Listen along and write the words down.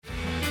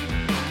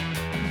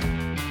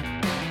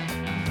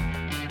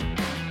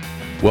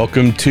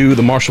Welcome to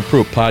the Marshall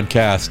Pruitt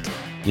Podcast,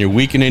 your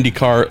week in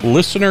IndyCar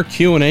listener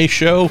Q&A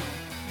show,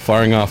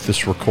 firing off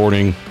this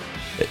recording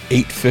at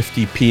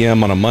 8:50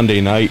 p.m. on a Monday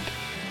night.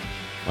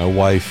 My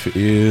wife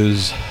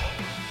is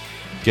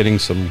getting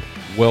some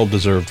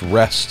well-deserved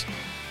rest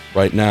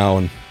right now,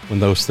 and when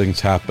those things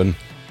happen,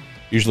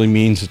 usually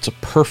means it's a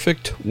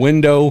perfect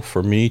window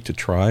for me to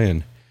try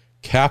and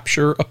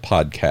capture a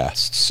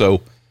podcast.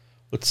 So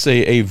let's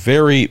say a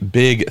very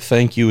big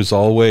thank you, as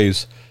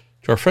always,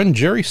 to our friend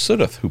Jerry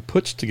Sudduth, who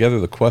puts together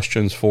the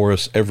questions for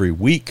us every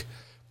week,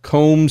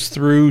 combs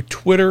through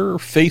Twitter,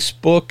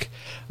 Facebook,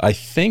 I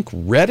think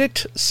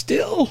Reddit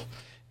still,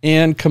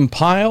 and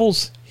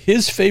compiles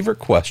his favorite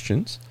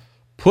questions,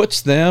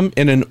 puts them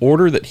in an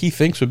order that he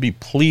thinks would be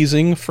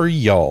pleasing for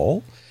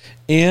y'all,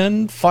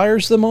 and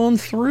fires them on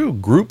through,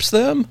 groups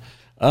them,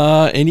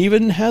 and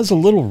even has a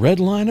little red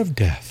line of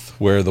death,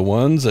 where the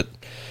ones that,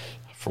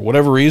 for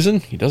whatever reason,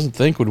 he doesn't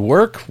think would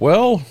work,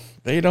 well,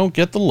 they don't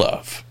get the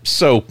love.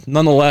 So,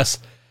 nonetheless,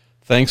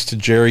 thanks to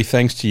Jerry,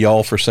 thanks to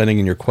y'all for sending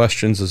in your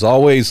questions. As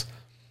always,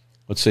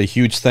 let's say a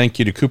huge thank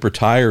you to Cooper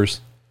Tires,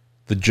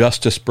 the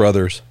Justice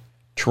Brothers,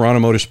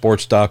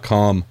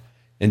 TorontoMotorsports.com,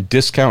 and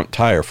Discount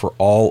Tire for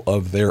all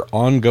of their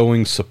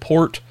ongoing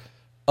support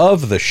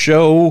of the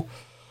show.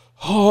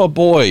 Oh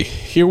boy,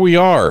 here we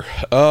are.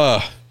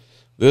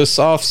 This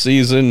off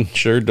season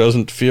sure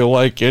doesn't feel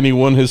like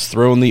anyone has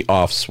thrown the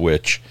off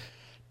switch.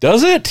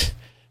 Does it?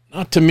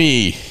 Not to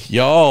me,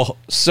 y'all.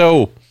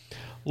 So, a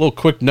little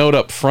quick note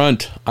up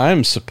front.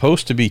 I'm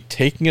supposed to be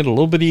taking it a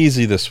little bit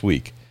easy this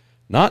week.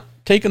 Not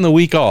taking the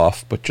week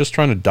off, but just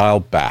trying to dial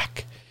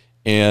back.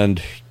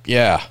 And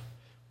yeah,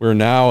 we're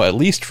now, at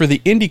least for the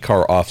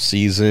IndyCar off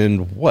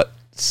season,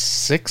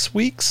 6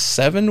 weeks,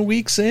 7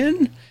 weeks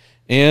in?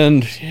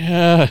 And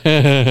yeah,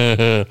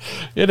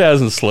 it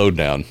hasn't slowed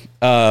down.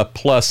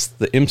 Plus,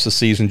 the IMSA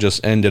season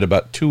just ended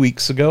about 2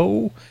 weeks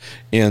ago.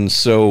 And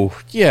so,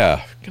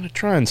 yeah, going to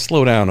try and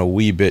slow down a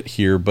wee bit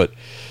here. But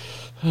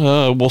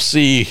we'll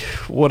see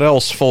what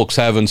else folks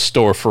have in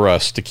store for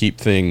us to keep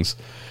things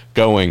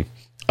going.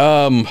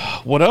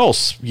 What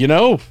else? You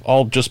know,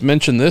 I'll just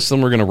mention this,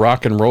 and we're going to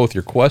rock and roll with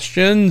your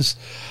questions.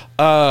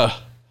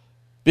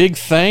 Big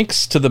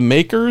thanks to the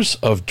makers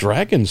of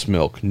Dragon's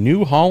Milk,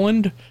 New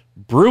Holland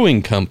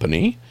Brewing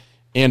Company,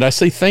 and I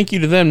say thank you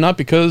to them not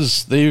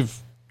because they've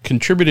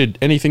contributed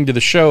anything to the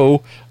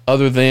show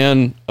other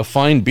than a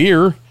fine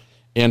beer,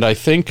 and I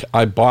think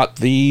I bought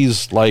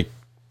these like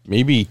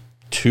maybe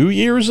 2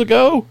 years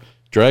ago,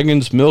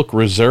 Dragon's Milk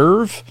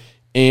Reserve,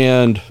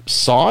 and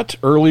saw it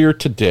earlier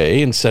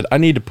today and said I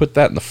need to put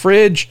that in the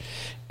fridge,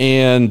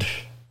 and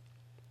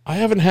I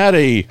haven't had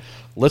a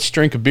let's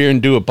drink a beer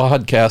and do a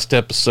podcast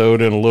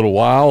episode in a little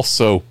while,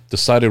 so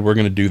decided we're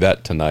going to do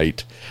that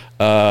tonight.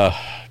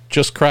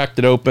 Just cracked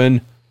it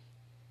open.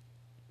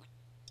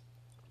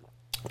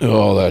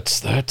 Oh, that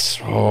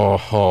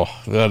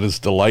is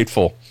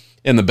delightful.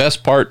 And the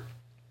best part,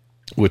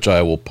 which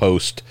I will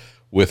post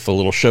with a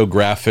little show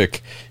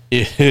graphic,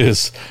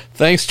 is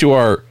thanks to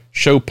our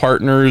show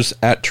partners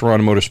at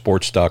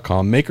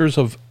TorontoMotorsports.com, makers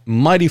of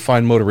mighty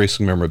fine motor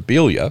racing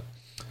memorabilia,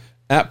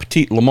 at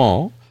Petit Le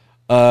Mans.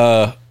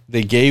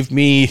 They gave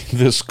me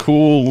this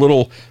cool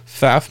little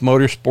Pfaff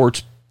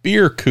Motorsports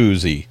beer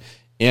koozie.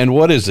 And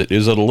what is it?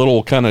 Is it a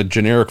little kind of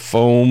generic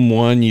foam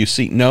one you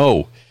see?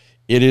 No,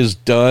 it is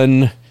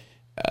done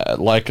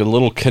like a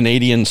little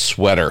Canadian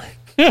sweater,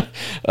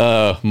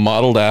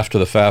 modeled after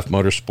the Pfaff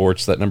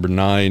Motorsports, that number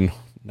 9,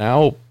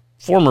 now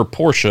former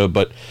Porsche,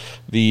 but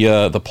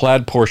the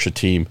plaid Porsche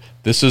team.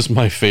 This is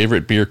my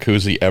favorite beer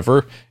koozie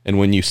ever. And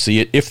when you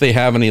see it, if they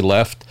have any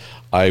left,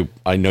 I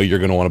know you're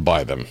going to want to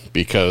buy them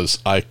because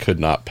I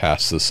could not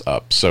pass this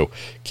up. So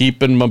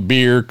keeping my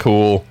beer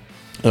cool.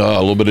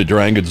 A little bit of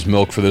Dragon's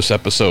Milk for this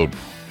episode.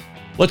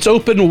 Let's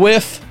open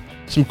with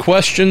some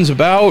questions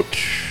about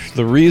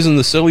the reason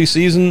the silly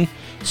season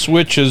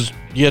switch is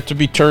yet to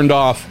be turned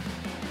off.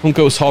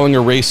 Junko's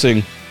Hollinger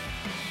Racing,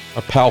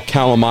 our pal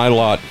Callum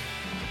Ilott.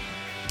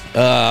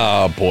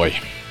 Boy.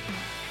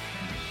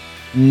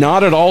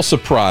 Not at all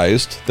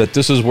surprised that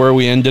this is where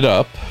we ended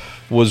up.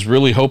 Was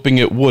really hoping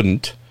it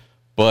wouldn't,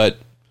 but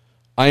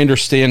I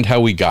understand how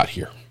we got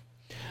here.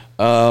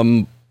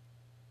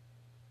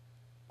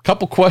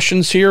 Couple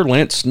questions here.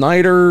 Lance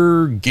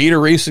Snyder,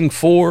 Gator Racing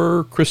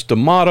 4, Chris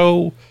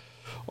D'Amato,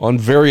 on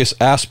various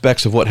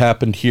aspects of what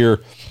happened here.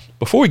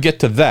 Before we get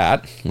to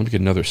that, let me get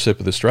another sip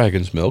of this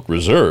Dragon's Milk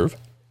Reserve.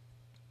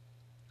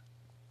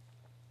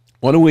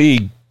 Why don't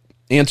we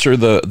answer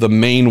the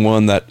main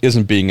one that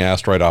isn't being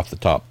asked right off the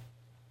top?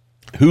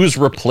 Who's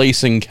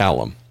replacing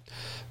Callum?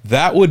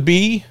 That would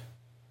be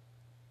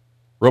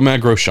Romain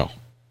Grosjean.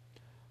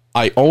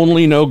 I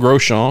only know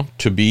Grosjean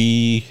to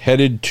be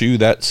headed to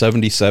that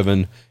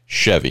 77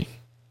 Chevy.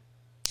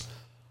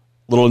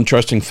 Little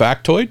interesting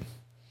factoid.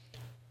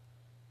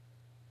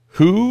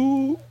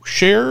 Who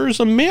shares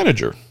a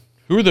manager?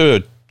 Who are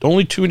the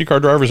only 2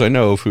 IndyCar drivers I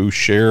know of who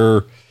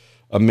share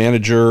a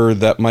manager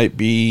that might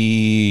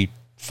be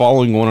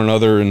following one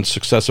another in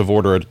successive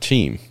order at a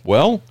team?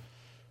 Well,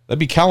 that'd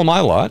be Callum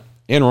Ilott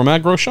and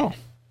Romain Grosjean.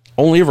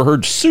 Only ever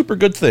heard super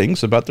good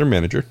things about their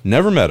manager.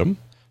 Never met him,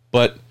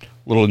 but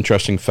little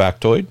interesting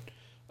factoid.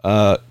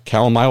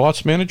 Callum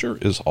Ilot's manager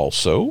is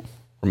also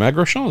Romain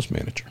Grosjean's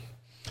manager.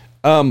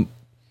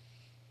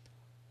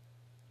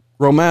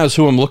 Romain is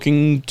who I'm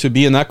looking to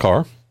be in that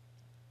car.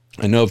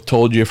 I know I've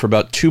told you for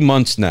about 2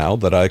 months now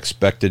that I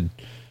expected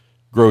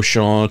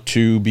Grosjean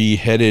to be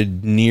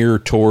headed near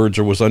towards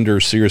or was under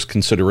serious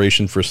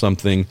consideration for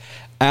something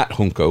at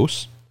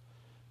Juncos.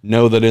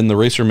 Know that in the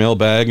racer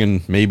mailbag,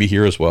 and maybe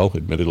here as well,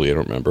 admittedly I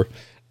don't remember,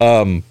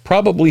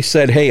 probably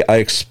said, hey, I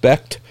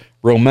expect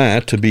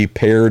Romain to be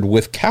paired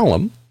with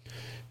Callum.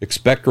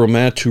 Expect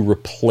Romain to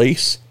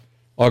replace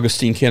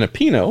Agustin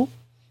Canapino,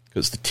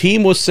 because the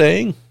team was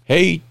saying,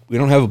 hey, we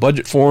don't have a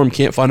budget for him,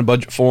 can't find a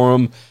budget for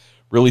him,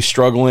 really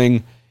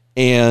struggling.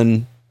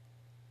 And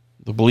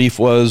the belief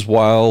was,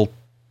 while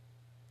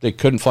they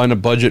couldn't find a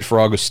budget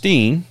for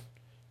Agustin,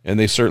 and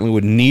they certainly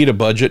would need a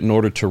budget in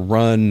order to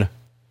run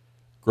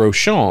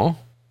Grosjean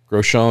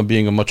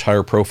being a much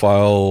higher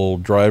profile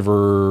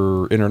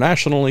driver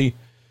internationally,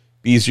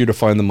 be easier to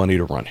find the money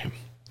to run him.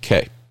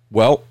 Okay,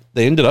 well,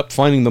 they ended up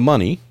finding the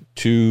money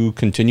to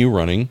continue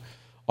running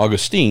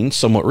Agustin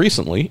somewhat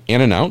recently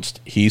and announced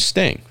he's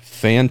staying.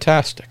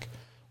 Fantastic.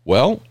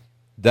 Well,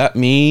 that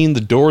mean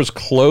the doors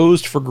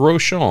closed for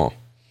Grosjean?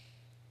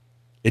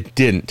 It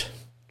didn't.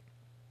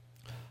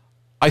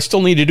 I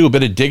still need to do a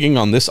bit of digging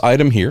on this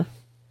item here.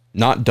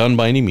 Not done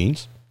by any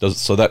means.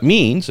 So that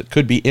means it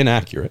could be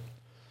inaccurate.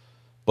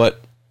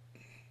 But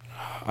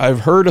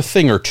I've heard a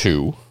thing or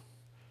two.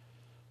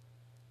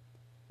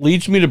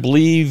 Leads me to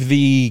believe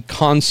the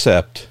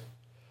concept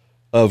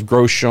of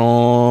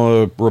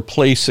Grosjean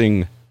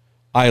replacing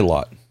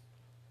Ilott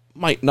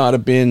might not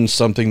have been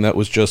something that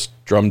was just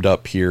drummed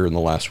up here in the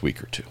last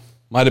week or two.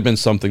 Might have been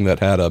something that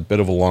had a bit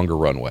of a longer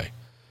runway.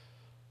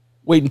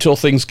 Wait until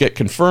things get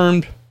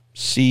confirmed,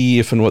 see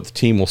if and what the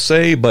team will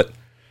say, but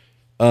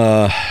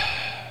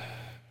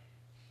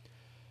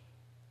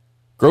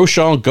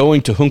Grosjean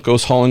going to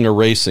Juncos Hollinger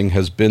Racing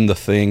has been the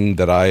thing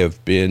that I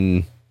have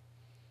been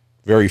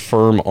very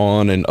firm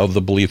on and of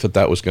the belief that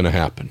that was going to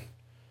happen.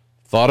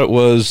 Thought it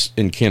was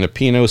in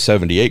Canapino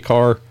 78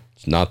 car.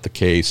 It's not the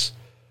case.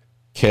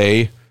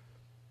 Okay.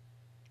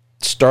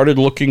 Started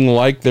looking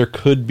like there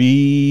could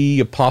be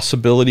a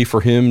possibility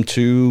for him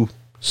to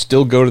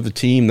still go to the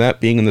team, that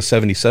being in the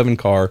 77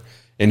 car.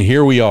 And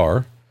here we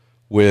are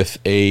with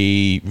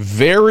a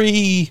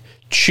very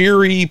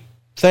cheery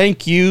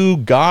thank you,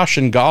 gosh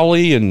and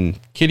golly, and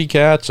kitty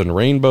cats and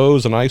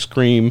rainbows and ice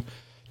cream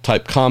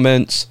type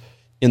comments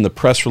in the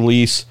press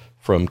release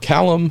from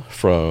Callum,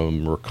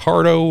 from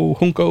Ricardo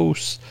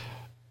Juncos.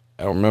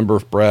 I don't remember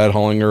if Brad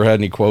Hollinger had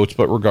any quotes,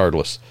 but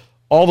regardless,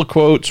 all the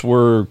quotes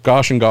were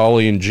gosh and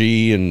golly and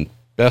gee and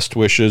best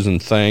wishes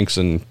and thanks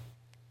and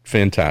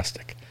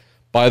fantastic.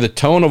 By the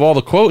tone of all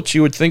the quotes,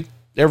 you would think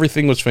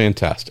everything was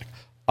fantastic.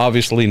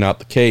 Obviously not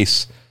the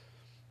case.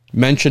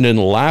 Mentioned in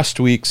last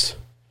week's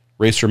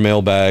Racer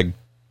Mailbag,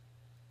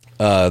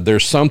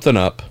 there's something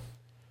up.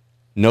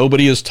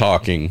 Nobody is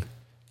talking,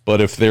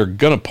 but if they're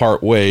going to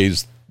part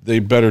ways, they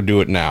better do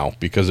it now,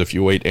 because if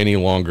you wait any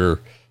longer,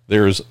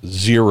 there's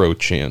zero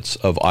chance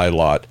of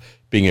Ilott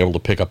being able to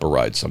pick up a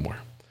ride somewhere.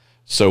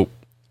 So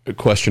a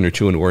question or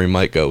two into where he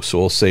might go, so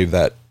we'll save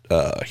that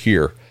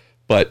here.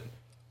 But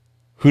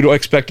who do I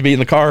expect to be in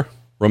the car?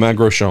 Romain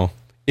Grosjean.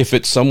 If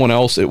it's someone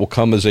else, it will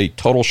come as a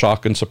total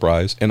shock and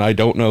surprise, and I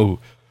don't know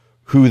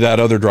who that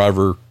other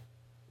driver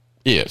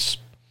is.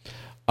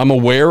 I'm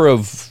aware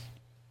of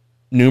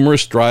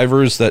numerous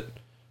drivers that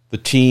the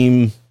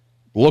team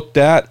looked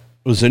at,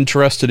 was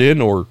interested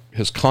in, or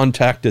has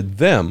contacted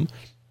them,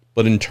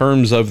 but in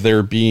terms of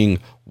there being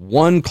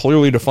one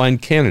clearly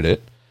defined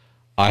candidate,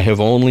 I have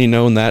only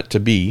known that to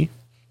be,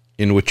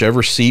 in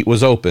whichever seat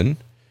was open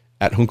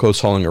at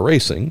Juncos Hollinger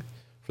Racing,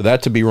 for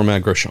that to be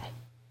Romain Grosjean.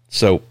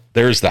 So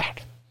there's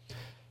that.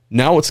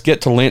 Now let's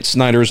get to Lance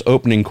Snyder's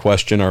opening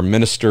question, our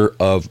Minister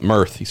of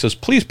Mirth. He says,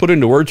 please put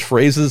into words,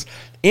 phrases,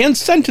 and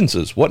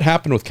sentences what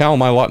happened with Callum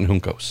Ilott and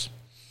Juncos.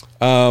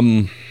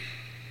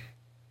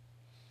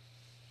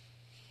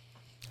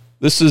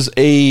 This is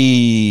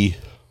a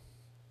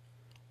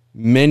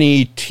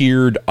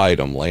many-tiered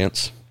item,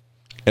 Lance,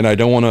 and I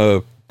don't want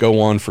to go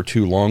on for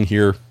too long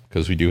here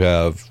because we do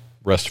have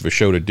rest of a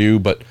show to do,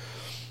 but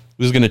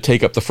this is going to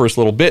take up the first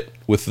little bit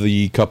with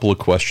the couple of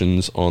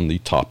questions on the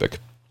topic.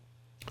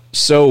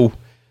 So,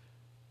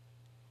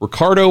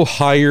 Ricardo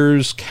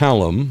hires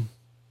Callum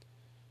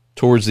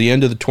towards the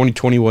end of the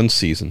 2021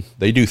 season.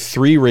 They do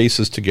 3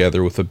 races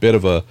together with a bit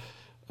of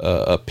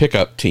a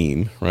pickup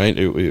team,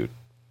 right?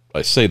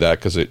 I say that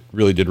because it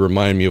really did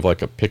remind me of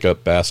like a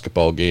pickup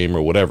basketball game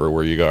or whatever,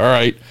 where you go, all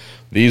right,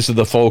 these are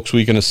the folks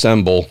we can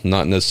assemble,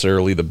 not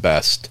necessarily the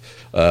best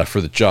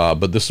for the job,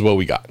 but this is what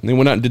we got. And they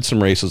went out and did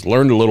some races,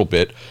 learned a little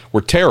bit,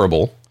 were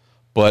terrible,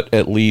 but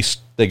at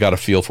least they got a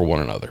feel for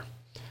one another.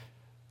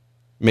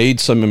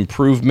 Made some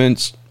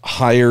improvements,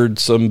 hired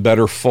some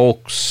better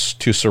folks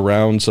to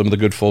surround some of the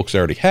good folks they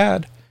already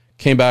had,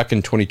 came back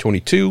in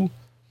 2022,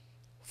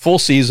 full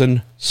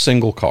season,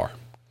 single car.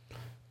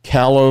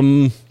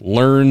 Callum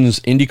learns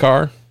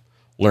IndyCar,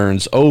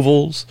 learns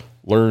ovals,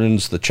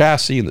 learns the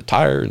chassis and the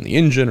tire and the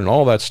engine and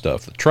all that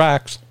stuff, the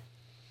tracks.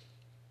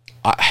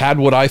 I had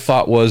what I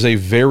thought was a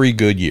very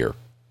good year.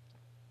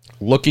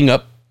 Looking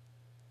up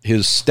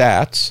his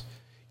stats,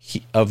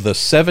 of the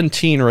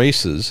 17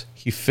 races,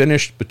 he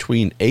finished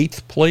between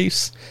 8th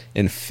place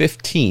and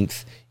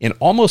 15th in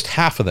almost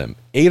half of them,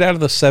 8 out of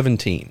the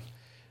 17.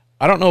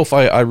 I don't know if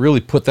I really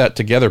put that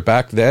together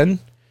back then,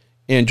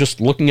 and just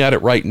looking at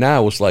it right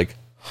now was like,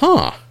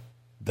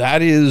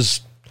 that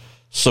is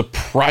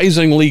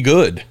surprisingly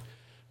good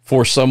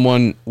for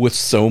someone with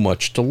so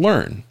much to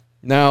learn.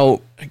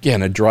 Now,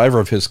 again, a driver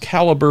of his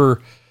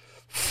caliber,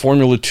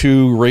 Formula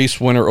 2 race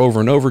winner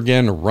over and over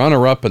again,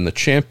 runner-up in the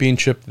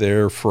championship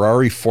there,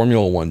 Ferrari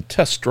Formula 1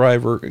 test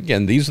driver.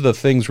 Again, these are the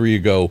things where you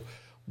go,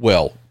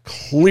 well,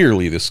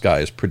 clearly this guy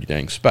is pretty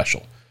dang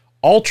special.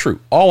 All true,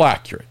 all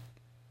accurate.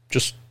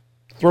 Just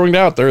throwing it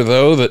out there,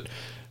 though, that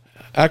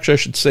actually I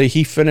should say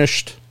he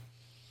finished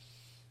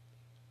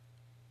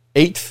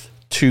 8th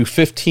to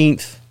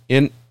 15th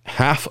in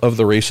half of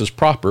the races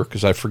proper,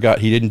 because I forgot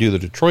he didn't do the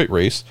Detroit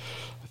race.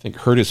 I think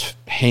hurt his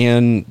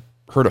hand,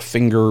 hurt a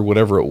finger,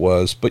 whatever it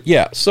was. But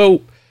yeah,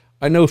 so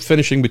I know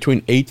finishing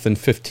between 8th and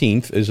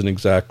 15th isn't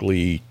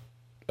exactly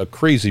a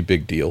crazy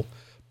big deal.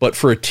 But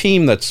for a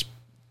team that's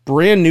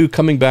brand new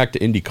coming back to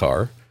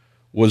IndyCar,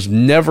 was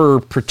never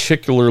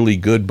particularly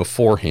good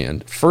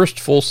beforehand, first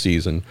full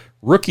season,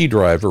 rookie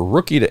driver,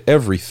 rookie to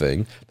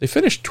everything, they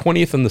finished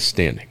 20th in the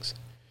standings.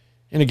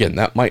 And again,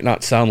 that might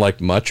not sound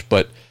like much,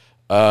 but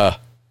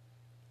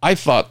I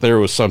thought there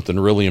was something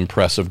really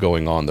impressive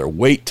going on there.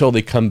 Wait till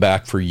they come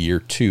back for year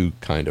 2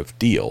 kind of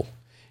deal.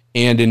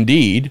 And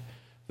indeed,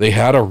 they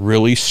had a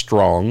really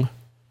strong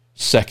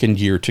second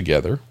year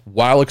together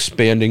while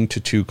expanding to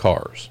 2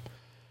 cars.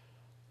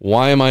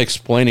 Why am I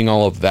explaining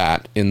all of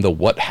that in the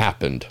what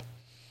happened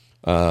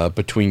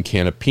between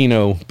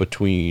Canapino,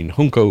 between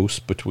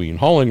Juncos, between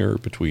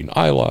Hollinger, between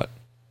Eilert?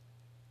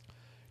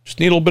 Just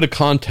need a little bit of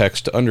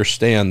context to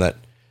understand that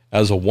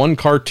as a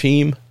 1-car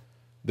team,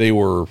 they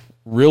were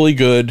really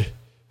good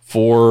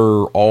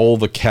for all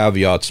the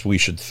caveats we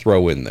should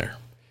throw in there.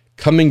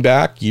 Coming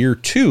back year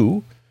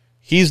 2,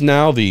 he's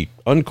now the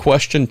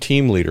unquestioned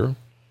team leader,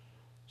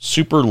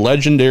 super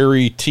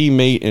legendary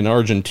teammate in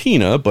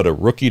Argentina, but a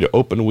rookie to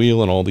open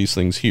wheel and all these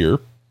things here.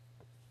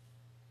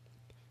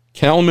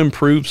 Callum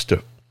improves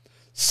to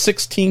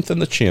 16th in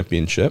the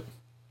championship,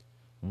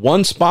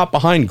 1 spot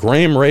behind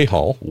Graham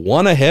Rahal,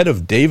 1 ahead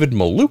of David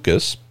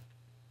Malukas,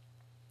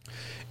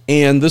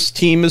 and this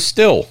team is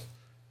still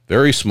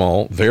very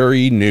small,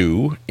 very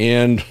new,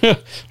 and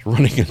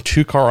running a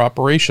 2-car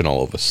operation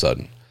all of a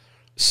sudden.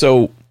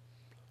 So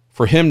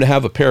for him to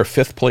have a pair of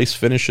 5th place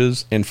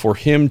finishes, and for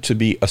him to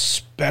be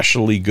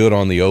especially good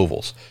on the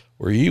ovals,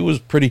 where he was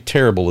pretty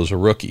terrible as a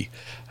rookie.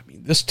 I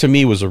mean, this to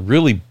me was a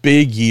really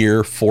big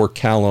year for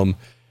Callum.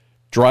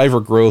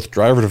 Driver growth,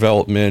 driver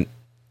development.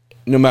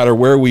 No matter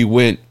where we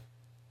went,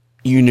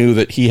 you knew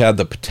that he had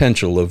the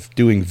potential of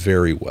doing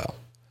very well.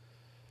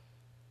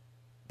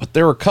 But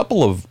there were a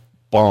couple of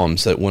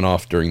bombs that went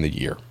off during the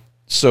year.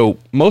 So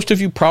most of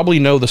you probably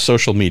know the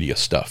social media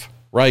stuff,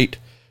 right?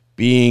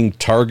 Being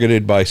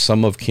targeted by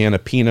some of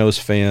Canapino's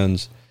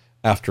fans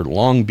after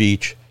Long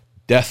Beach,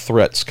 death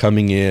threats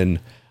coming in,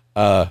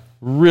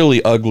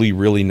 really ugly,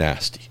 really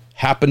nasty.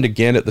 Happened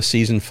again at the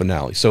season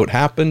finale. So it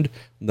happened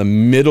in the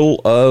middle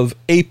of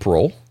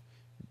April,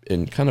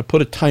 and kind of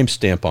put a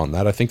timestamp on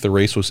that. I think the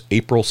race was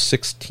April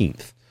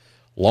 16th.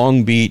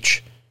 Long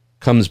Beach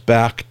comes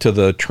back to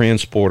the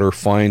transporter,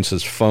 finds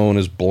his phone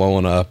is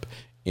blowing up,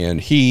 and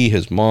he,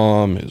 his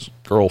mom, his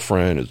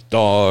girlfriend, his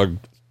dog,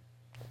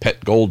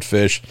 pet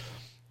goldfish,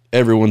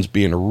 everyone's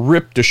being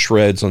ripped to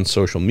shreds on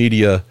social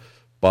media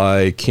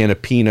by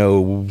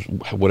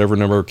Canapino, whatever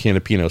number of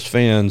Canapino's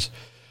fans.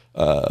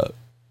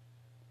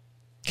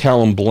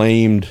 Callum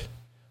blamed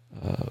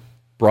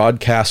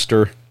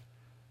broadcaster.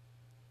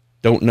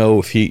 Don't know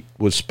if he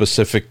was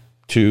specific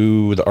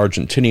to the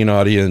Argentinian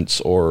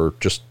audience or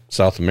just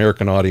South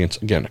American audience.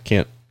 Again,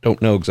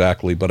 don't know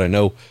exactly, but I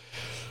know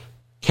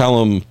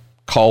Callum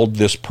called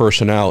this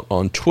person out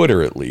on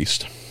Twitter at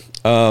least.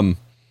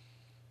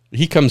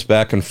 He comes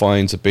back and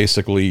finds that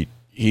basically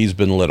he's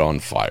been lit on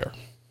fire,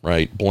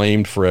 right?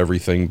 Blamed for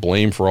everything,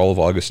 blamed for all of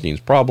Augustine's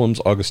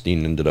problems.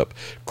 Augustine ended up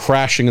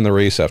crashing in the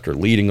race after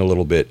leading a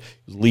little bit,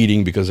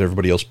 leading because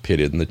everybody else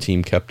pitted and the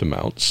team kept him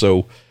out.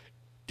 So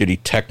did he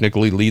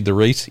technically lead the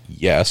race?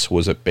 Yes.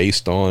 Was it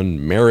based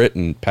on merit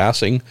and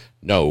passing?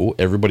 No.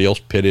 Everybody else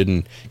pitted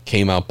and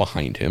came out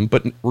behind him.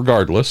 But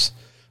regardless,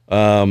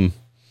 Callum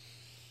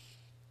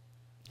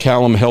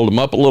held him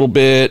up a little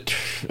bit.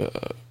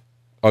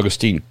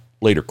 Augustine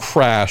later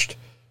crashed.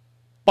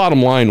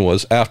 Bottom line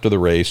was, after the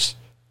race,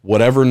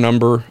 whatever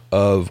number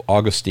of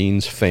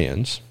Augustine's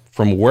fans,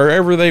 from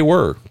wherever they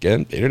were,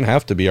 again, they didn't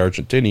have to be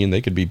Argentinian,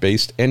 they could be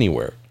based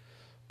anywhere,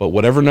 but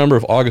whatever number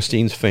of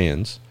Augustine's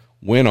fans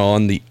went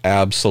on the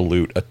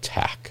absolute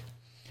attack.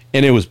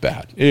 And it was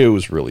bad. It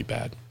was really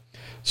bad.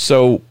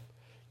 So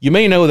you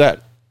may know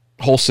that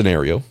whole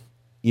scenario.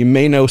 You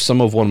may know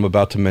some of what I'm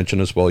about to mention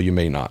as well. You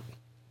may not.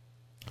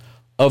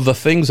 Of the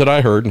things that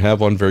I heard and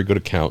have on very good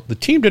account, the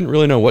team didn't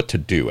really know what to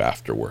do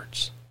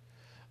afterwards.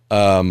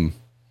 The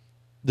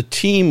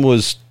team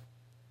was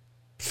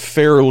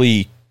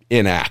fairly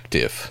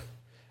inactive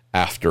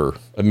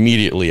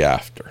immediately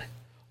after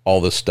all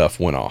this stuff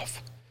went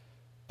off.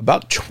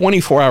 About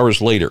 24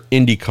 hours later,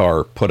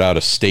 IndyCar put out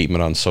a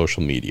statement on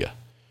social media,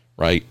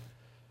 right?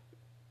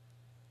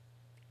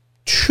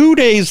 2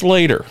 days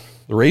later,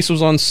 the race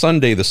was on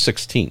Sunday, the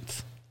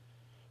 16th.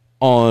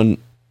 On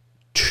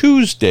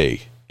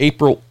Tuesday,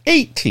 April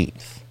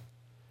 18th,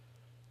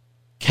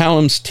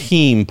 Callum's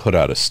team put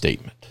out a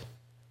statement.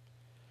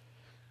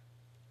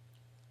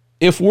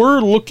 If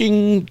we're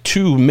looking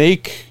to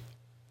make,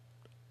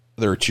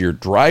 whether it's your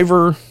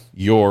driver,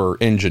 your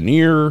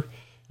engineer,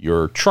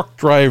 your truck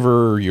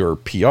driver, your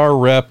PR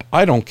rep,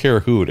 I don't care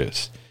who it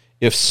is.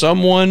 If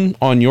someone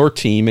on your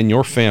team and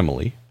your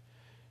family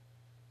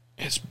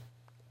has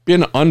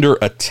been under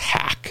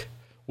attack,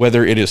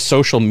 whether it is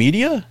social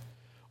media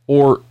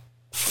or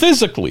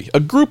physically,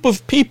 a group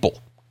of people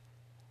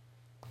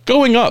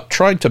going up,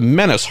 trying to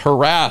menace,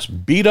 harass,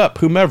 beat up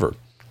whomever,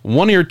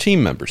 one of your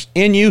team members,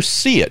 and you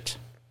see it,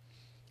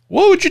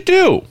 what would you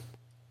do?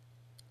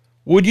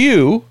 Would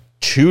you,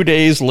 2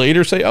 days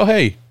later, say, oh,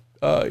 hey,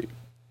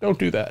 don't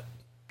do that?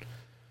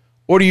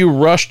 Or do you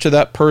rush to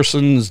that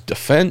person's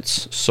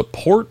defense,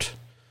 support?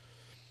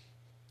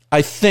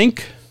 I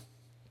think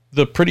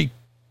the pretty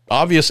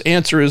obvious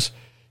answer is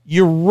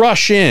you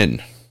rush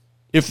in.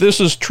 If this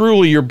is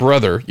truly your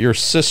brother, your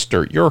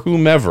sister, your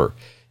whomever,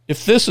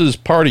 if this is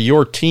part of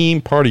your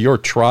team, part of your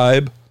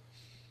tribe,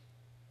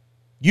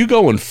 you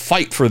go and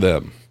fight for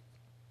them.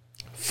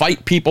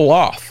 Fight people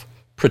off.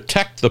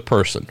 Protect the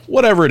person.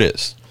 Whatever it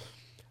is.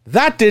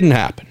 That didn't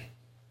happen.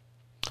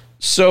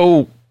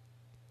 So,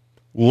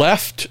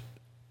 left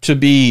to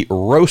be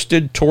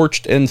roasted,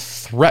 torched, and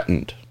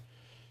threatened.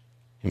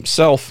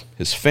 Himself,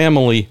 his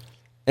family,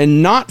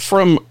 and not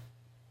from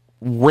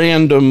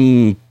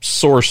random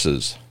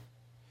sources.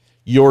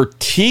 Your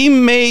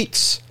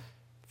teammates,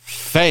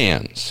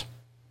 fans,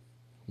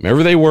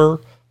 whomever they were,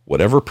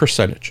 whatever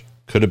percentage,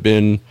 could have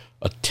been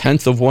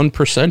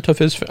 0.1% of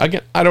his.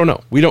 Again, I don't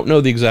know. We don't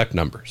know the exact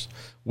numbers.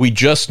 We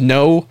just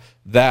know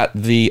that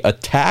the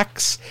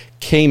attacks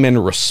came in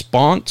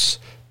response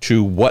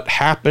to what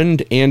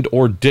happened and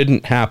or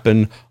didn't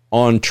happen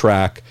on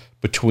track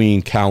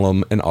between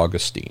Callum and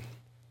Augustine.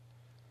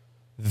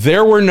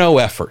 There were no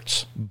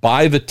efforts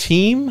by the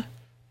team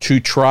to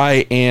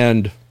try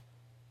and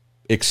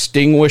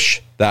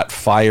extinguish that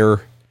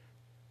fire,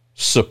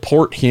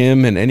 support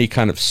him in any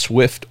kind of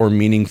swift or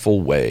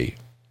meaningful way.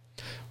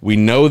 We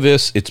know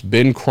this. It's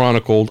been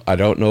chronicled. I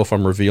don't know if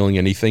I'm revealing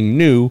anything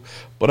new,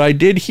 but I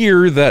did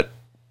hear that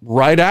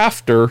right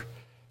after,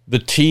 the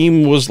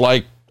team was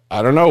like,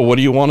 I don't know, what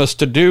do you want us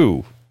to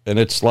do? And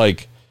it's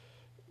like,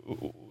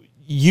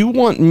 you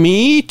want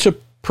me to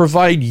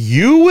provide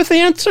you with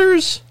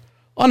answers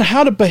on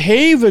how to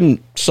behave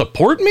and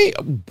support me?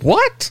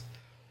 What?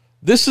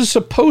 This is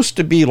supposed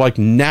to be like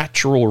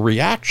natural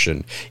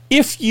reaction.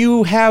 If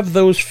you have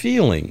those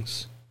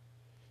feelings,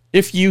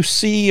 if you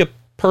see a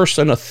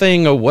person, a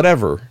thing, or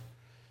whatever,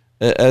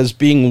 as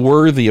being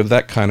worthy of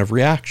that kind of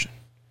reaction.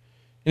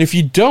 And if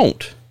you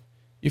don't,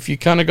 if you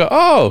kind of go,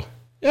 oh,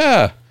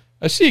 yeah,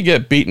 I see you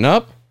get beaten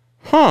up,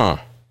 aren't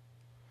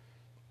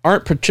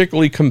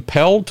particularly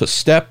compelled to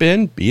step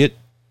in, be it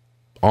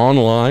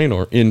online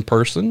or in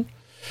person,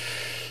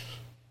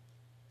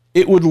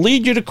 it would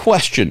lead you to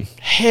question,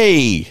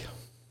 hey,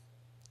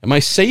 am I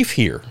safe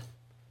here?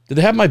 Do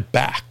they have my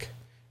back?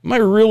 Am I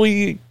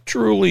really,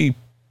 truly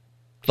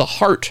the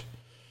heart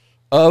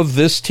of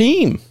this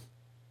team?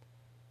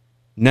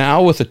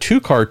 Now with a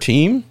two-car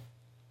team,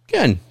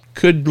 again,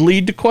 could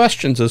lead to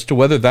questions as to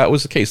whether that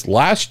was the case.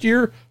 Last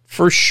year,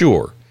 for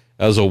sure.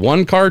 As a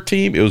one-car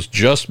team, it was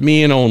just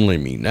me and only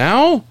me.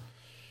 Now,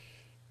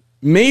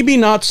 maybe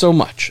not so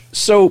much.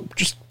 So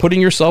just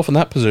putting yourself in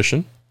that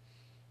position,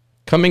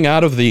 coming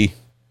out of the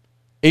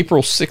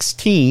April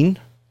 16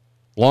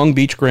 Long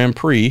Beach Grand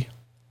Prix,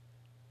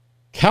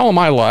 Callum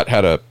Ilott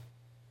had a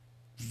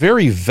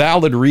very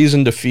valid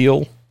reason to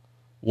feel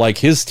like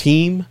his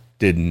team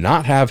did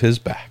not have his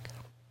back.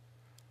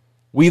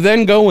 We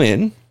then go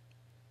in.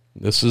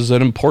 This is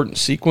an important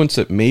sequence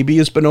that maybe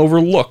has been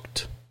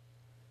overlooked.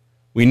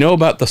 We know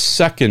about the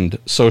second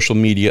social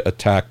media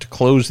attack to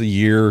close the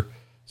year,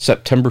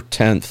 September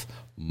 10th,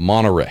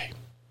 Monterey.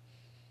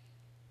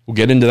 We'll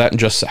get into that in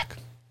just a sec.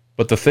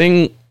 But the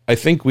thing I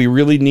think we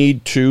really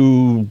need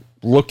to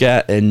look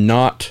at and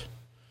not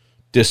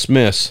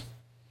dismiss,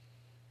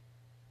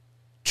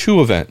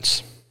 two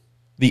events.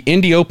 The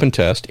Indy Open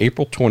Test,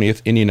 April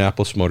 20th,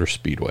 Indianapolis Motor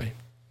Speedway.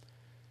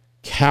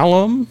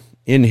 Callum,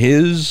 in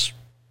his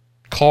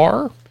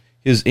car,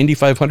 his Indy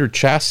 500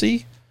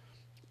 chassis,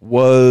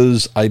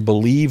 was, I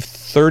believe,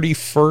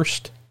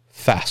 31st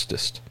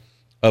fastest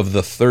of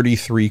the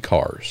 33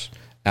 cars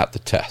at the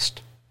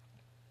test.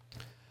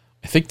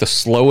 I think the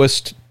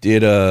slowest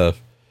did a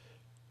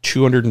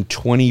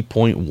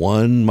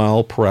 220.1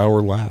 mile per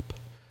hour lap.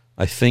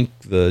 I think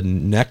the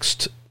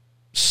next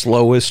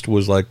slowest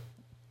was like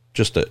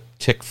just a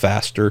tick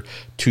faster,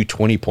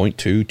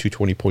 220.2,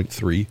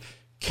 220.3.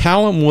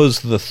 Callum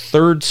was the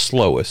third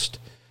slowest,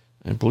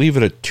 I believe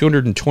at a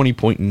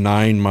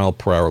 220.9 mile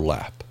per hour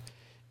lap.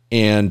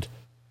 And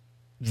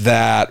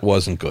that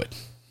wasn't good.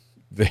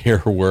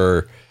 There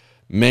were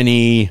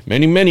many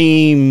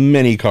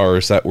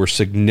cars that were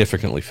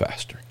significantly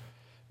faster.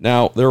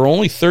 Now, there were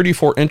only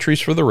 34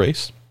 entries for the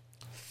race,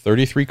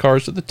 33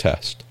 cars at the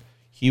test.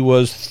 He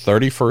was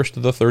 31st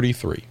of the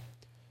 33.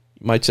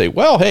 You might say,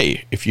 well,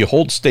 hey, if you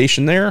hold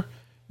station there,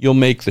 you'll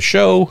make the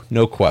show,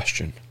 no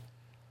question.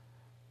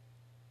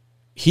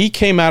 He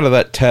came out of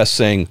that test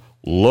saying,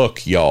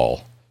 look,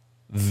 y'all,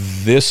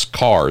 this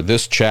car,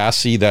 this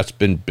chassis that's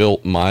been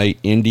built, my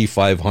Indy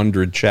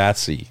 500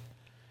 chassis,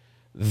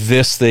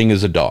 this thing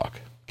is a dog,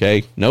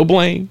 okay? No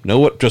blame, no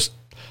what, just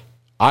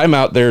I'm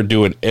out there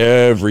doing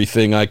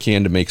everything I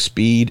can to make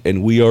speed,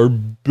 and we are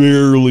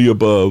barely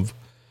above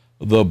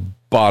the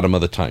bottom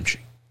of the timesheet.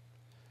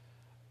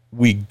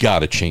 We got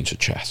to change the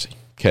chassis,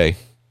 okay?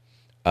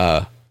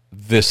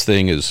 This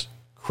thing is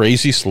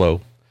crazy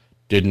slow,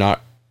 did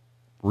not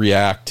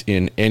react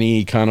in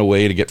any kind of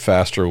way to get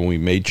faster when we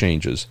made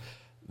changes.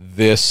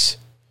 This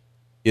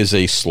is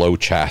a slow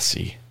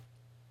chassis.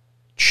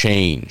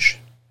 Change.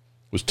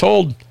 Was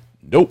told,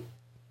 nope.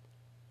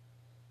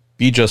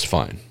 Be just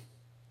fine.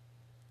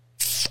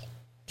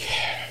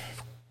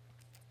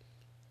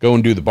 Go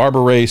and do the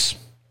Barber race,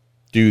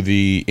 do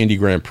the Indy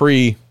Grand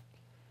Prix, a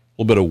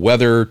little bit of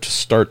weather to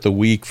start the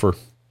week for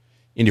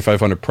Indy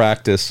 500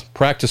 practice.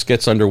 Practice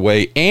gets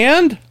underway,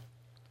 and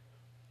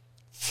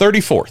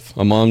 34th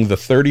among the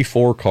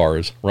 34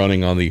 cars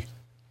running on the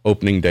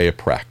opening day of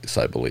practice,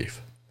 I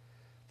believe.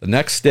 The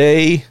next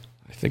day,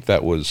 I think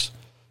that was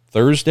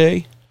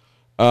Thursday,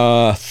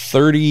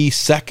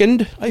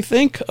 32nd, I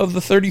think, of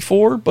the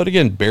 34, but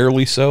again,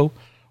 barely so.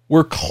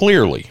 We're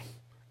clearly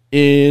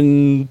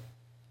in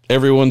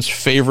everyone's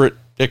favorite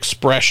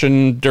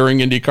expression during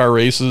IndyCar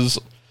races,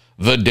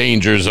 the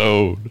danger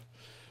zone.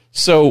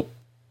 So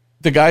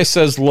the guy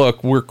says,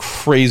 look, we're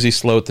crazy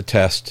slow at the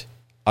test.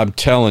 I'm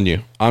telling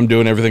you, I'm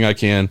doing everything I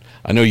can.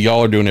 I know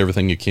y'all are doing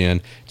everything you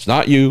can. It's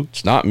not you.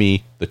 It's not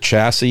me. The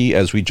chassis,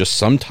 as we just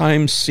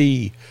sometimes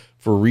see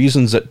for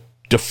reasons that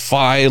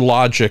defy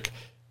logic,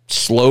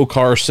 slow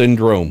car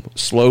syndrome,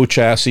 slow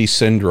chassis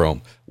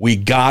syndrome. We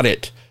got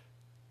it.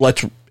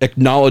 Let's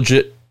acknowledge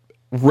it,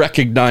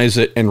 recognize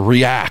it, and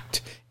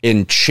react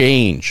and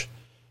change.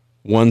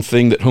 One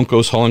thing that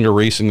Juncos Hollinger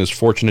Racing is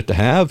fortunate to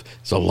have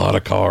is a lot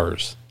of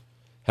cars.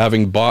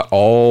 Having bought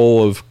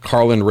all of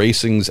Carlin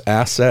Racing's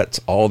assets,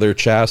 all their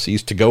chassis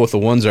to go with the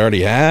ones they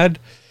already had,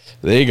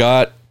 they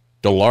got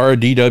Dallara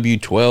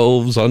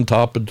DW12s on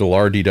top of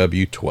Dallara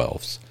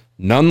DW12s.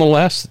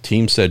 Nonetheless, the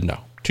team said no.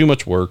 Too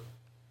much work.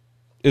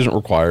 Isn't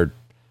required.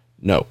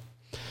 No.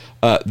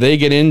 They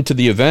get into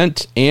the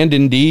event, and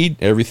indeed,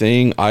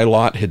 everything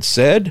ILOT had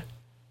said,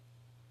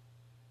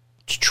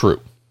 it's true.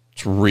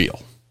 It's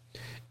real.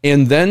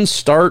 And then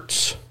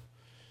starts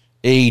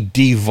a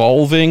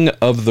devolving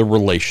of the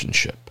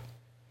relationship.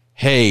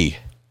 Hey,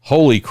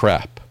 holy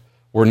crap.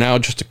 We're now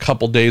just a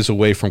couple days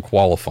away from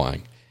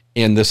qualifying,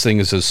 and this thing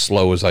is as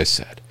slow as I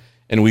said.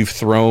 And we've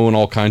thrown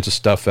all kinds of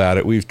stuff at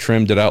it. We've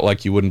trimmed it out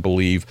like you wouldn't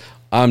believe.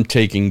 I'm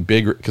taking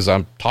bigger, because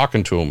I'm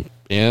talking to him,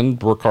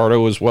 and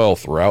Ricardo as well,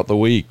 throughout the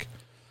week.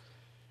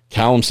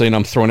 Callum saying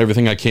I'm throwing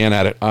everything I can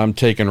at it. I'm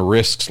taking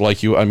risks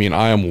like you. I mean,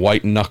 I am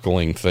white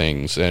knuckling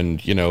things,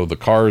 and you know the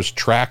car's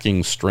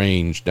tracking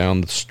strange down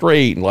the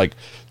straight, and like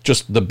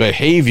just the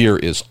behavior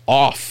is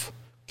off.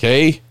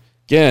 Okay,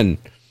 again,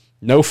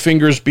 no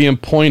fingers being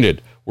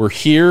pointed. We're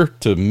here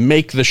to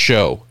make the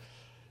show.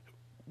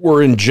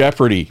 We're in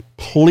jeopardy.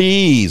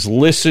 Please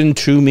listen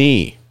to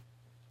me.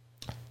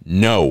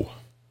 No,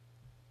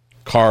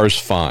 car's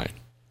fine.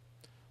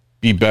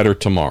 Be better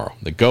tomorrow.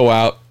 They go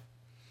out.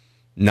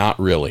 Not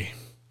really.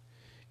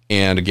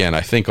 And again,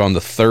 I think on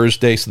the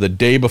Thursday, so the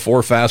day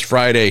before Fast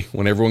Friday,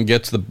 when everyone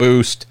gets the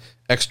boost,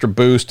 extra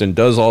boost, and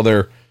does all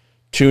their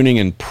tuning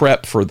and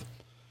prep for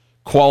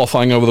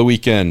qualifying over the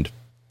weekend,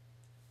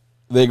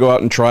 they go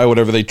out and try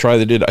whatever they try.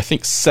 They did, I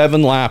think,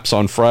 7 laps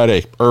on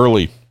Friday,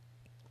 early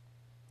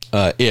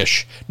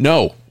ish.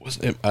 No,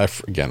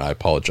 again, I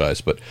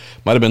apologize, but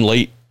might have been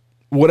late.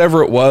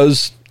 Whatever it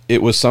was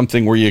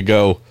something where you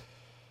go,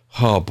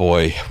 oh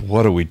boy,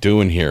 what are we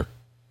doing here?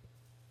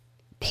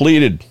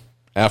 Pleaded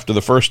after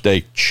the first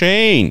day,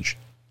 change.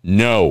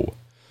 No.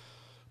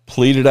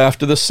 Pleaded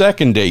after the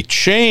second day,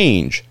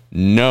 change.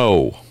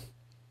 No.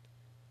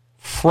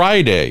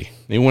 Friday,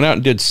 they went out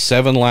and did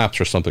 7 laps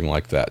or something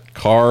like that.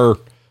 Car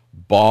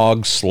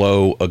bog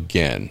slow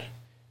again.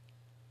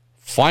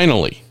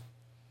 Finally,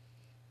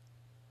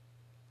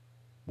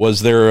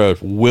 was there a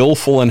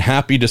willful and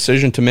happy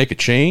decision to make a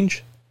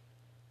change?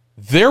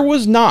 There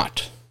was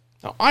not.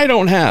 Now, I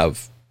don't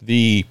have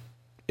the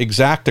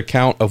exact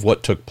account of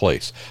what took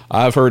place.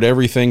 I've heard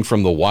everything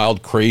from the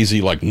wild, crazy,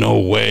 like, no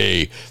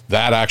way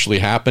that actually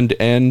happened,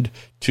 end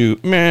to,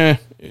 meh,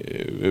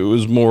 it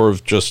was more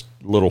of just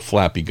little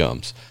flappy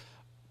gums.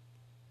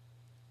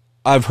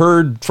 I've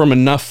heard from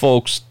enough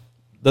folks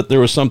that there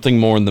was something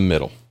more in the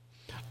middle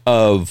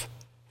of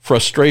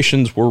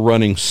frustrations were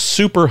running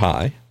super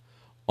high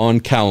on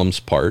Callum's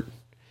part,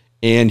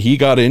 and he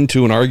got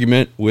into an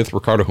argument with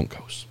Ricardo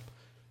Juncos.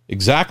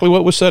 Exactly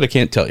what was said, I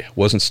can't tell you.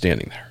 Wasn't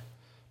standing there.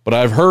 But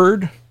I've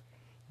heard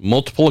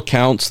multiple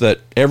accounts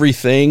that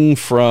everything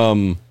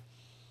from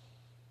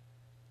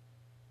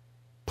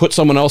put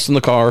someone else in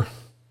the car,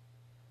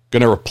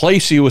 going to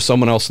replace you with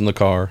someone else in the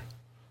car,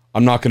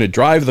 I'm not going to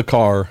drive the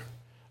car,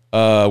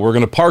 we're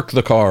going to park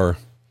the car.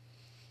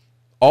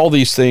 All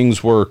these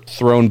things were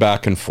thrown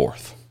back and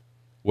forth.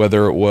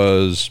 Whether it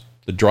was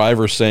the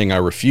driver saying, I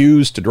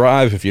refuse to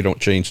drive if you don't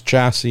change the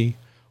chassis,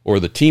 or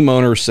the team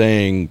owner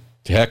saying,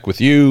 to heck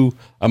with you,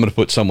 I'm going to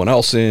put someone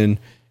else in.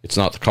 It's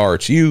not the car,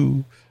 it's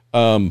you.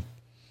 I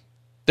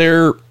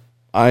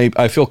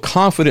feel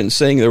confident in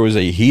saying there was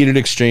a heated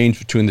exchange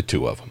between the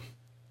two of them.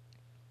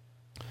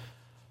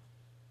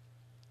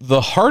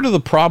 The heart of the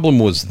problem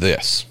was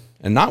this,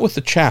 and not with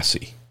the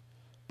chassis,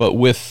 but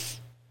with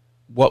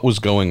what was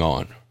going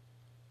on.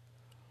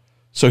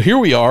 So here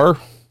we are,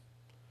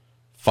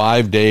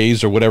 5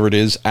 days or whatever it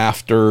is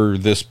after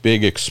this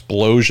big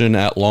explosion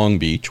at Long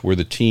Beach, where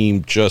the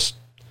team just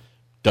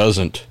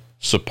doesn't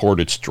support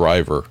its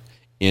driver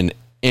in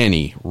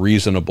any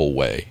reasonable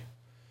way.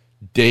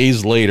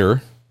 Days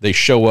later, they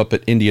show up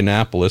at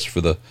Indianapolis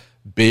for the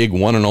big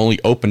one and only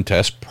open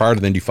test prior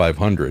to the Indy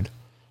 500.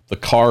 The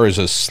car is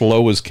as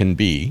slow as can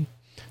be.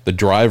 The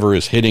driver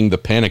is hitting the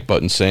panic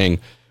button saying,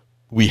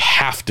 we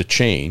have to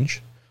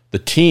change. The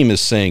team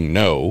is saying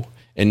no,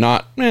 and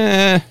not,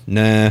 no,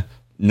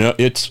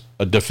 it's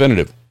a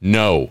definitive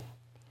no.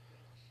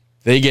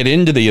 They get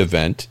into the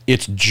event.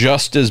 It's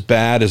just as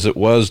bad as it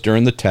was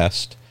during the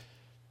test.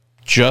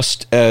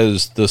 Just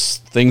as the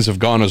things have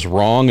gone as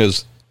wrong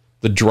as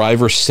the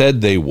driver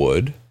said they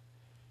would.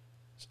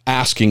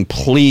 Asking,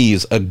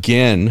 please,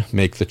 again,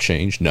 make the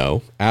change.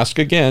 No. Ask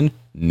again.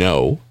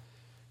 No.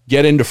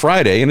 Get into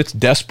Friday, and it's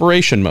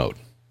desperation mode.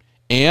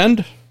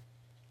 And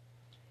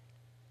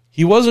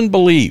he wasn't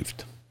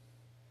believed.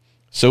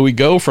 So we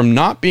go from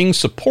not being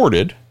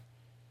supported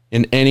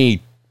in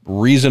any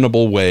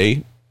reasonable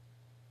way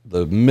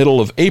the middle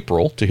of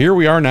April to here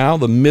we are now,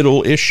 the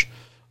middle-ish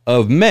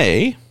of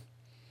May.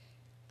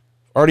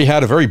 Already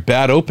had a very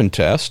bad open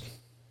test.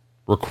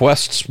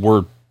 Requests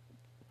were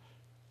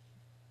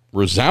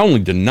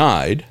resoundingly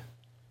denied.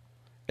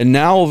 And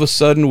now all of a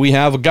sudden we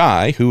have a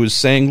guy who is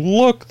saying,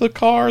 look, the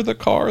car.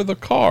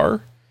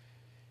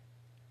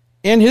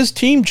 And his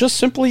team just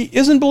simply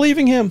isn't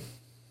believing him.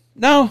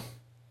 No.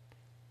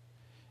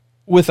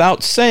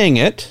 Without saying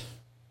it,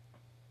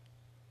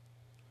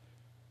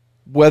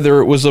 whether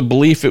it was a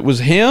belief it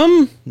was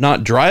him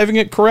not driving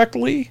it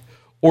correctly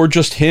or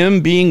just him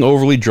being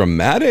overly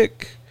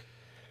dramatic,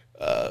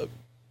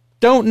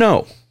 don't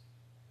know.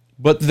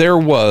 But there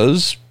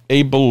was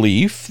a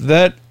belief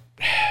that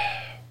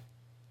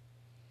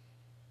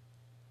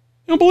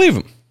you don't believe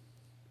him.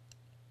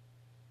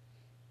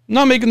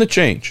 Not making the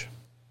change.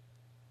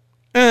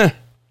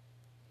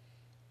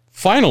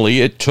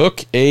 Finally, it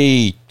took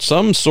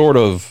some sort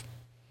of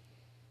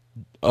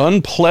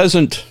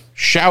unpleasant,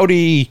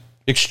 shouty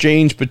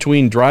exchange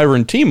between driver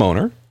and team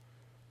owner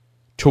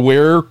to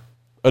where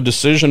a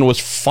decision was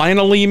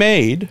finally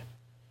made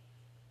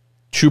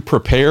to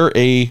prepare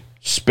a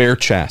spare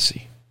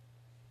chassis.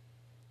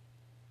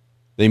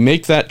 They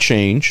make that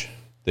change.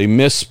 They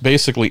miss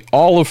basically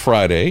all of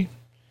Friday,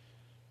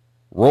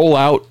 roll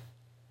out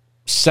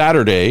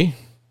Saturday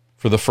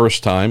for the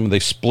first time. They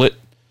split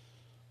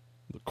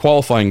the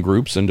qualifying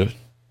groups into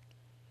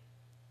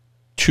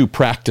 2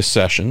 practice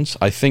sessions.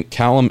 I think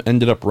Callum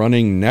ended up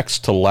running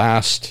next to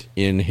last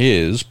in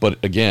his, but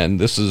again,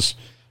 this is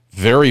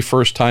very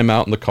first time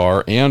out in the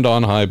car and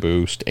on high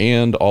boost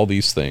and all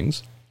these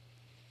things.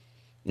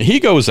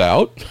 He goes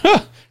out,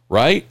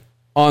 right,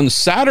 on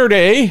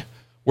Saturday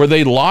where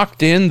they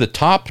locked in the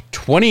top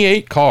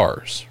 28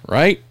 cars,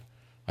 right?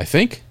 I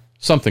think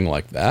something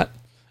like that.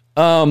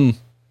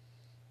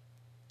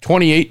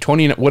 28,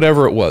 29,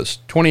 whatever it was,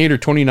 28 or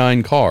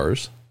 29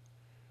 cars.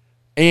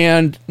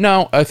 And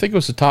no, I think it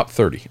was the top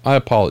 30. I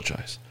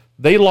apologize.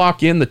 They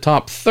lock in the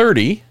top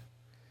 30.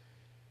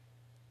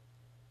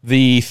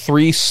 The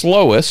 3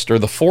 slowest or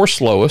the 4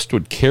 slowest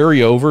would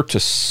carry over to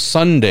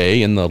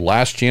Sunday in the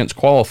last chance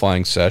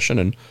qualifying session,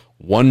 and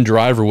 1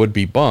 driver would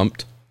be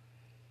bumped.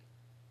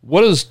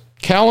 What does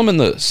Callum and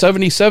the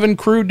 77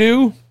 crew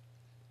do?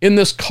 In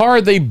this car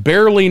they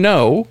barely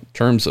know, in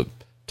terms of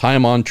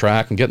time on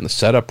track and getting the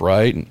setup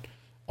right and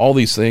all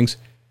these things,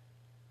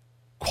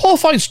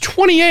 qualifies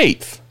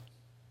 28th.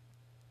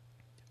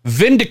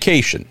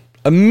 Vindication.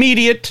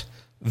 Immediate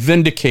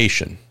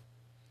vindication.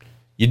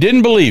 You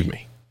didn't believe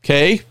me.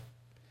 Okay?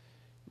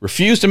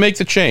 Refused to make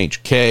the change.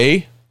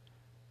 Okay?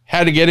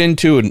 Had to get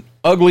into an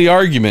ugly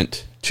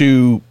argument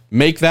to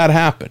make that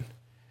happen.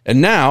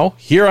 And now,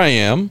 here I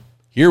am,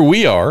 here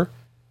we are,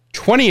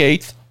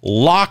 28th,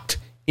 locked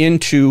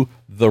into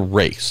the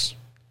race.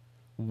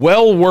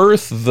 Well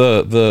worth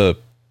the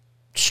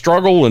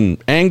struggle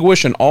and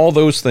anguish and all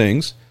those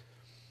things.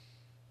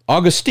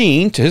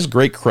 Augustine, to his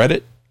great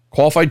credit,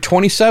 qualified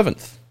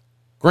 27th.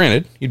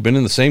 Granted, he'd been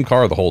in the same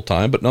car the whole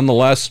time, but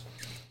nonetheless,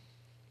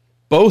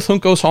 both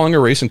Juncos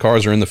Hollinger racing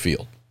cars are in the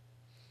field.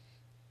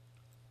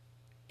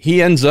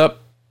 He ends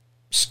up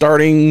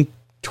starting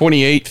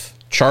 28th,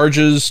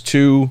 charges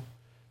to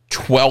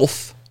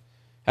 12th,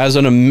 has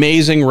an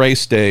amazing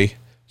race day,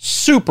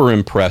 super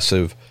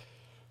impressive,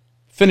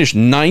 finished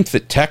 9th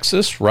at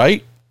Texas,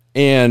 right?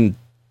 And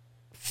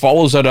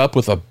follows that up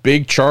with a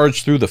big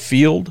charge through the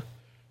field,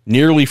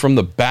 nearly from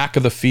the back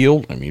of the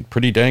field. I mean,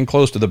 pretty dang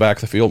close to the back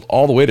of the field,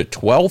 all the way to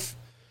 12th.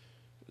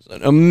 It was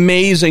an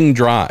amazing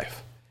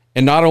drive.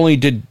 And not only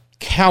did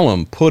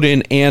Callum put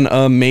in an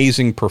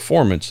amazing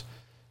performance,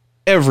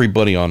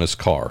 everybody on his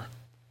car,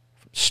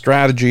 from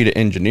strategy to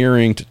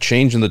engineering to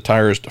changing the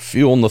tires to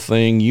fueling the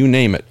thing, you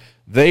name it,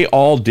 they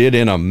all did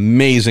an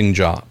amazing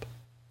job.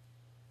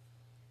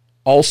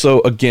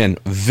 Also, again,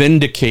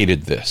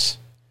 vindicated this.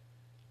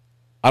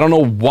 I don't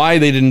know why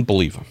they didn't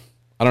believe him.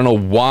 I don't know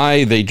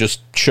why they just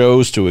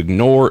chose to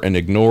ignore and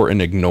ignore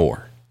and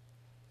ignore.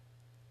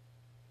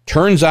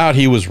 Turns out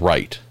he was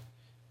right.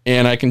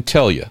 And I can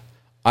tell you,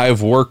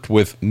 I've worked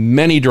with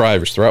many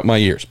drivers throughout my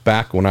years,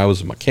 back when I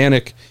was a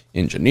mechanic,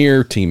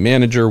 engineer, team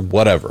manager,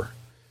 whatever.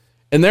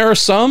 And there are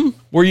some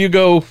where you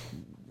go,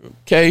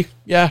 okay,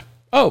 yeah,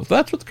 oh,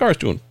 that's what the car's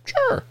doing.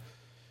 Sure.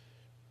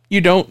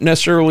 You don't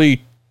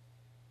necessarily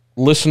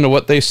listen to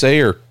what they say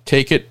or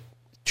take it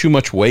too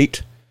much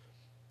weight,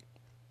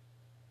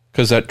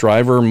 because that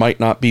driver might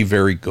not be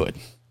very good.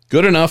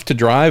 Good enough to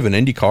drive an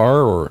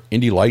IndyCar or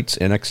Indy Lights,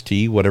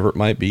 NXT, whatever it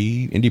might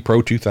be, Indy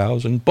Pro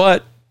 2000.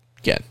 But,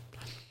 again,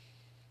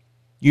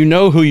 you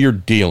know who you're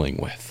dealing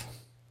with.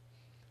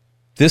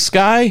 This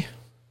guy,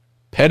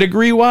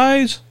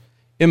 pedigree-wise,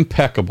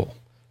 impeccable.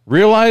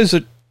 Realize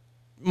it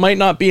might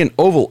not be an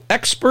oval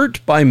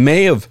expert by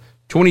May of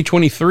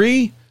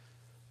 2023.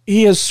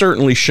 He has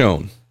certainly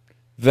shown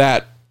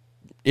that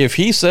if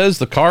he says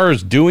the car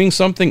is doing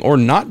something or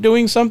not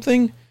doing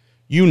something,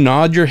 you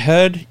nod your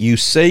head, you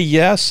say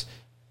yes,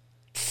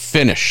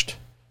 finished.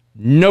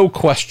 No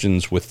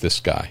questions with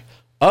this guy.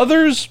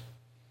 Others,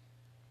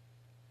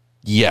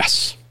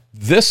 yes.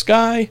 This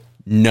guy,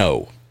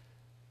 no.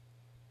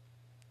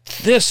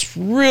 This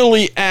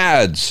really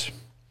adds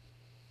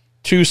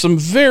to some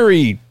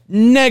very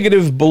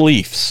negative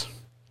beliefs.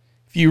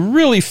 If you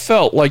really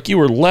felt like you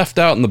were left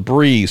out in the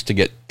breeze to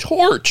get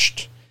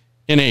torched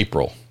in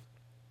April,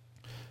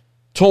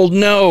 told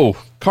no,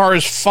 car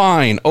is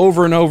fine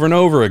over and over and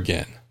over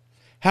again,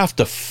 have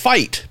to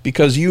fight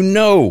because you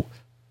know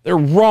they're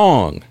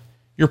wrong,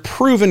 you're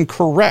proven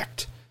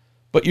correct,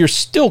 but you're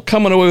still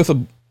coming away with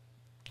a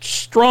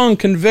strong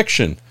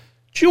conviction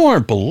that you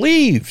aren't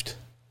believed.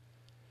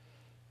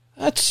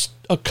 That's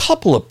a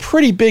couple of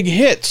pretty big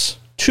hits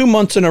 2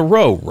 months in a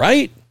row,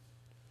 right?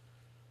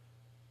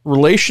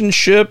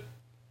 Relationship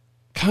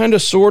kind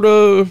of sort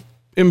of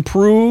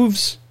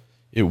improves.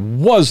 It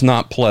was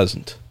not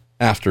pleasant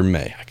after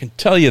May, I can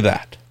tell you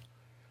that.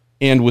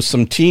 And with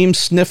some teams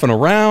sniffing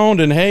around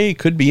and, hey,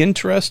 could be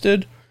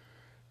interested,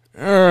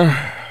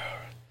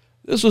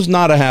 this was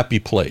not a happy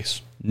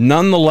place.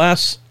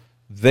 Nonetheless,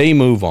 they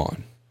move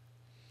on.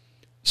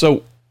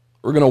 So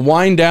we're going to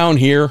wind down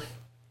here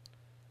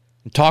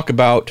and talk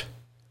about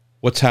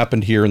what's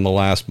happened here in the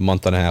last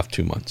month and a half,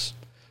 2 months.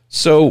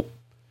 So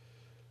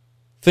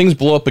things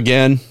blow up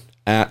again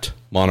at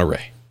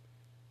Monterey.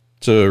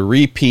 It's a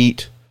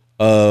repeat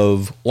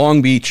of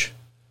Long Beach,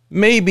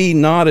 maybe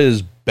not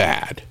as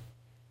bad,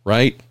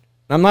 right?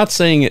 I'm not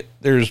saying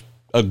there's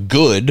a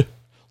good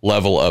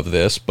level of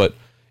this, but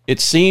it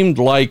seemed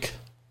like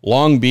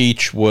Long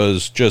Beach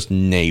was just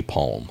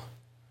napalm.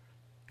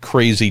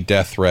 Crazy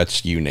death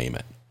threats, you name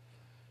it.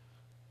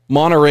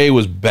 Monterey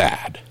was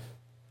bad,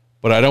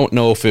 but I don't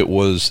know if it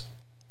was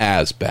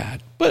as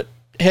bad. But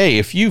hey,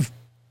 if you've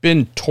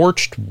been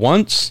torched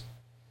once,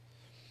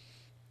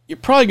 you're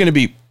probably going to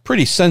be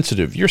pretty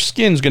sensitive. Your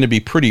skin's going to be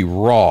pretty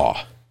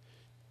raw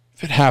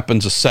if it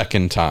happens a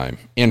second time,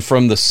 and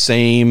from the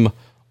same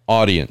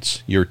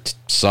audience,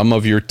 some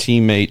of your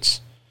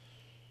teammates,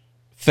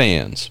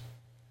 fans.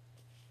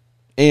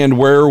 And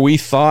where we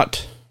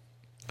thought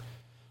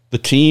the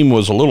team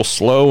was a little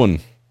slow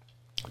and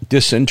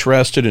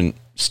disinterested in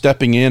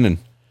stepping in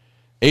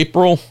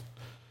April,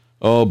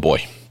 oh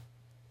boy,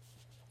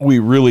 we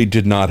really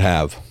did not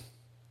have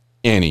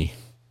any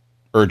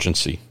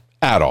urgency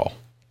at all.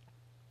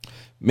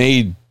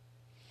 Made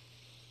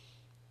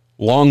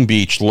Long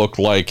Beach look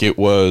like it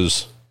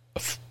was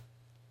a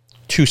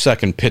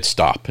 2-second pit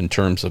stop in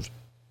terms of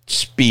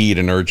speed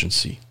and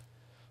urgency.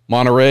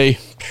 Monterey,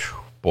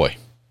 boy,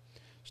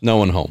 there's no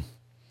one home.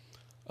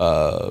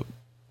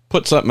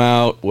 Put something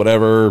out,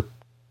 whatever,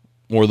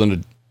 more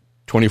than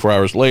 24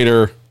 hours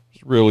later,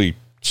 it's really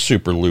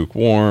super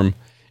lukewarm,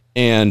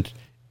 and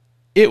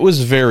it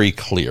was very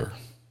clear.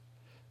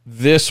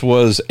 This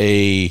was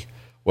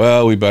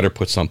well, we better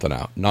put something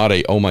out, not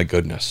oh my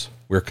goodness,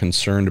 we're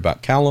concerned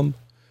about Callum,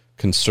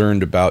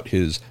 concerned about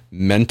his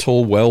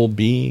mental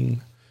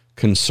well-being,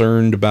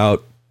 concerned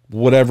about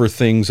whatever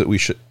things that we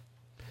should.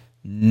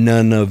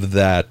 None of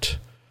that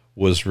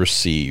was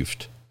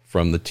received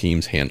from the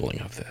team's handling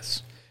of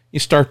this. You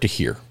start to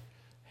hear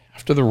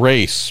after the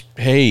race,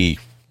 hey,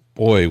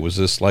 boy, was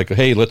this like,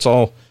 hey, let's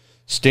all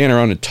stand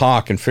around and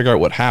talk and figure out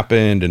what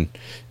happened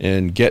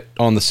and get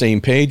on the same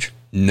page?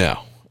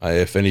 No.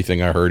 If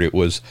anything, I heard it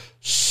was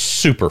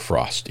super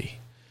frosty.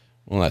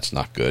 Well, that's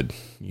not good.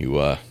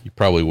 You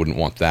probably wouldn't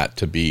want that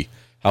to be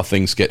how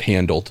things get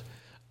handled.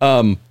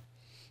 And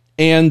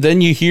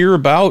then you hear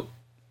about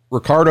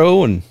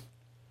Ricardo and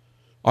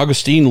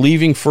Augustine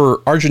leaving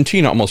for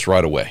Argentina almost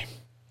right away.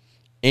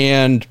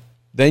 And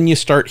then you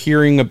start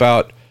hearing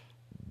about,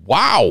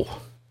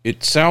 wow,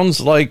 it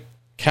sounds like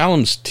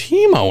Callum's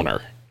team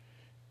owner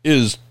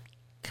is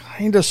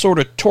kind of sort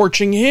of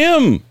torching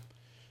him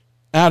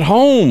at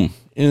home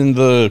in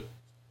the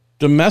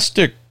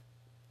domestic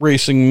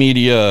racing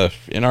media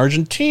in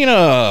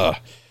Argentina.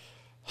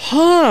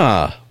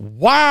 Huh.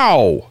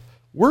 Wow.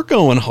 We're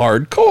going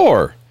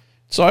hardcore.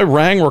 So I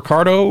rang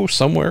Ricardo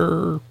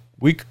somewhere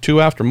week or two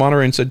after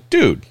Monterey and said,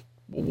 dude,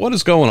 what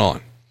is going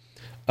on?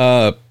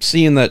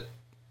 Seeing that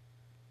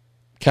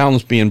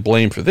Callum's being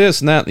blamed for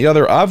this and that and the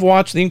other. I've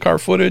watched the in-car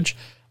footage.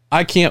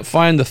 I can't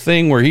find the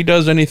thing where he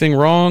does anything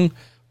wrong,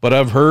 but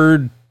I've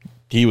heard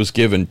he was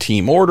given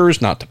team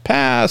orders not to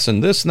pass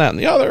and this and that and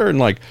the other. And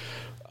like,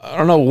 I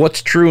don't know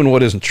what's true and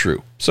what isn't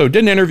true. So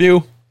did an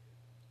interview.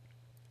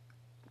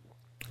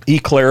 He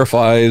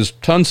clarifies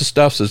tons of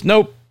stuff, says,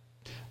 nope,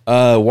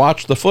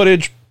 watch the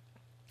footage.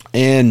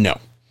 And no,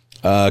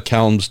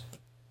 Callum's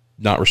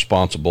not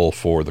responsible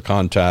for the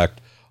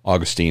contact.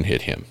 Augustine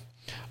hit him.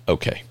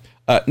 Okay.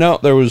 No,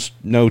 there was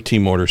no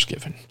team orders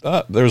given.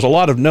 There's a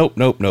lot of nope.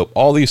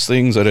 All these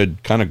things that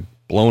had kind of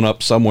blown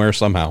up somewhere,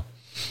 somehow.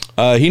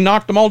 He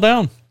knocked them all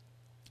down.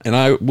 And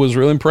I was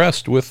really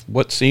impressed with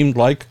what seemed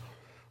like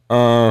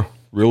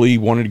really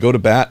wanted to go to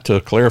bat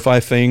to clarify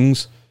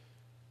things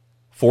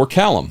for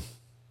Callum.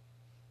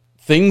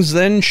 Things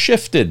then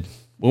shifted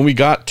when we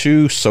got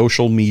to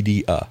social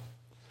media.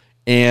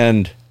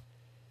 And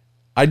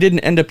I didn't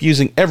end up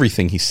using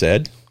everything he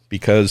said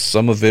because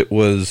some of it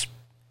was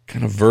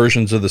kind of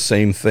versions of the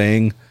same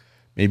thing,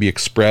 maybe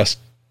expressed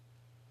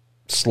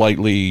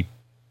slightly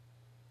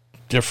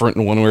different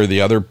in one way or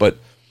the other, but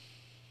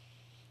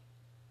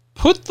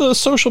put the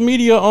social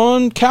media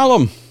on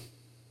Callum.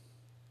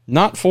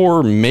 Not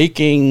for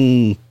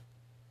making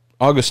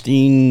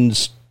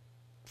Augustine's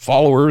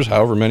followers,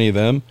 however many of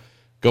them,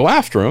 go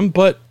after him,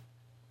 but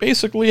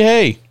basically,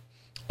 hey,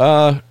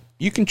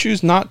 you can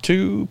choose not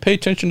to pay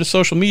attention to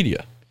social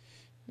media.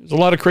 There's a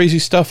lot of crazy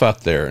stuff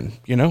out there, and,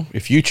 you know,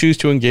 if you choose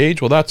to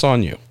engage, well, that's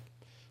on you.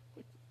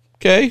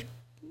 Okay,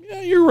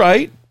 yeah, you're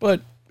right,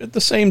 but at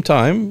the same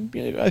time,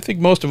 I think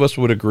most of us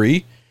would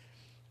agree,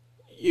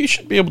 you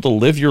should be able to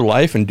live your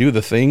life and do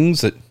the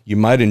things that you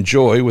might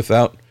enjoy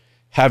without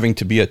having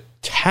to be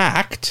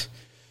attacked,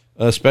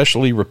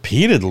 especially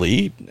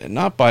repeatedly,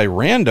 not by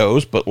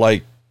randos, but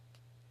like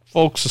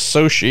folks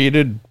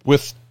associated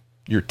with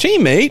your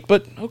teammate,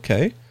 but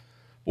okay.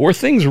 Or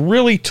things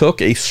really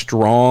took a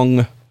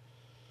strong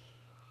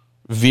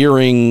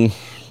veering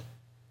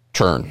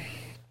turn.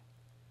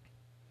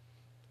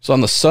 So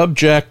on the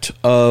subject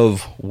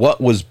of what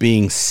was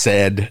being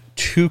said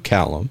to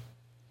Callum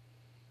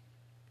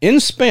in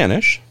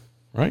Spanish,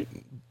 right?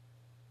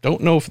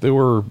 Don't know if there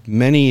were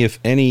many, if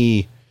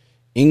any,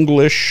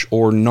 English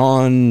or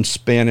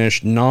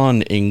non-Spanish,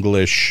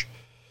 non-English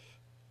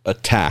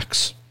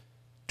attacks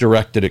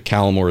directed at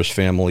Callum or his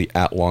family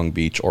at Long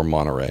Beach or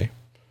Monterey.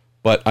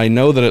 But I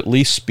know that at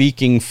least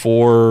speaking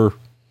for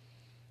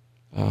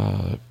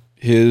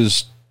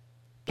his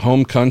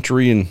home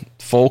country and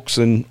folks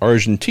in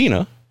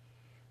Argentina,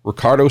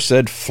 Ricardo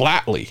said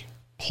flatly,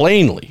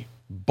 plainly,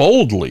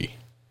 boldly,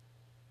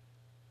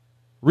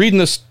 reading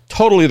this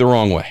totally the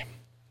wrong way.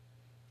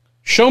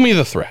 Show me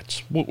the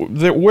threats.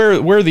 Where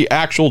are the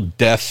actual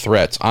death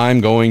threats?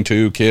 I'm going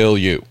to kill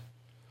you.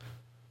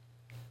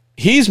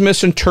 He's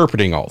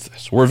misinterpreting all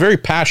this. We're very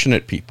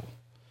passionate people.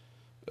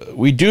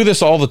 We do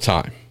this all the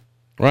time,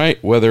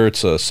 right? Whether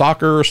it's a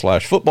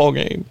soccer/football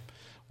game,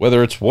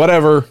 whether it's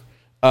whatever,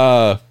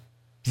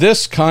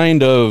 this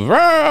kind of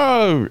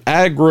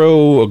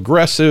aggro,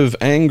 aggressive,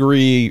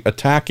 angry,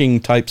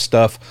 attacking type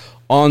stuff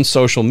on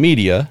social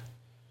media.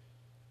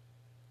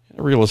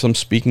 I realize I'm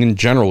speaking in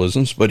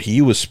generalisms, but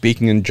he was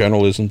speaking in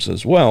generalisms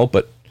as well.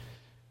 But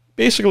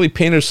basically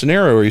painted a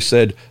scenario where he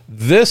said,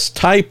 this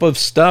type of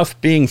stuff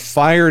being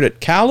fired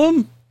at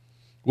Callum,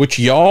 which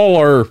y'all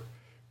are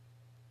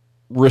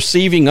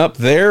receiving up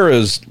there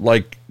as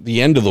like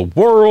the end of the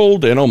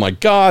world, and oh my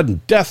God,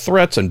 and death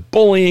threats and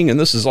bullying, and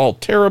this is all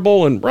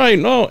terrible, and right,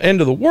 no,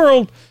 end of the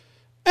world.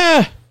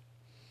 This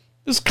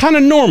is kind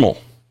of normal.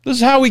 This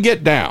is how we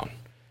get down.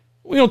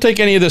 We don't take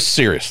any of this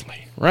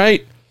seriously,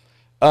 right?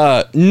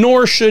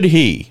 Nor should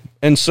he.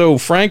 And so,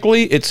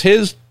 frankly, it's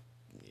his,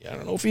 I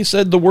don't know if he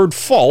said the word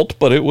fault,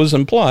 but it was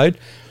implied.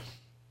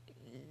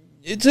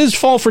 It's his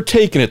fault for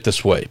taking it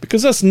this way,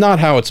 because that's not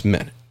how it's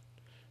meant.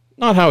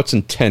 Not how it's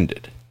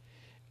intended.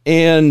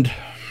 And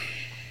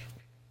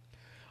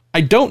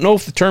I don't know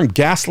if the term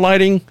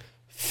gaslighting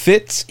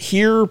fits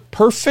here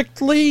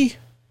perfectly,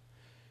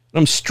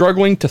 I'm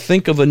struggling to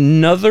think of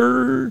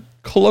another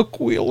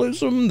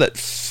colloquialism that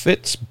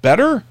fits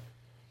better.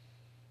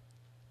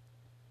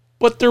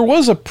 But there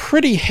was a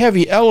pretty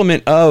heavy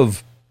element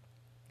of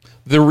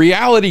the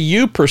reality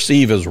you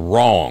perceive as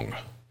wrong.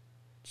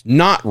 It's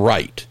not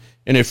right.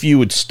 And if you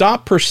would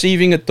stop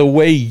perceiving it the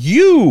way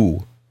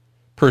you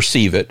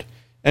perceive it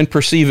and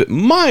perceive it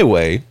my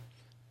way,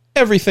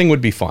 everything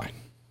would be fine.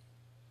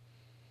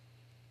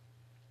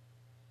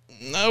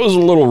 That was a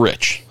little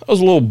rich. That was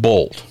a little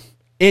bold.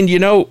 And you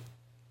know,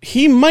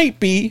 he might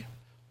be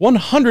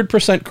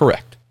 100%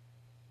 correct.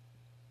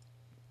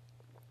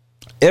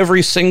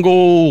 Every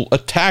single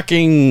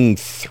attacking,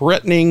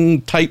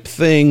 threatening type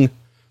thing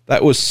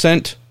that was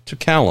sent to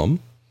Callum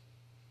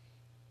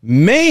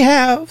may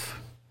have,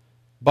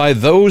 by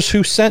those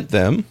who sent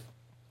them,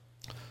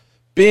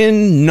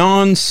 been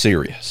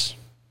non-serious.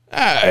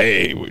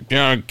 Hey,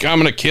 I'm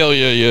going to kill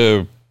you,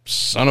 you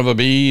son of a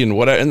bee, and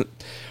whatever. And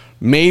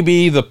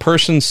maybe the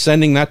person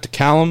sending that to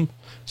Callum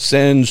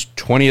sends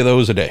 20 of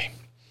those a day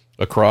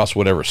across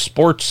whatever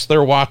sports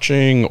they're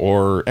watching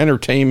or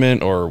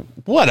entertainment or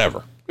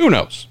whatever. Who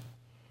knows?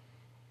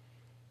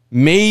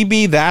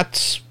 Maybe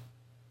that's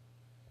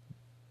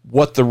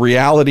what the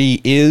reality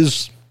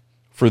is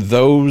for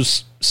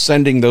those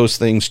sending those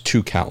things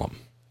to Callum.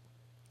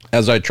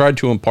 As I tried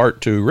to impart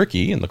to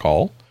Ricky in the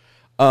call,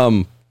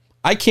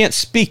 I can't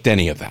speak to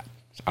any of that.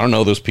 I don't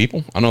know those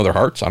people. I know their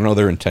hearts. I know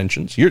their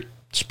intentions. You're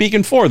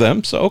speaking for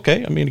them. So,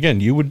 okay. I mean,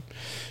 again, you would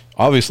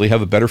obviously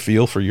have a better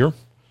feel for your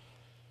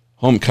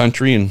home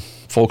country and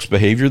folks'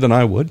 behavior than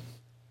I would.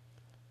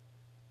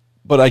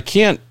 But I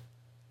can't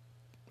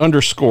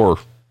underscore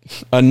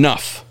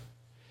enough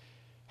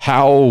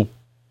how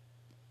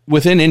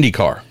within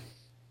IndyCar,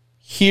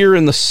 here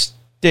in the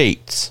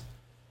States,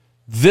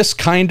 this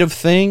kind of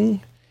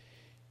thing,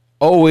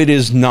 it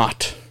is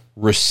not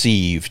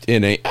received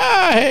in a,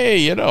 hey,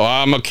 you know,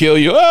 I'm going to kill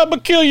you. I'm going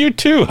to kill you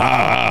too.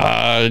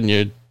 And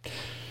you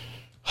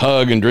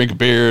hug and drink a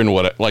beer and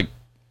what, like,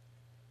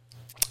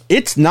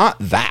 it's not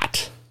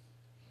that.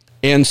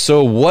 And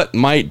so what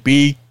might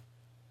be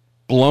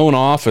blown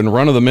off and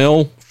run of the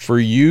mill for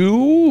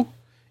you,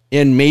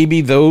 and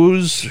maybe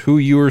those who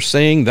you are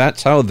saying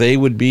that's how they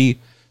would be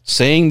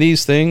saying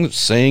these things,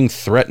 saying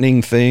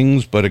threatening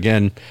things, but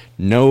again,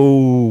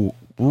 no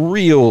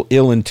real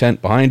ill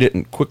intent behind it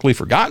and quickly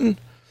forgotten.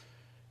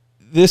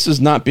 This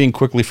is not being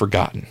quickly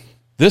forgotten.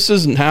 This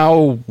isn't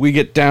how we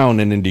get down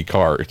in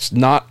IndyCar. It's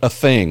not a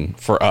thing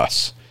for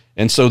us.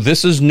 And so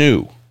this is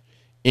new,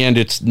 and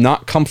it's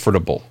not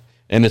comfortable,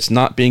 and it's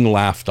not being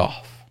laughed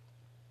off.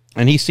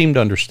 And he seemed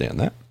to understand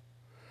that.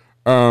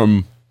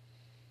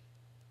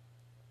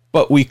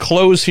 But we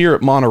close here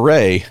at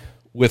Monterey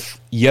with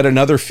yet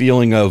another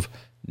feeling of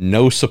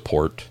no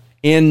support.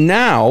 And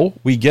now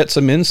we get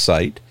some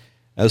insight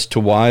as to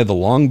why the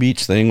Long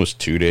Beach thing was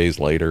 2 days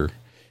later,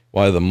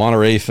 why the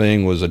Monterey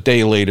thing was a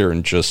day later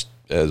and just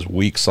as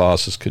weak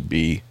sauce as could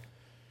be.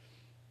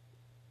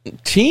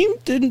 Team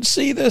didn't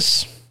see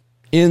this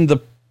in the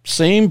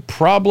same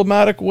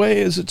problematic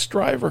way as its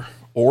driver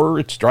or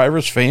its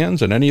driver's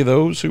fans and any of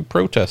those who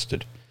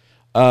protested.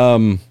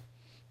 Seen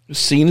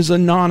as a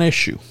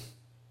non-issue.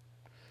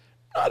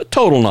 Not a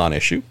total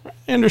non-issue.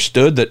 I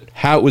understood that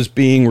how it was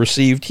being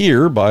received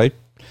here by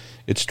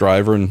its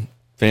driver and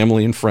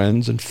family and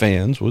friends and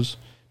fans was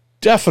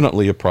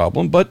definitely a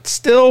problem, but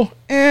still,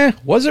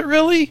 was it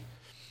really?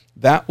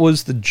 That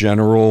was the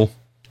general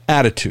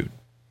attitude.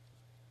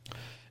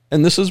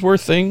 And this is where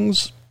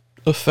things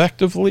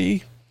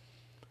effectively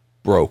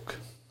broke.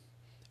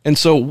 And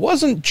so it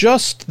wasn't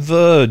just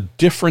the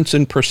difference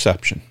in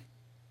perception.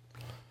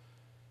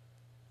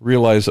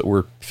 Realize that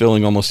we're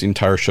filling almost the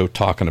entire show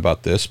talking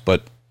about this,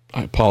 but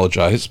I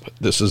apologize, but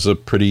this is a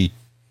pretty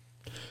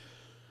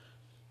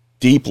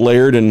deep,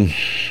 layered, and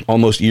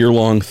almost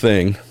year-long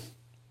thing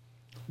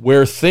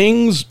where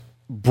things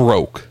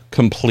broke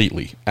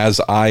completely,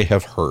 as I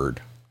have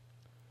heard.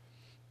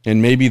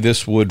 And maybe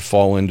this would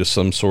fall into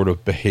some sort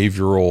of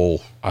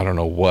behavioral, I don't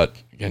know what,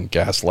 again,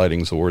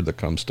 gaslighting is the word that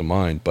comes to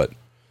mind, but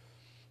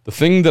the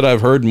thing that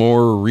I've heard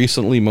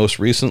most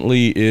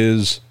recently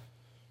is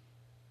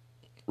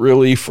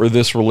really for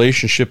this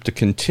relationship to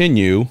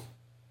continue,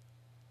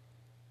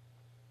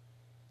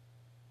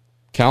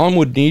 Callum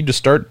would need to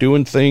start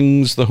doing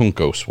things the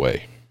Juncos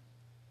way.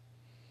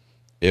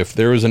 If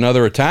there is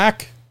another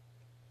attack,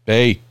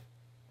 hey,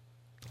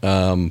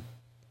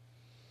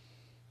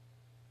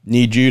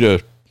 need you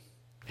to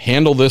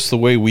handle this the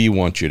way we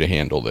want you to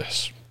handle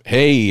this.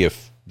 Hey,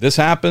 if this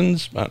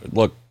happens,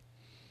 look,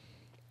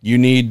 you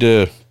need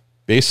to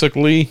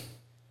basically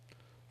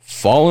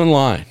fall in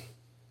line.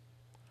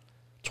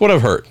 It's what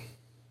I've heard.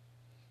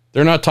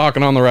 They're not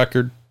talking on the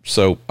record,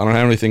 so I don't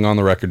have anything on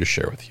the record to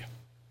share with you.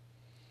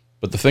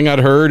 But the thing I'd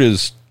heard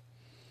is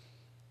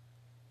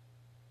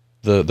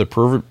the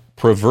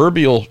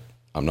proverbial,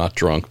 I'm not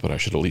drunk, but I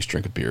should at least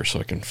drink a beer so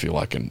I can feel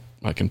I can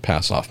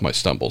pass off my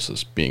stumbles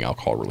as being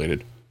alcohol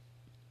related.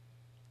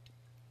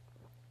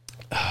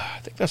 I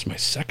think that's my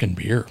second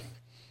beer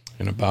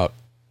in about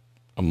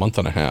a month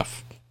and a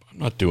half. I'm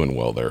not doing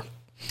well there.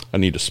 I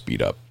need to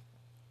speed up.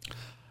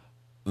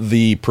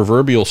 the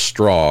proverbial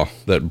straw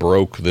that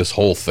broke this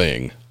whole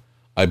thing,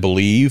 I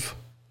believe,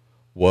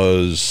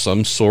 was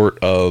some sort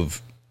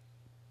of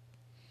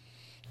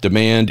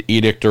demand,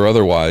 edict, or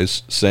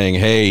otherwise saying,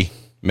 hey,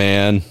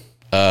 man,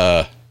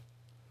 we're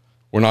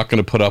not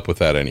going to put up with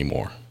that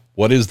anymore.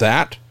 What is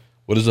that?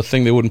 What is the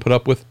thing they wouldn't put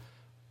up with?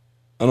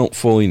 I don't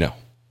fully know.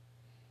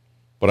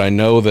 But I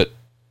know that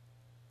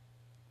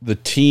the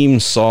team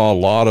saw a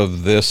lot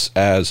of this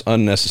as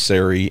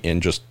unnecessary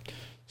and just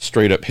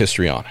straight up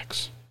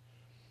histrionics.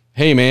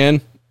 Hey,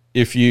 man,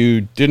 if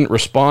you didn't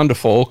respond to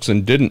folks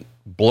and didn't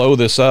blow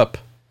this up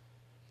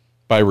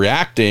by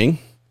reacting,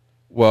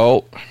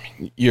 well,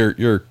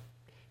 you're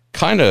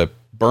kind of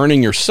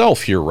burning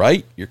yourself here,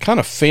 right? You're kind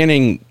of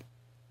fanning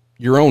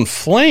your own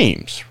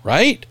flames,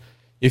 right?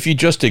 If you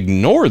just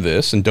ignore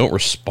this and don't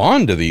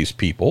respond to these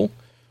people,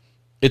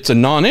 it's a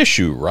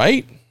non-issue,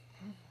 right?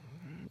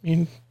 I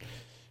mean,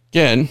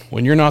 again,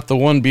 when you're not the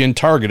one being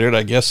targeted,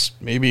 I guess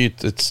maybe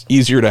it's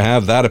easier to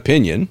have that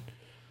opinion.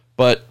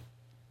 But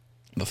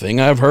the thing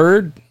I've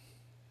heard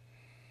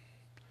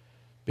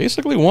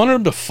basically wanted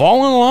them to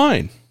fall in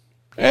line.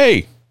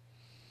 Hey,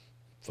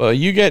 if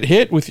you get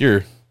hit with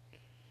your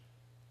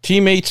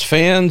teammates'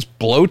 fans'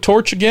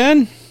 blowtorch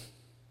again,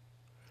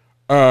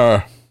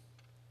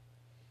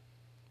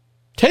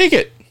 take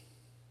it.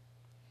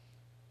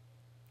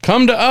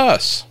 Come to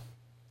us.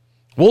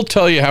 We'll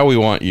tell you how we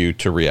want you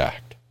to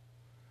react.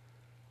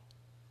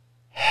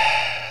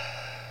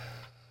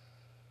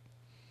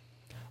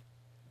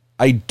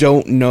 I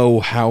don't know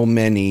how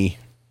many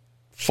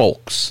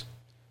folks,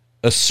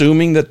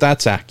 assuming that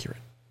that's accurate,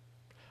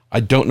 I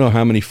don't know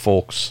how many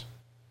folks,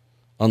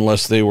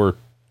 unless they were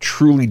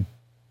truly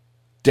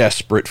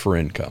desperate for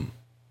income.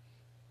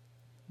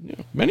 You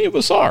know, many of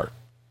us are.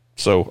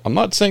 So I'm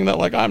not saying that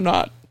like I'm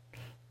not.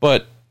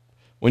 But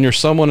when you're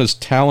someone as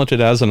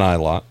talented as an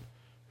Ilott,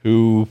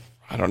 who,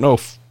 I don't know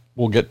if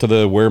we'll get to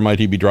the where might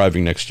he be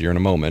driving next year in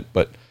a moment,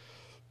 but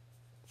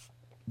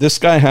this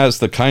guy has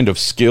the kind of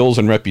skills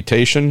and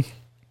reputation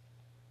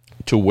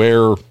to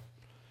where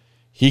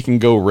he can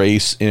go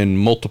race in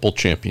multiple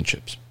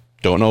championships.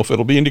 Don't know if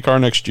it'll be IndyCar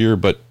next year,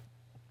 but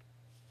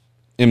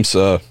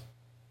IMSA,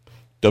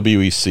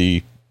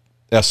 WEC,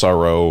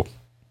 SRO,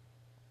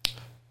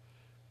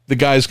 the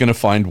guy's going to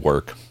find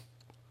work.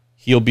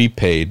 He'll be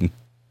paid.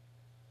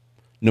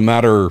 No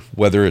matter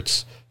whether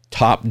it's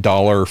top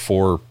dollar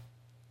for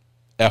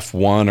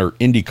F1 or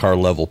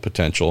IndyCar level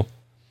potential,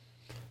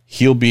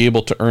 he'll be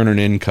able to earn an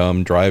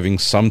income driving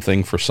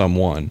something for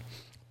someone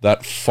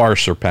that far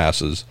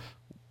surpasses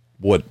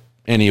what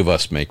any of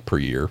us make per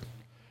year.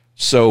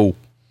 So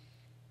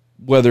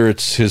whether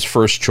it's his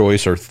first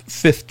choice or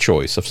fifth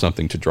choice of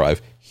something to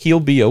drive, he'll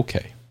be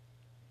okay.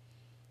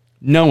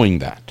 Knowing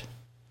that,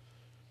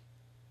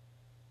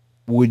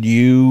 would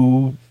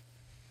you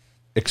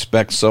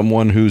expect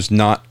someone who's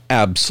not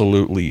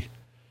absolutely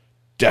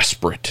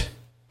desperate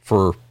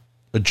for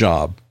a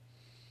job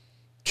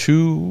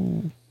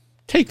to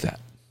take that,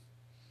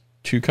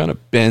 to kind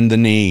of bend the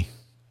knee,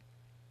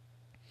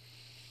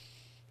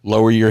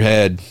 lower your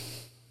head,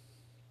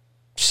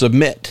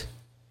 submit?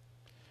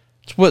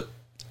 It's what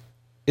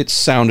it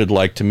sounded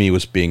like to me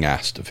was being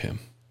asked of him.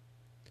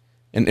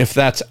 And if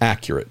that's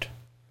accurate,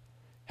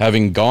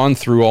 having gone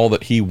through all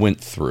that he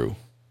went through,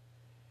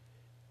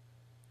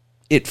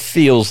 it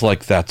feels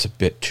like that's a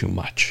bit too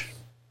much.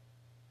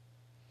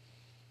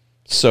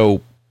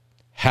 So,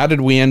 how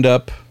did we end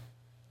up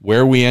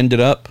where we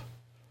ended up?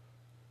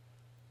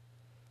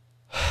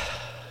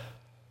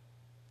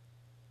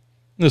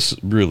 This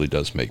really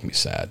does make me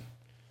sad.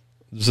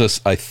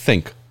 This, I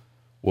think,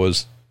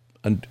 was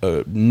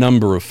a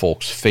number of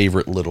folks'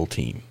 favorite little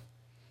team.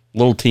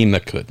 Little team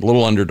that could.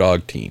 Little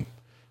underdog team.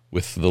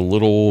 With the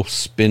little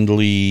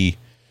spindly,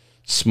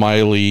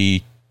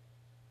 smiley,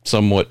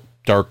 somewhat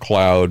dark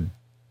cloud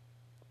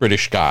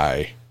British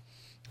guy.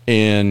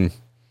 And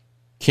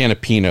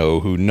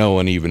Canapino, who no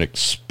one even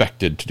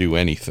expected to do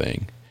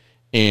anything.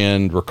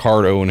 And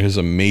Ricardo and his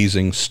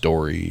amazing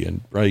story.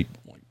 And, right,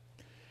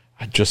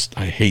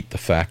 I hate the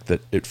fact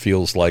that it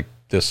feels like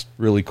this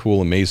really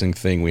cool, amazing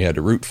thing we had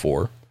to root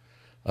for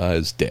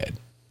is dead.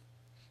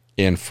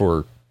 And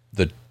for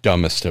the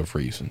dumbest of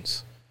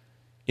reasons.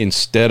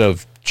 Instead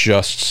of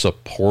just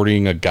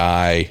supporting a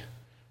guy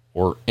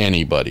or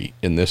anybody,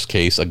 in this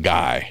case, a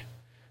guy,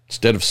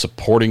 instead of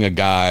supporting a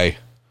guy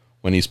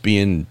when he's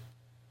being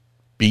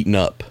beaten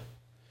up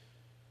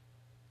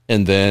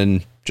and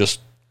then just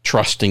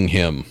trusting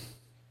him,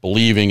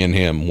 believing in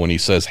him when he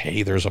says,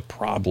 hey, there's a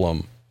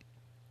problem,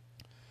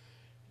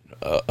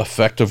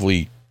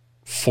 effectively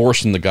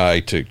forcing the guy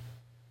to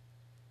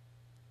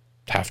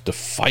have to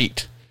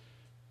fight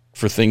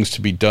for things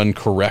to be done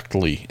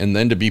correctly and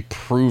then to be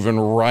proven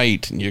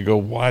right. And you go,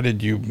 why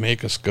did you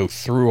make us go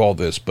through all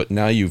this? But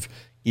now you've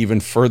even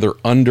further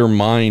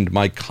undermined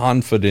my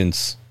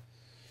confidence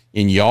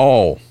in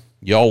y'all.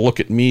 Y'all look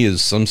at me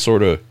as some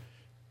sort of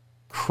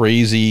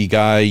crazy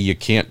guy you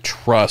can't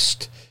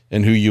trust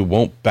and who you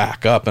won't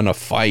back up in a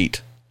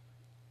fight.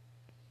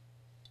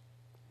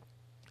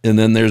 And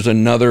then there's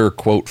another,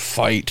 quote,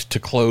 fight to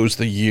close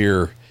the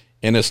year.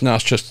 And it's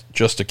not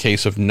just a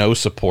case of no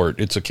support.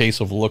 It's a case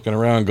of looking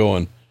around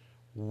going,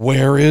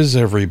 where is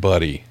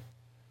everybody?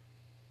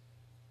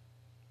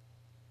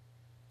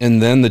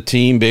 And then the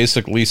team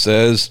basically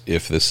says,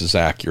 if this is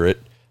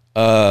accurate,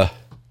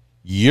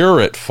 you're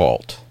at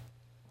fault.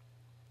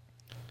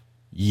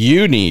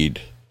 You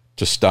need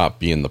to stop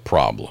being the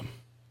problem.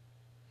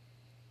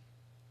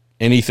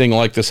 Anything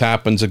like this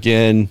happens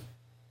again,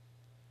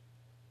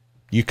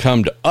 you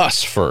come to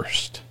us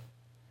first.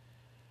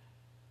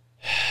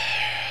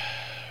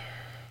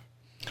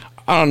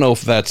 I don't know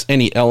if that's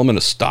any element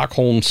of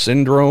Stockholm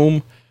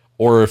Syndrome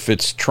or if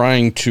it's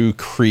trying to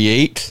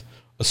create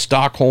a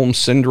Stockholm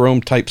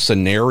Syndrome type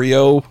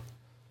scenario.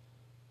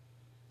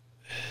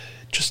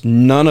 Just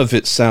none of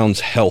it sounds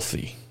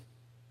healthy.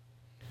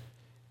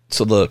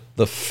 So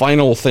the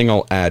final thing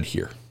I'll add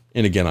here,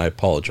 and again, I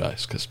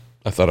apologize because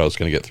I thought I was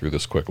going to get through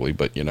this quickly,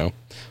 but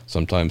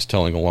sometimes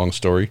telling a long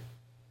story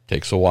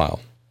takes a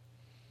while.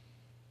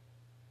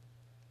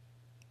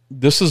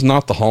 This is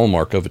not the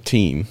hallmark of a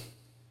team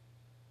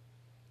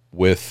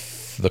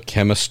with the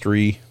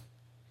chemistry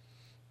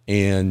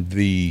and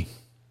the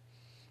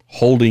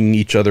holding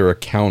each other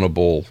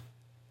accountable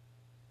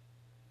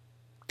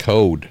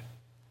code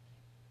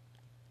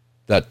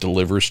that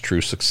delivers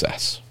true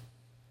success.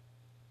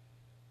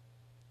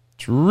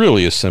 It's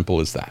really as simple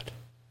as that.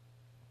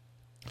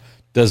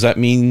 Does that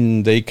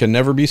mean they can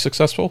never be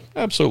successful?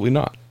 Absolutely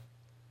not.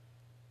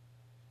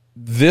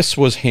 This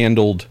was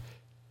handled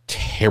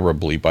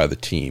terribly by the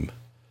team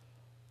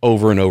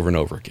over and over and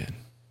over again.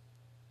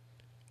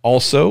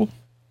 Also,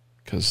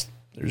 because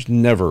there's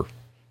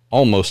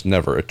almost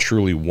never a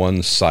truly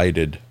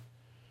one-sided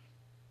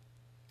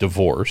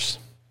divorce,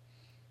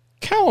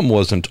 Callum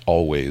wasn't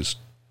always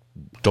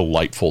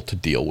delightful to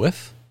deal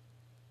with.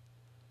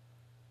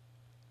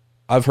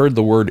 I've heard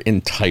the word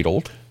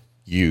entitled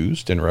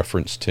used in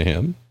reference to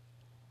him.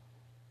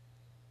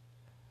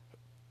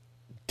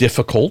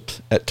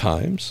 Difficult at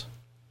times.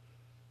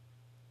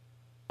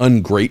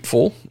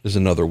 Ungrateful is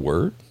another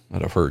word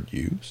that I've heard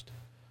used.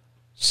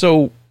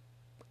 So,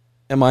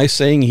 am I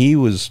saying he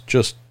was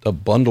just a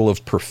bundle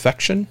of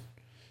perfection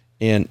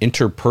and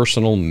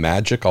interpersonal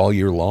magic all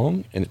year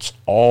long, and it's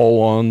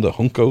all on the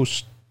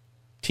Juncos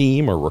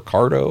team or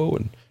Ricardo?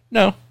 And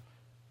no,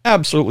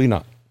 absolutely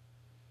not.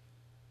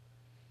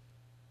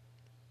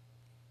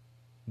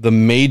 The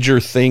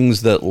major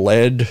things that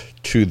led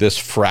to this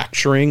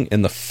fracturing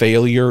and the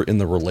failure in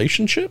the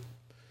relationship,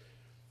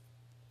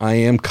 I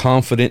am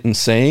confident in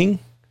saying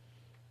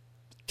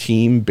the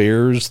team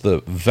bears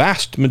the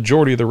vast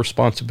majority of the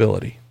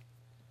responsibility.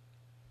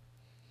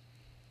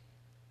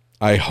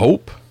 I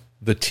hope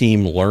the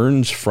team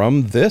learns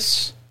from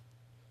this,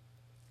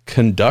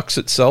 conducts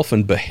itself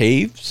and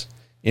behaves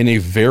in a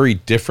very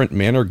different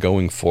manner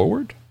going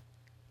forward.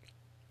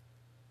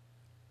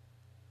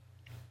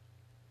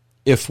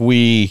 If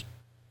we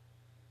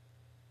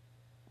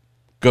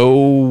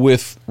go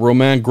with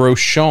Romain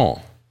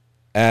Grosjean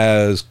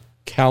as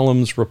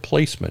Callum's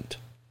replacement,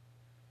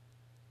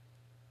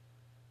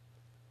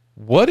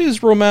 what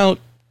is Romain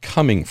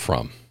coming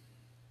from?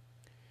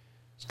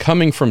 It's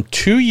coming from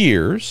 2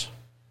 years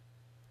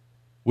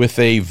with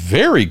a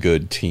very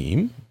good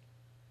team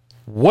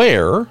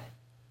where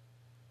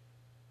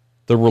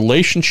the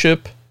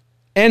relationship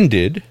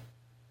ended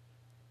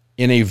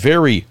in a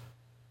very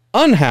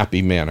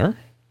unhappy manner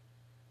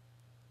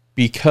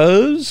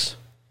because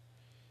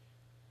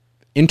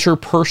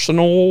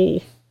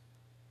interpersonal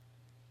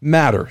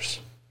matters,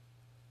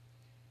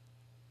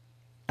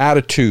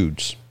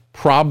 attitudes,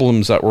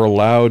 problems that were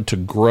allowed to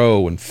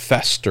grow and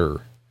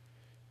fester,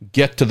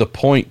 get to the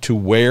point to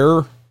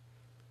where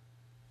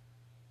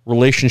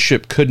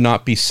relationship could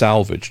not be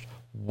salvaged,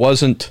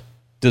 wasn't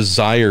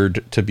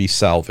desired to be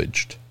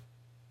salvaged.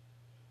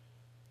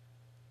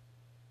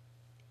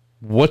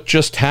 What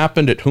just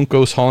happened at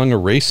Juncos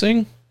Hollinger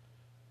Racing,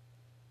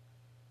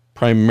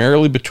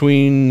 primarily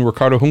between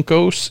Ricardo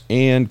Juncos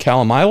and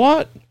Callum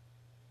Ilott?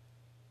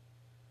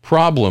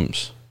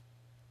 Problems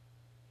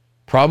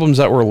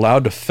that were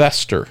allowed to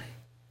fester,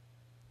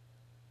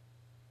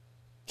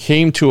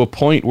 came to a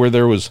point where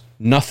there was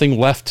nothing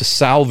left to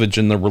salvage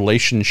in the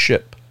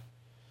relationship.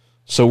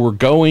 So we're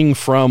going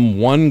from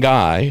one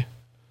guy,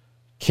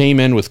 came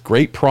in with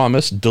great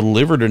promise,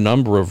 delivered a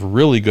number of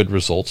really good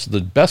results,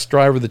 the best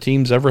driver the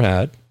team's ever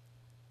had,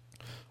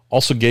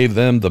 also gave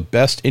them the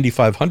best Indy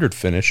 500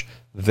 finish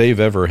they've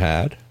ever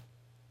had,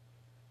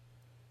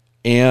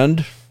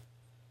 and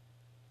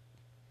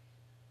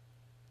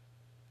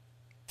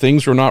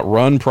things were not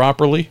run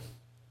properly.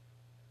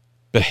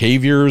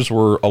 Behaviors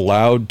were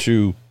allowed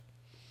to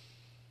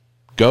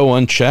go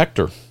unchecked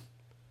or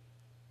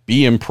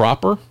be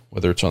improper,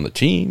 whether it's on the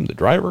team, the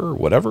driver, or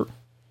whatever.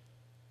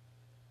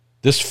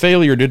 This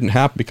failure didn't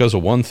happen because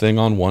of one thing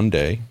on one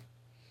day.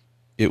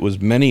 It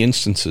was many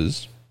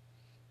instances,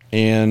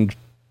 and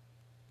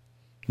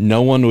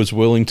no one was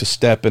willing to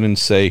step in and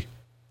say,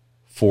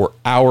 for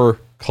our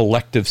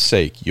collective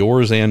sake,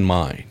 yours and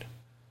mine,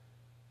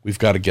 we've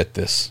got to get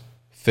this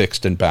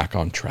fixed and back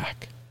on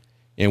track.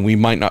 and we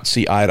might not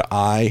see eye to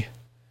eye,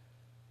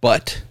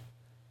 but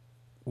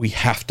we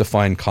have to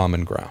find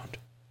common ground.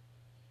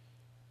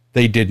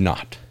 They did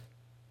not.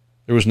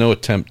 There was no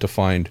attempt to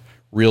find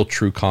real,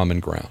 true common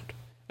ground.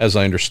 As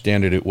I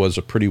understand it, it was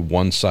a pretty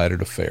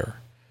one-sided affair.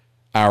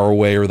 Our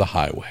way or the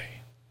highway.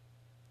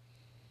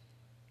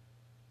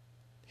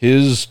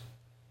 His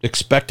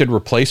expected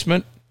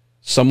replacement,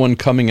 someone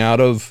coming out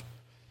of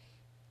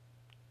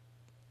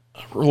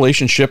a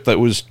relationship that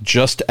was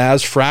just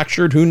as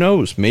fractured, who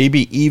knows,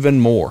 maybe even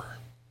more.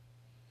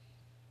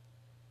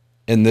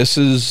 And this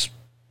is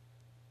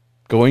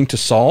going to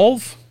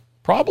solve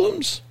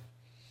problems?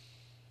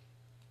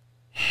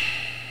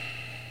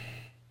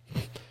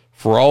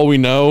 For all we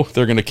know,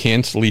 they're going to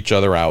cancel each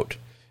other out.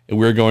 And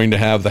we're going to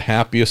have the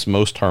happiest,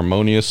 most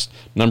harmonious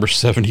number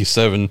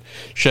 77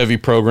 Chevy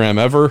program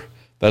ever.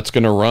 That's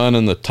going to run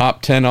in the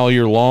top 10 all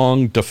year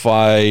long,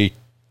 defy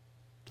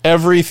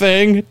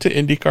everything to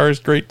IndyCar's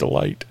great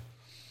delight,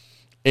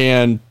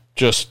 and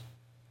just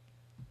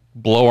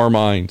blow our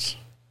minds.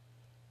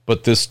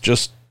 But this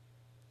just,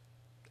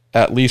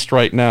 at least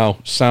right now,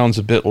 sounds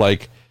a bit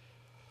like,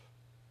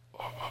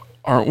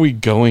 aren't we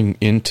going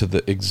into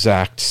the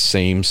exact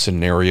same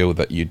scenario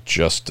that you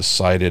just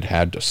decided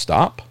had to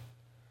stop?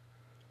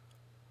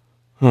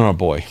 Oh,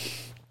 boy.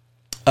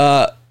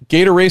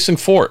 Gator Racing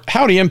 4.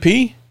 Howdy,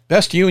 MP.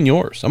 Best you and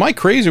yours. Am I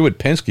crazy or would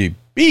Penske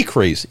be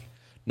crazy?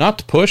 Not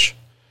to push.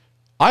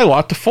 I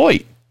lot to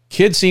Foyt.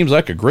 Kid seems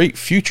like a great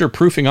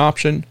future-proofing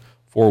option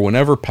for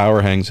whenever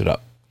power hangs it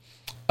up.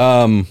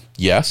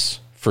 Yes,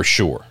 for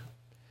sure.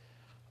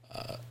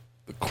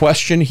 The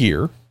question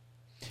here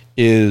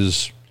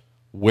is,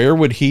 where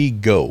would he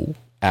go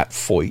at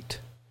Foyt,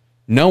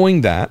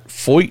 knowing that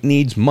Foyt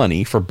needs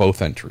money for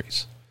both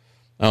entries?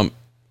 I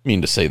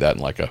mean to say that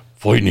in like a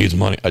Foyt needs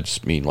money. I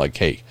just mean like,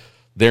 hey,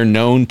 they're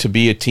known to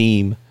be a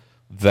team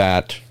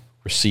that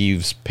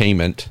receives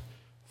payment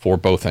for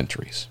both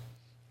entries.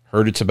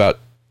 Heard it's about,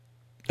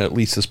 at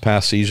least this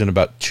past season,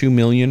 about $2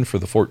 million for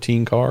the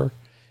 14 car,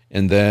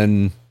 and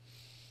then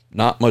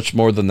not much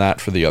more than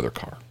that for the other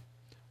car.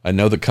 I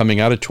know that coming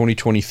out of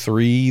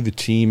 2023, the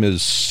team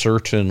is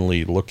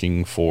certainly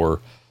looking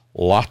for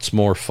lots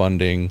more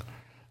funding,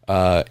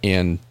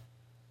 and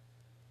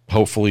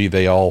hopefully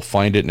they all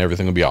find it and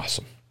everything will be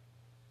awesome.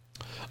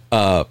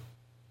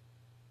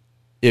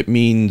 It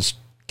means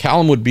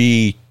Callum would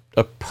be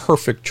a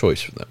perfect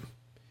choice for them.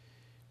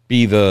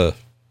 Be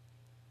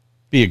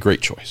a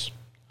great choice.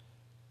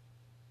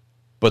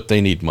 But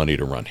they need money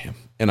to run him.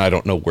 And I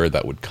don't know where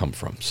that would come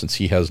from, since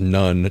he has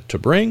none to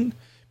bring,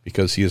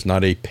 because he is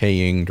not a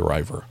paying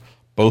driver.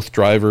 Both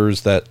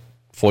drivers that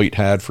Foyt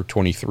had for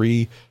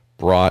 23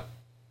 brought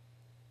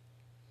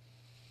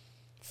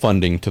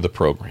funding to the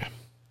program.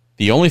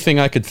 The only thing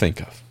I could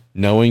think of,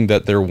 knowing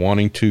that they're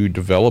wanting to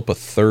develop a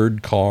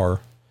third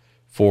car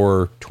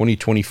for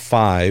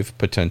 2025,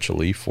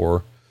 potentially,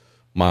 for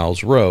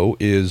Miles Rowe,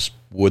 is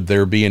would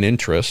there be an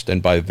interest,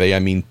 and by they I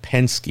mean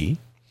Penske,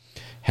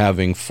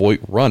 having Foyt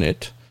run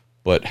it,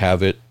 but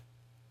have it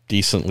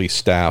decently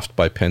staffed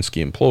by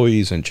Penske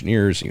employees,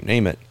 engineers, you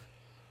name it.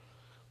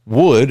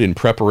 Would, in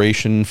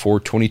preparation for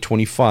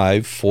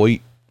 2025,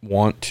 Foyt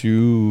want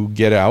to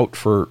get out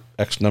for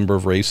X number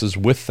of races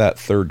with that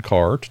third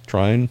car to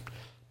try and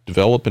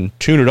develop and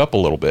tune it up a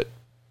little bit?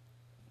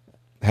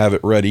 Have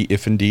it ready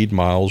if indeed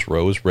Miles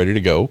Rowe is ready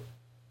to go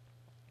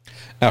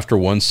after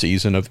one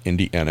season of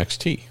Indy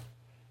NXT.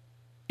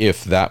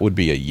 If that would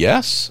be a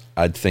yes,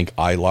 I'd think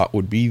ILOT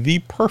would be the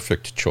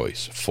perfect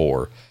choice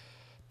for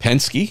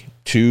Penske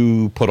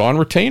to put on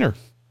retainer.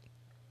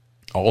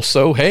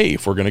 Also, hey,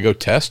 if we're going to go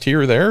test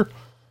here or there,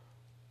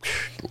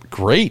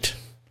 great.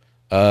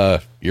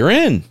 You're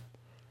in.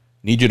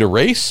 Need you to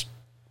race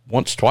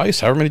once, twice,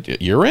 however many,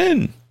 you're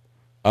in.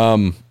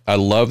 I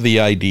love the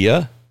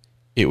idea.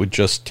 It would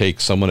just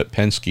take someone at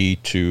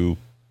Penske to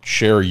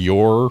share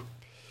your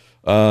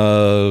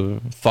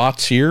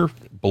thoughts here,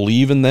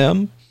 believe in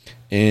them,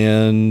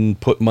 and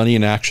put money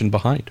in action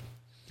behind.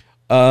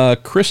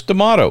 Chris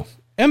D'Amato,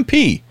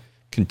 MP,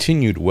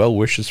 continued well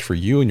wishes for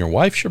you and your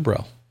wife,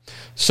 Chabrel.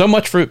 So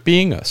much for it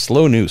being a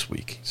slow news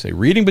week. Say,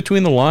 reading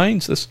between the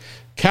lines, this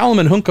Callum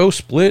and Junko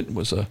split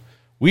was a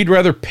we'd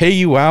rather pay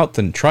you out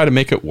than try to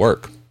make it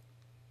work.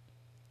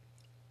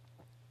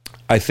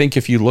 I think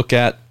if you look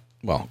at,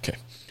 well, okay,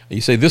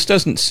 you say this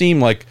doesn't seem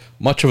like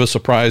much of a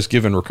surprise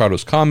given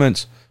Ricardo's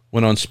comments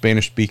when on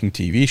Spanish-speaking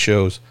TV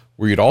shows.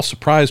 Were you at all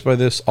surprised by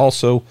this?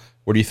 Also,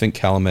 where do you think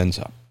Callum ends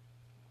up?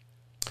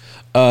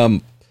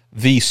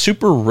 The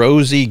super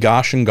rosy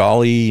gosh and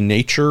golly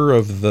nature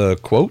of the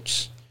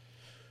quotes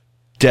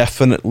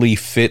definitely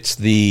fits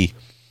the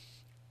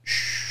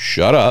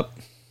shut up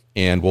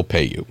and we'll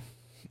pay you.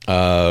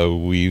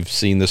 We've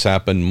seen this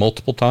happen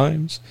multiple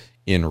times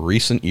in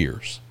recent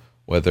years,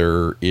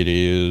 whether it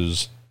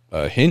is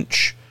a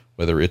Hinch,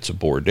 whether it's a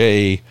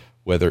Bourdais,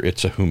 whether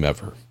it's a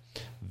whomever.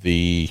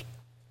 The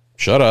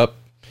shut up,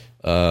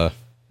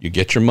 you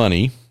get your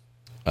money.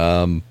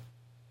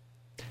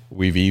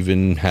 We've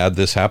even had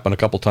this happen a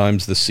couple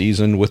times this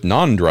season with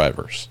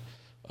non-drivers,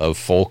 of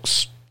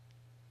folks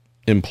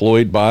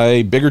employed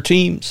by bigger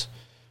teams.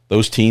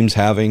 Those teams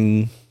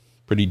having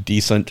pretty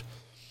decent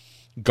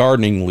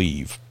gardening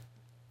leave,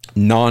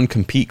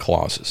 non-compete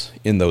clauses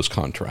in those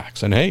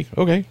contracts. And hey,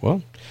 okay,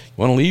 well, you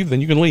want to leave,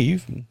 then you can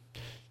leave.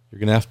 You're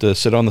going to have to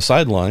sit on the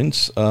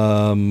sidelines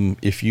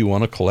if you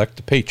want to collect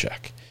a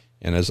paycheck.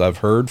 And as I've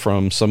heard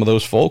from some of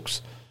those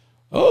folks,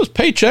 those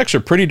paychecks are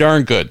pretty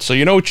darn good. So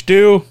you know what you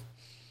do?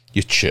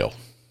 You chill.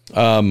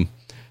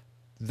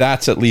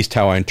 That's at least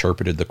how I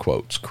interpreted the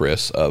quotes,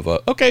 Chris, of,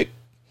 okay,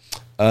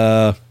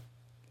 I'm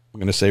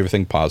going to say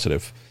everything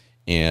positive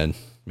and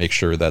make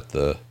sure that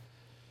the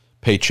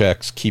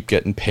paychecks keep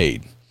getting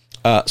paid.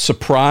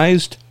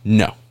 Surprised?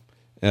 No.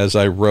 As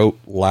I wrote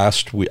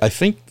last week, I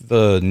think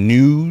the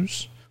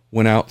news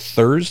went out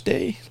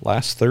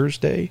last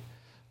Thursday.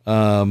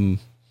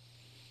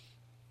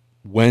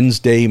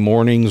 Wednesday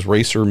morning's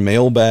Racer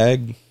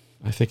mailbag,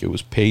 I think it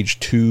was page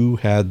 2,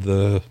 had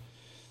the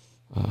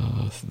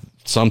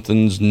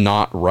something's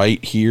not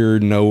right here.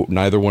 No,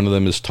 neither one of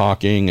them is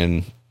talking.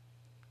 And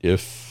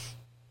if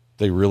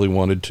they really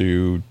wanted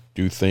to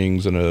do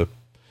things in a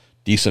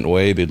decent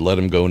way, they'd let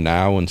him go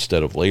now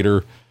instead of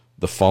later.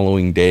 The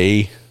following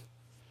day,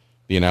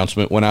 the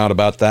announcement went out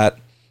about that.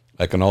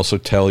 I can also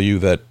tell you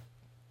that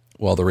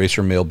while the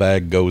Racer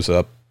mailbag goes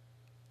up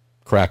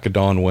crack of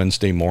dawn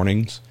Wednesday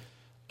mornings,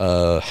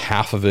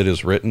 half of it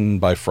is written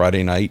by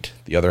Friday night.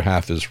 The other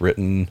half is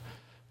written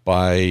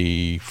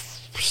by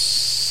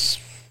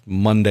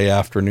Monday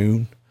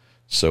afternoon.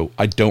 So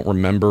I don't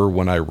remember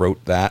when I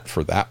wrote that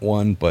for that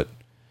one, but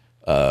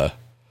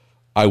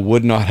I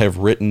would not have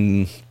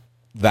written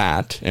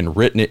that and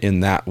written it in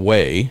that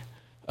way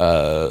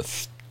 2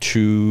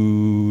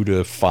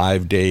 to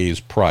 5 days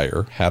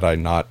prior had I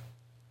not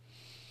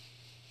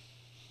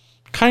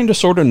kind of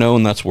sort of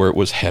known that's where it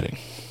was heading.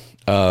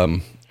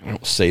 I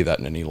don't say that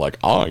in any like,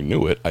 oh, I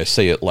knew it. I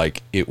say it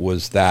like it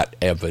was that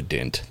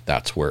evident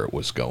that's where it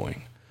was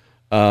going.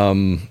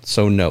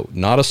 So no,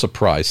 not a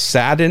surprise.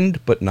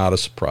 Saddened, but not a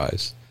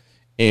surprise.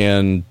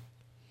 And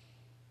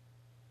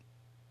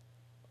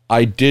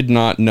I did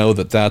not know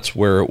that that's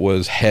where it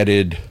was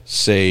headed,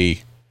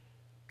 say,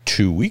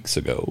 2 weeks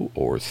ago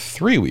or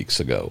 3 weeks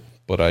ago.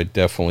 But I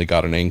definitely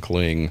got an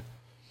inkling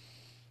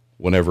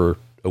whenever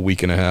a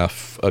week and a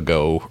half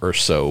ago or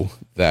so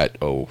that,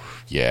 oh,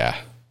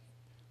 yeah,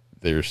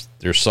 there's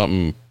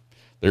something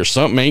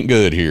ain't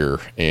good here,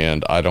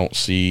 and I don't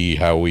see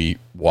how we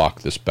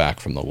walk this back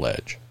from the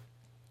ledge.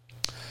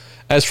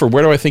 As for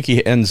where do I think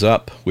he ends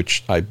up,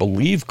 which I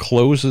believe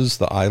closes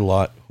the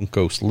Ilott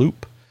Juncos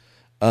loop,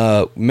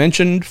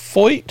 mentioned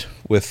Foyt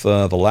with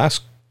the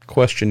last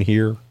question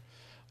here.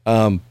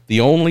 The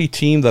only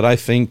team that I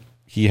think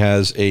he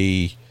has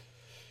a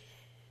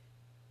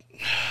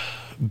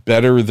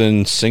better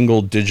than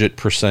single-digit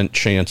 %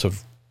 chance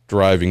of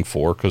driving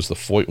for, because the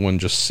Foyt one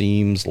just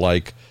seems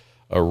like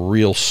a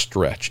real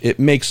stretch. It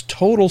makes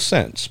total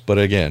sense, but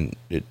again,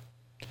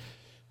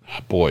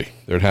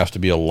 there'd have to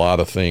be a lot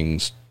of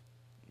things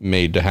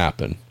made to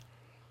happen.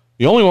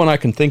 The only one I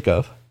can think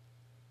of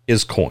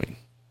is Coyne.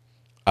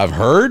 I've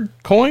heard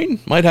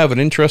Coyne might have an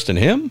interest in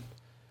him.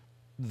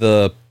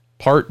 The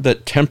part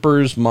that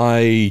tempers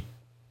my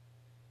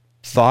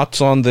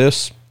thoughts on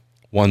this,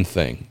 one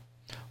thing.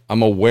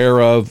 I'm aware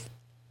of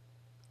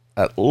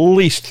at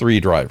least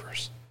 3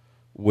 drivers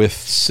with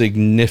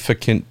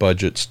significant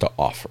budgets to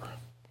offer.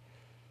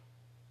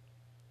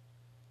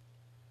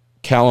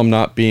 Callum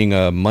not being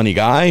a money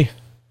guy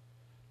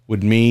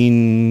would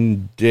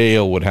mean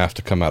Dale would have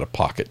to come out of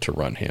pocket to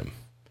run him.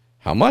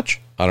 How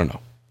much? I don't know.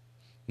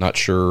 Not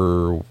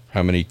sure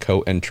how many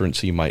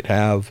co-entrants he might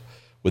have.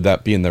 Would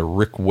that be in the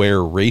Rick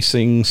Ware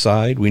Racing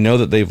side? We know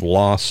that they've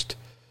lost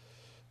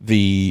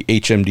the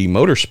HMD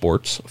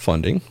Motorsports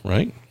funding,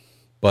 right?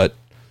 But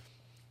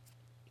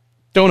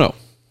don't know,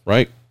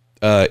 right?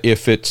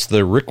 If it's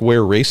the Rick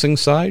Ware Racing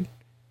side,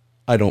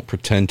 I don't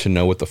pretend to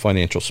know what the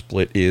financial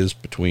split is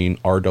between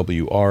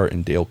RWR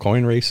and Dale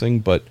Coyne Racing,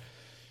 but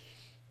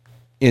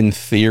in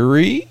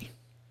theory,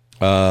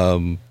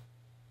 that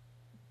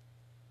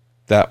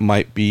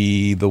might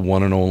be the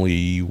one and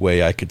only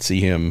way I could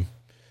see him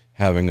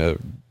having a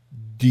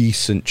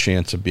decent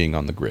chance of being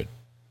on the grid.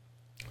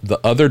 The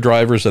other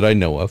drivers that I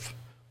know of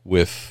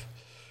with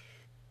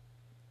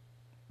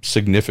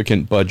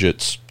significant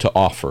budgets to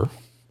offer,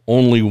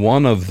 only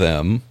one of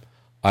them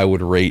I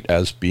would rate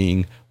as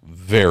being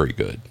very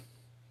good.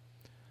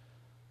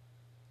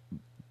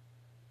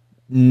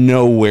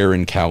 Nowhere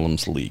in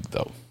Callum's league,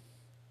 though.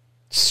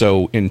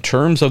 So in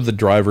terms of the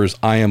drivers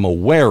I am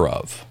aware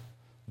of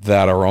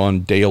that are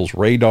on Dale's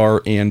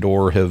radar and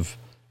or have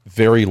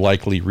very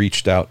likely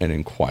reached out and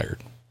inquired.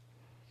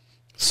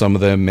 Some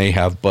of them may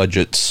have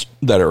budgets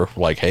that are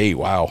like, hey,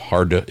 wow,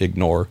 hard to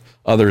ignore.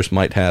 Others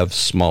might have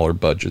smaller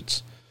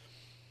budgets.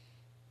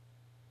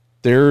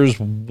 There's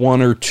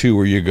 1 or 2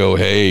 where you go,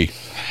 hey,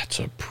 that's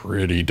a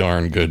pretty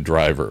darn good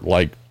driver.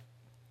 Like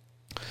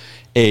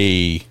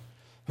an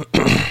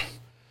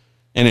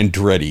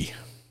Andretti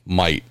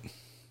might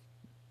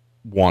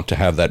want to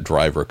have that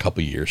driver a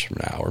couple years from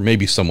now, or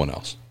maybe someone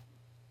else.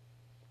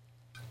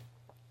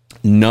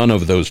 None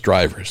of those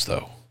drivers,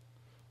 though,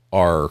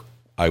 are,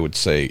 I would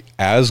say,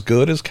 as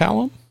good as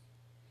Callum.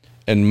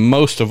 And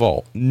most of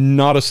all,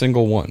 not a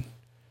single one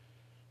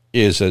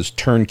is as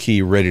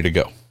turnkey ready to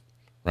go,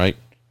 right?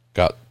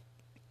 Got a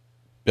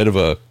bit of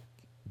a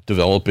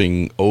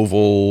developing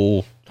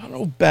oval. I don't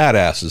know,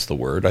 badass is the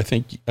word. I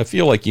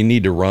feel like you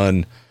need to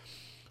run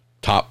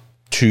top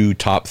 2,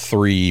 top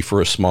 3 for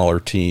a smaller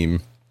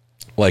team,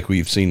 like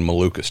we've seen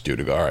Malukas do,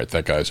 to go, all right,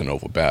 that guy's an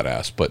oval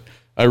badass. But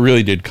I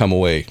really did come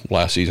away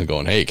last season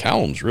going, hey,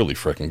 Callum's really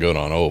freaking good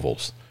on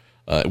ovals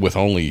with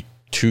only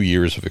 2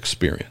 years of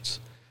experience.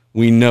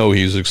 We know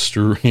he's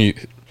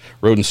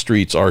road and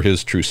streets are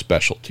his true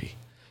specialty.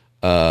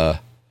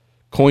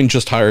 Coyne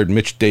just hired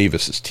Mitch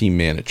Davis as team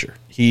manager.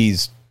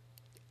 He's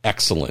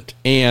excellent.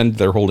 And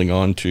they're holding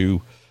on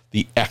to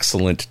the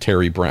excellent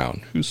Terry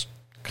Brown, who's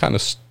kind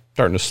of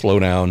starting to slow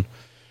down,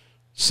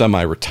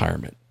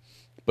 semi-retirement.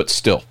 But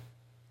still,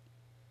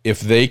 if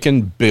they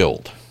can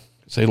build,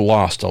 because they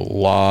lost a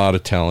lot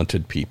of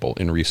talented people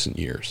in recent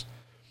years,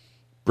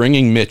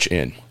 bringing Mitch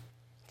in,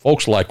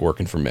 folks like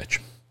working for Mitch.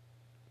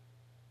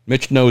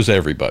 Mitch knows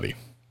everybody.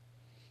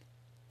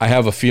 I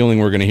have a feeling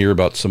we're going to hear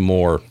about some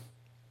more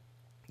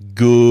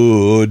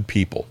good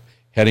people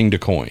heading to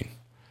Coyne.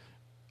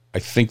 I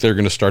think they're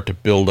going to start to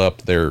build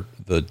up the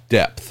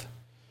depth,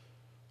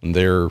 and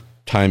their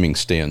timing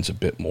stands a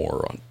bit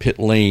more, on pit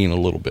lane a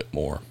little bit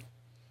more.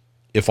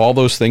 If all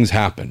those things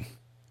happen,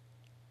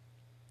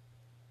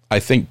 I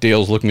think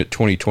Dale's looking at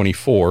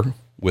 2024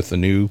 with the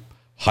new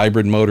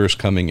hybrid motors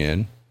coming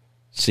in,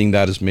 seeing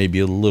that as maybe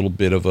a little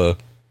bit of a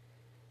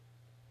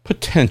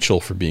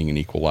potential for being an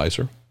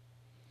equalizer.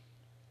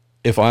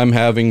 If I'm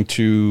having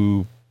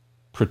to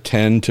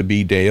pretend to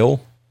be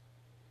Dale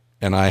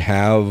and I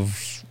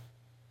have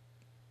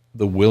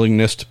the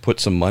willingness to put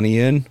some money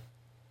in,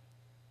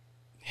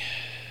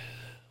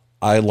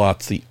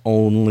 Ilot's the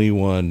only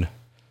one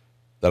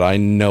that I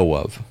know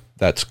of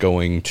that's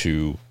going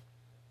to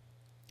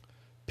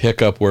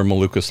pick up where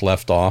Malukas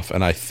left off,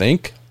 and I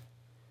think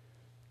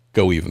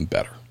go even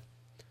better.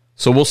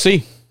 So we'll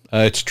see.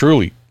 It's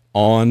truly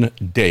on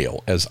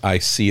Dale as I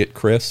see it,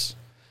 Chris.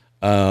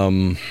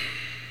 Dale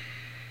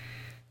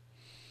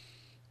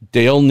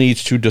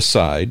needs to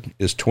decide,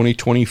 is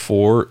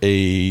 2024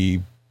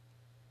 a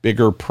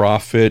bigger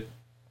profit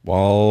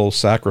while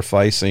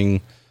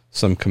sacrificing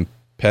some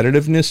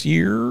competitiveness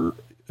year,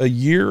 a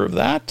year of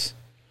that?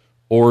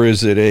 Or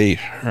is it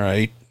all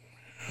right,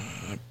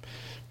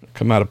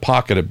 come out of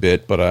pocket a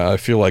bit, but I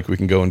feel like we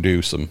can go and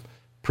do some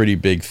pretty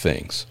big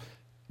things.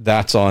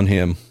 That's on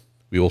him.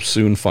 We will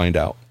soon find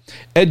out.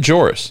 Ed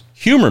Joris,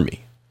 humor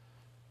me.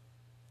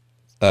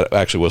 That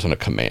actually wasn't a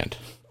command.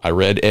 I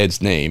read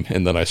Ed's name,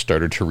 and then I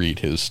started to read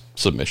his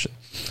submission.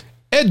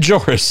 Ed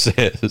Joris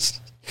says,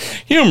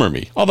 humor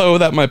me, although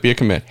that might be a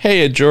command.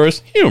 Hey, Ed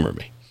Joris, humor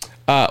me.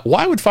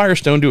 Why would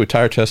Firestone do a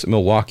tire test at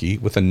Milwaukee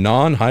with a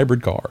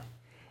non-hybrid car?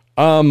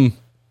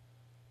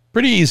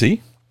 Pretty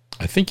easy.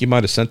 I think you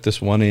might have sent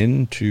this one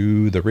in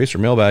to the Racer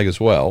mailbag as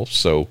well.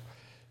 So,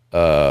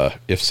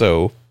 if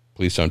so,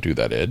 please don't do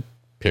that, Ed.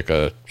 Pick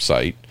a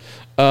site.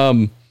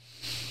 Two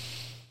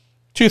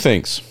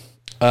things.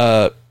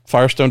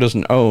 Firestone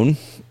doesn't own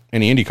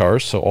any Indy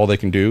cars, so all they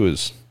can do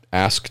is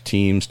ask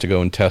teams to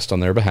go and test on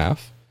their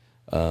behalf,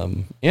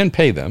 and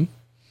pay them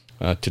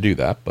to do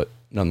that. But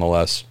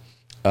nonetheless,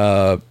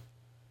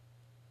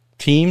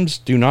 teams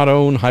do not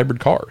own hybrid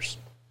cars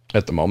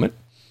at the moment.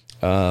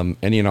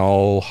 Any and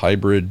all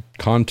hybrid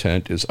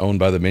content is owned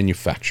by the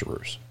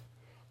manufacturers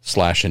 /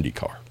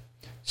 IndyCar.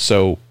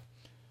 So,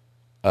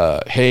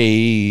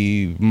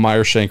 hey,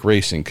 Meyershank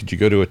Racing, could you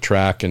go to a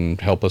track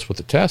and help us with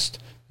the test?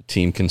 The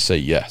team can say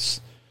yes.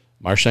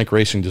 Meyershank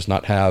Racing does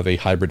not have a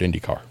hybrid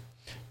IndyCar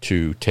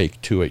to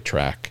take to a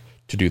track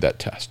to do that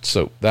test.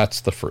 So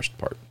that's the first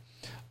part.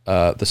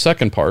 The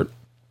second part,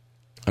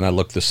 and I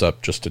looked this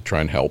up just to try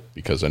and help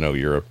because I know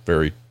you're a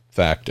very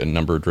fact and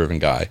number driven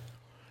guy.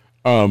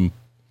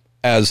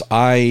 As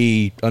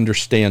I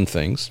understand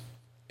things,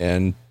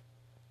 and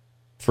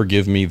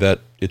forgive me that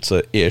it's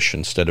a ish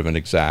instead of an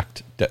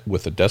exact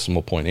with a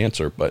decimal point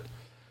answer, but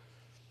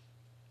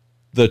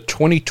the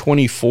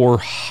 2024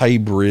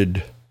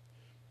 hybrid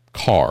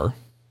car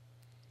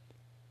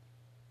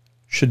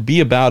should be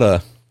about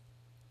a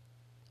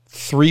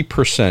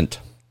 3%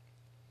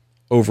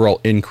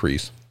 overall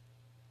increase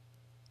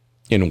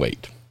in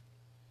weight.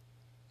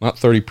 Not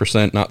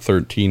 30%, not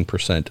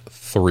 13%,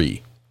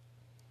 3.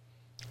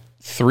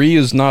 3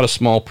 is not a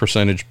small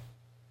percentage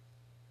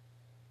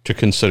to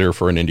consider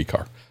for an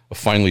IndyCar, a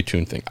finely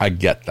tuned thing. I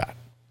get that.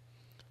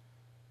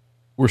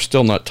 We're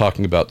still not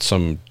talking about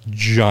some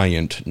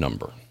giant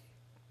number.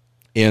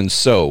 And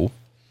so,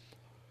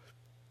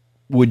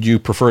 would you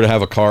prefer to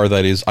have a car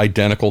that is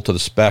identical to the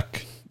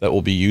spec that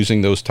will be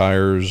using those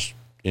tires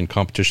in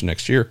competition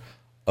next year?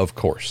 Of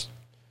course.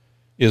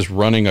 Is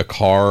running a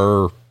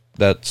car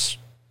that's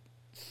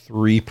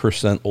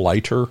 3%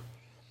 lighter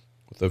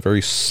with a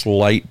very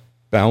slight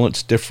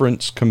balance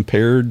difference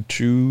compared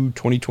to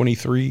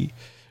 2023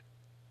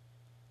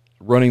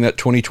 running that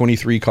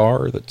 2023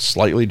 car that's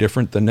slightly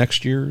different than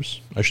next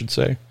year's, I should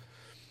say.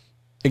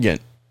 Again,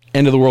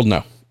 end of the world,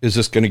 no. Is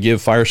this going to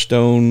give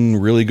Firestone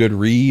really good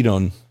read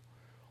on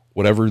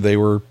whatever they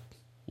were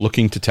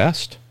looking to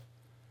test?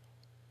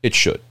 It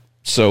should.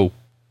 So,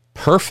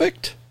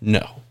 perfect?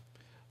 No.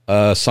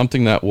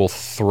 Something that will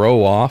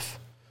throw off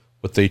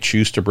what they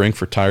choose to bring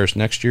for tires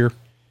next year?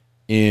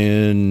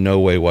 In no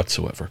way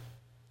whatsoever.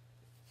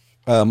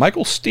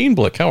 Michael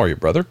Steenblick, how are you,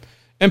 brother?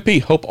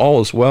 MP, hope all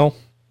is well.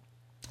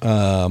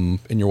 And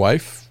your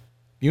wife?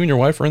 You and your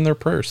wife are in their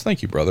prayers.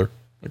 Thank you, brother.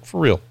 Like, for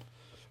real.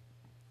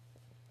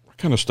 What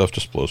kind of stuff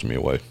just blows me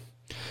away?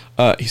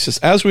 He says,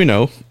 as we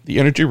know, the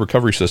energy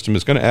recovery system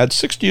is going to add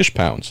 60-ish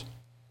pounds.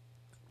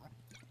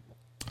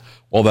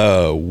 While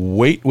the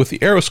weight with the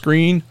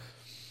Aeroscreen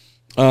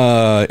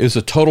is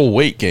a total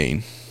weight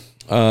gain.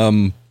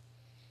 Will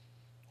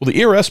the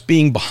ERS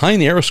being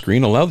behind the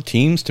Aeroscreen allow the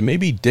teams to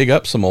maybe dig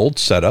up some old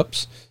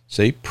setups,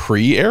 say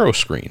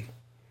pre-Aeroscreen?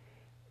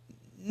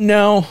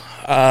 No.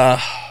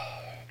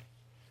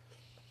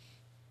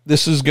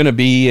 This is going to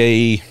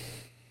be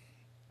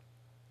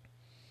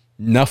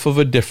enough of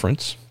a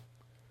difference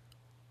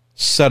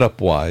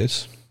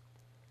setup-wise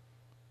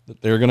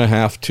that they're going to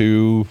have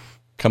to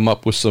come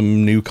up with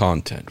some new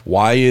content.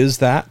 Why is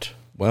that?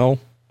 Well,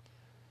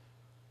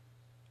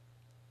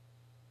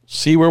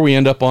 see where we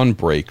end up on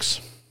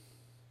brakes.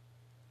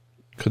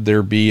 Could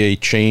there be a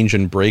change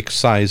in brake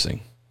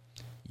sizing?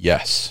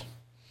 Yes.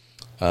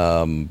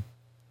 That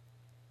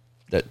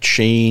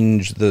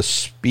change the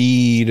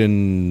speed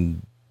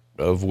and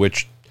of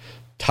which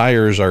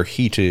tires are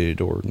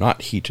heated or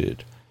not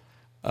heated.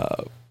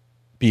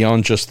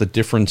 Beyond just the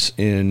difference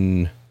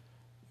in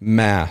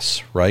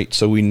mass, right?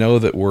 So we know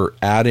that we're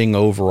adding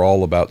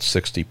overall about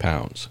 60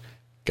 pounds.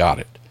 Got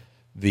it.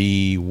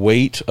 The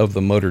weight of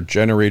the motor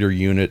generator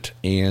unit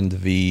and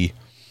the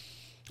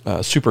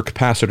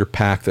supercapacitor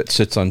pack that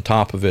sits on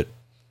top of it,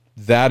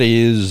 that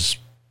is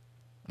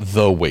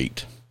the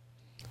weight.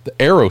 The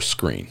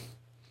Aeroscreen,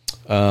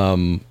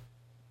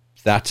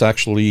 that's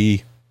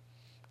actually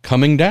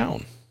coming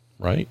down,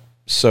 right?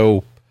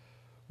 So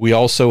we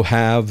also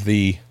have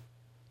the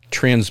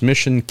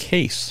transmission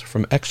case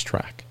from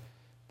X-Track.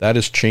 That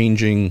is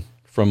changing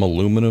from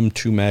aluminum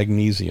to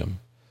magnesium.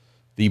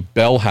 The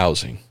bell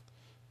housing,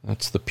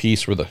 that's the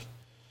piece where the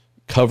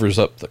covers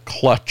up the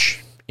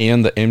clutch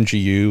and the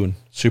MGU and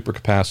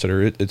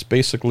supercapacitor. It's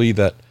basically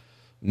that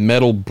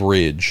metal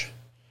bridge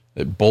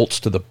that bolts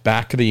to the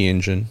back of the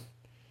engine,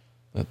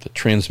 that the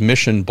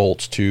transmission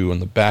bolts to,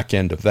 and the back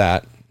end of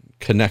that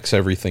connects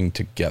everything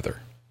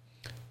together.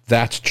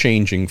 That's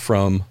changing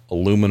from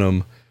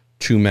aluminum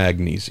to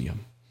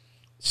magnesium.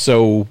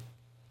 So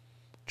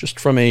just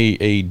from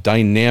a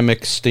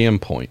dynamic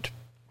standpoint,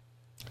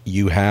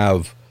 you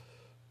have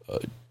a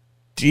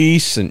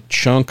decent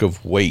chunk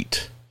of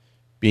weight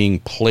being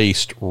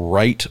placed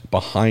right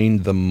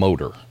behind the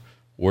motor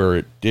where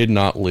it did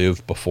not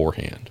live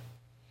beforehand.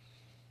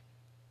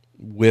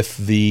 With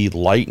the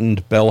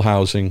lightened bell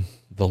housing,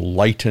 the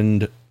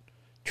lightened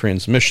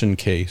transmission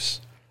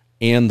case,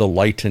 and the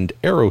lightened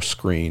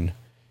Aeroscreen,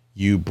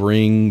 you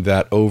bring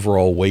that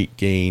overall weight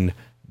gain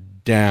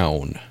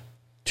down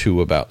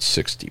to about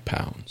 60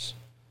 pounds.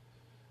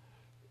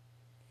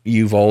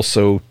 You've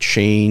also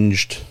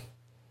changed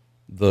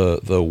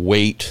the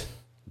weight,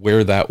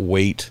 where that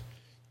weight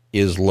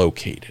is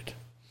located.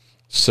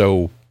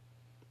 So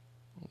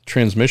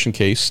transmission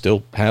case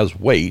still has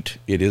weight.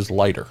 It is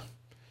lighter.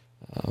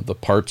 The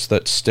parts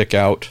that stick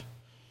out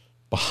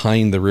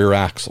behind the rear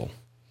axle,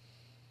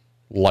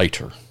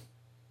 lighter.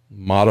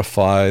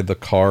 Modify the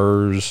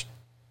car's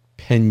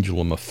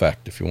pendulum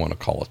effect, if you want to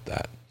call it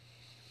that.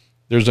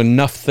 There's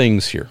enough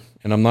things here,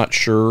 and I'm not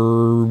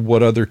sure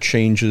what other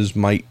changes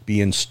might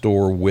be in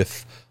store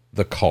with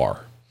the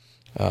car.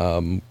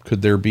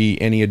 Could there be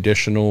any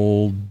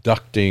additional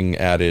ducting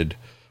added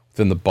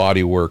within the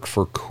bodywork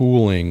for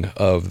cooling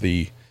of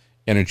the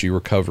energy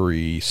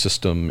recovery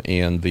system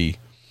and the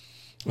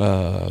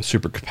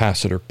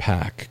supercapacitor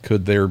pack?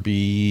 Could there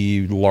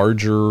be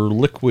larger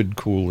liquid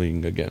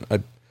cooling? Again,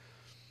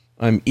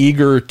 I'm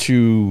eager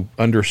to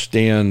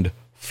understand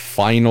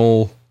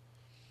final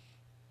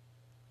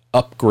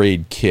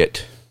upgrade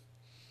kit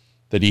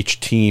that each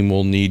team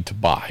will need to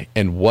buy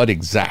and what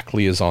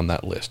exactly is on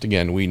that list.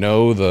 Again, we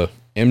know the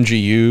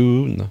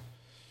MGU and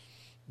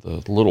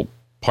the little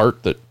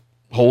part that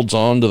holds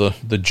on to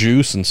the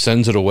juice and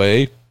sends it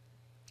away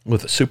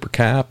with a super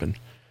cap, and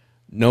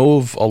know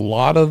of a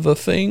lot of the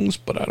things,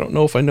 but I don't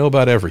know if I know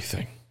about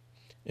everything.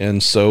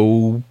 And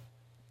so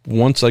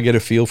once I get a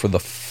feel for the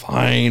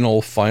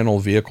final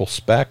vehicle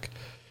spec,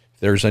 if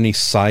there's any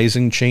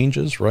sizing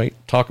changes, right?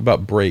 Talk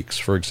about brakes,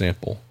 for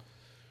example.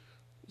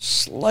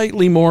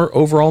 Slightly more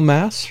overall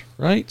mass,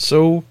 right?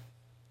 So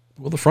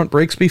will the front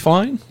brakes be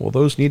fine? Will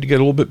those need to get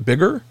a little bit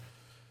bigger?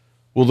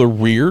 Will the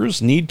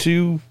rears need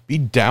to be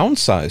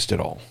downsized at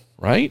all,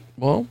 right?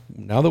 Well,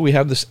 now that we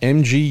have this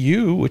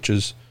MGU, which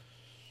is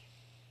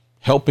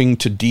helping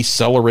to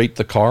decelerate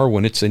the car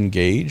when it's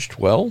engaged,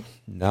 well,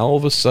 now all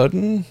of a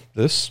sudden,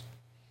 this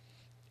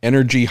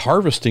energy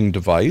harvesting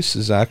device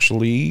is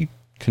actually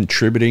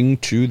contributing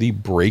to the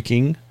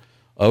braking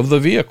of the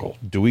vehicle.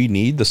 Do we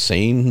need the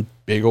same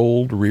big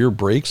old rear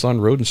brakes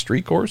on road and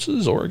street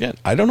courses? Or again,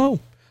 I don't know.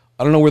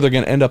 I don't know where they're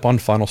going to end up on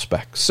final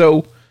spec.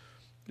 So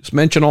just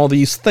mention all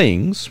these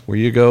things where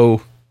you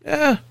go,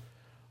 I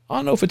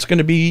don't know if it's going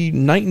to be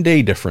night and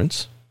day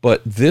difference,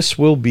 but this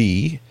will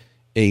be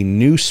a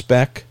new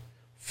spec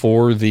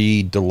for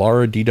the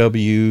Dallara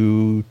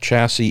DW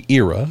chassis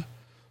era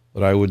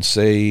that I would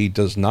say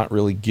does not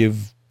really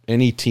give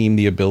any team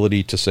the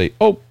ability to say,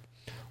 oh,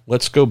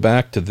 let's go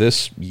back to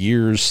this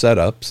year's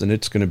setups, and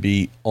it's going to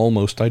be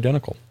almost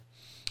identical.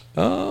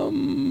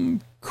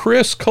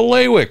 Chris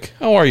Kalewick,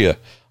 how are you?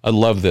 I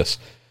love this.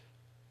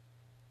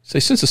 Say,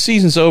 since the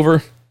season's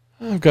over,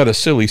 I've got a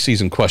silly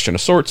season question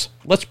of sorts.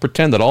 Let's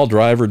pretend that all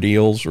driver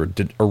deals are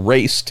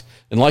erased,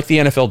 and like the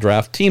NFL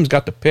draft, teams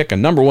got to pick a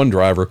number one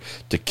driver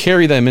to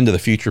carry them into the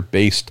future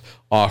based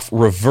off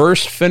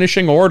reverse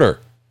finishing order.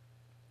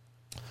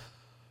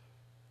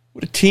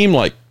 Would a team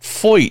like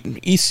Foyt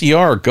and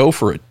ECR go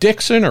for a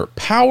Dixon or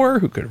Power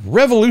who could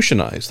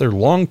revolutionize their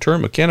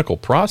long-term mechanical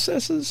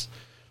processes?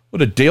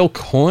 Would a Dale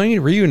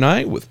Coyne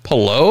reunite with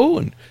Palou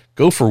and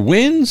go for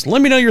wins?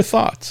 Let me know your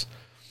thoughts.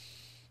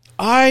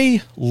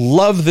 I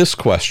love this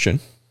question,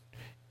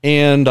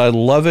 and I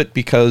love it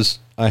because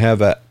I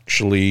have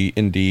actually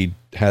indeed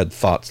had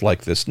thoughts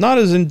like this. Not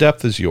as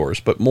in-depth as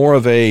yours, but more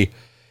of a,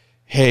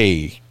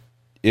 hey,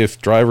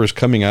 if drivers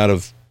coming out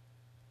of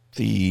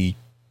the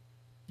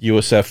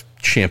USF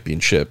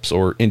championships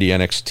or Indy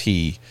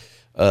NXT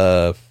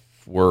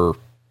were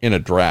in a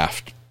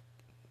draft,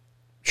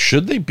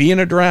 should they be in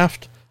a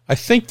draft? I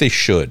think they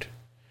should.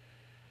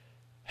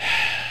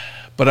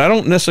 But I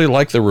don't necessarily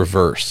like the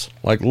reverse.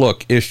 Like,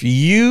 look, if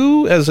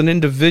you as an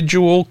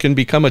individual can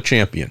become a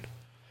champion,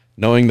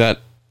 knowing that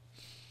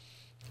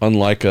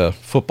unlike a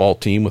football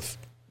team with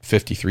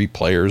 53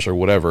 players or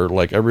whatever,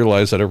 like I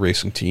realize that a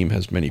racing team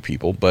has many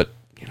people, but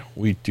you know,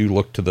 we do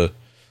look to the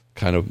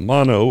kind of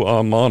mono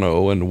and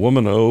womano,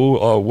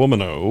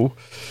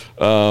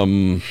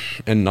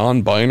 and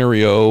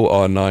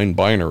non-binary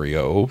non-binary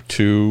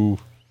to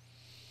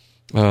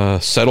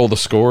settle the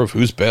score of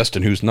who's best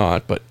and who's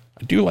not. But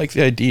I do like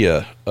the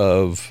idea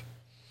of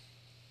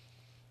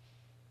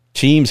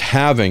teams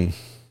having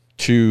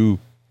to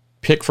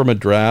pick from a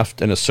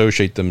draft and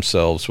associate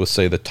themselves with,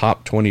 say, the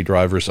top 20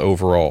 drivers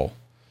overall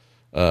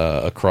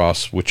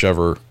across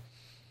whichever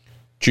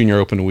junior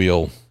open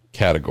wheel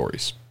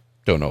categories.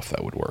 Don't know if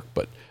that would work,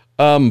 but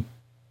I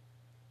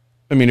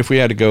mean, if we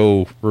had to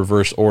go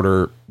reverse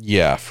order,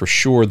 yeah, for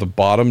sure, the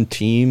bottom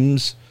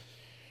teams.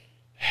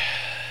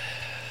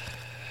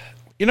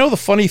 You know, the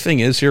funny thing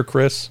is here,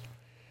 Chris,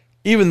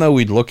 even though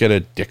we'd look at a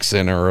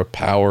Dixon or a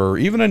Power, or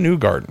even a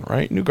Newgarden,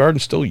 right?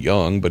 Newgarden's still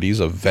young, but he's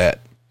a vet.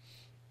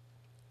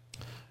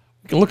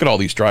 You can look at all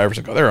these drivers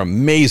and go, they're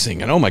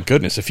amazing. And oh my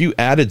goodness, if you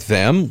added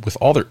them with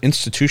all their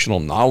institutional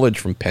knowledge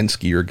from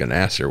Penske or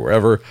Ganassi or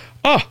wherever,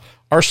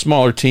 our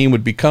smaller team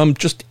would become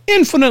just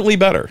infinitely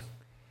better.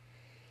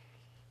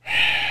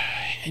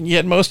 And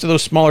yet most of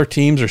those smaller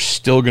teams are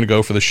still going to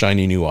go for the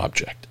shiny new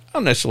object. I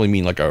don't necessarily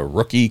mean like a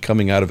rookie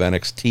coming out of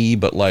NXT,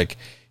 but like,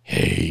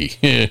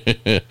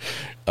 hey,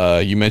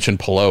 you mentioned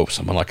Palou,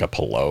 someone like a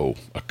Palou,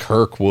 a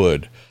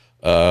Kirkwood,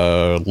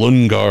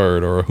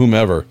 Lundgaard, or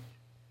whomever.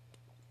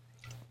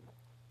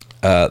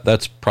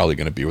 That's probably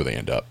going to be where they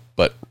end up.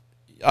 But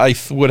I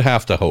would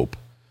have to hope.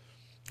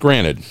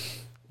 Granted,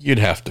 you'd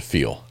have to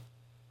feel,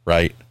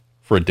 right,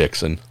 for a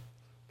Dixon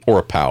or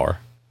a Power.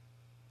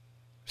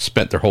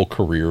 Spent their whole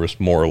careers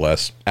more or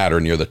less at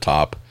or near the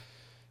top.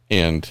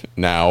 And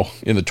now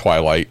in the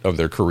twilight of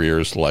their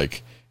careers,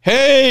 like,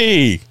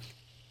 hey,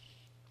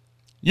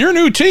 your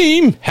new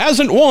team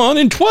hasn't won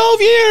in 12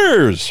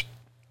 years.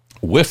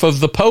 Whiff of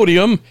the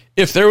podium.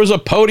 If there was a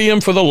podium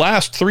for the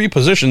last 3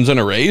 positions in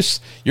a race,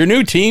 your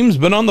new team's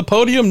been on the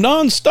podium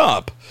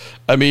nonstop.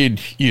 I mean,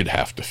 you'd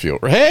have to feel,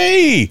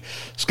 hey,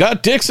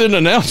 Scott Dixon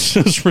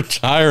announces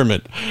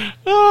retirement.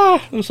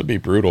 This would be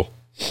brutal.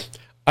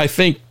 I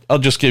think I'll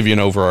just give you an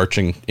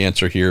overarching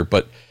answer here,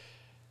 but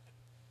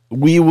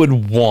we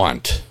would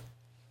want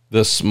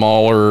the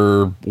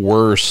smaller,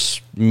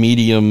 worse,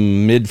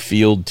 medium,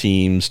 midfield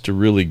teams to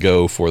really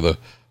go for the,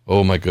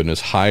 oh my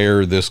goodness,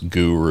 hire this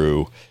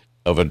guru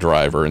of a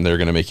driver and they're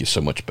going to make you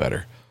so much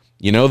better.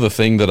 You know, the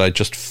thing that I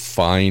just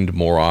find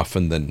more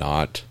often than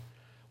not,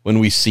 when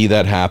we see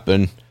that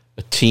happen,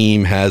 a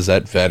team has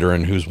that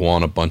veteran who's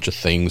won a bunch of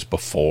things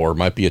before,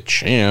 might be a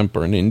champ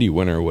or an Indy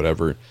winner or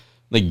whatever.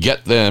 They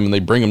get them and they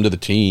bring them to the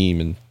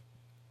team, and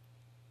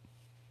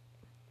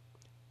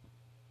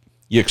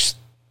you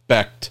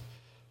expect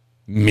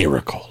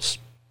miracles.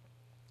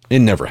 It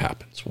never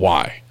happens.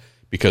 Why?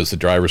 Because the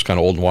driver's kind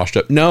of old and washed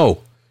up? No,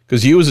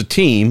 because you as a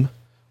team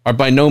are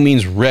by no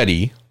means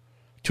ready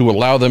to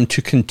allow them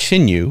to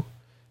continue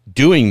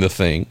doing the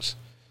things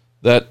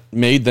that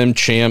made them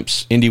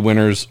champs, Indy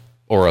winners,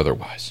 or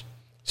otherwise.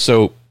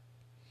 So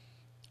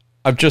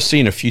I've just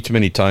seen a few too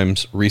many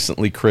times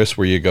recently, Chris,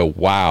 where you go,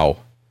 wow,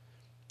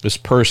 this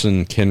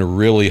person can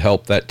really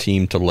help that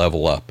team to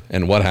level up.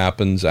 And what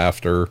happens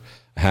after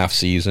a half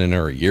season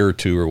or a year or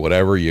two or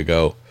whatever, you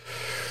go,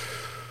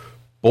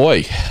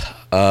 boy,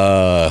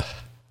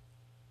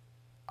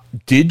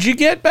 did you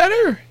get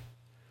better?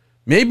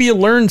 Maybe you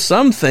learned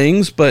some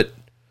things, but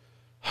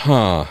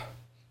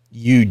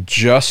you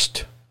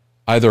just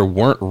either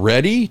weren't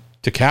ready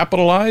to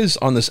capitalize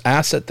on this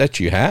asset that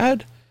you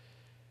had,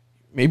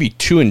 maybe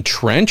too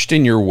entrenched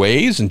in your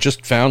ways and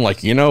just found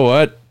like, you know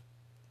what,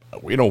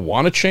 we don't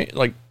want to change.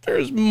 Like,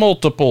 there's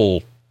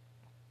multiple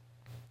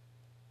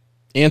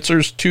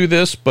answers to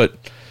this, but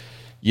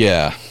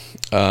yeah,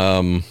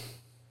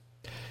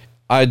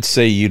 I'd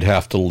say you'd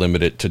have to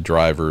limit it to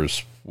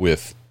drivers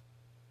with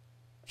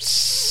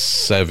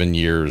 7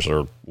 years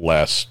or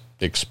less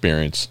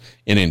experience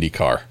in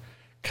IndyCar,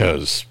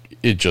 because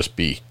it'd just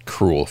be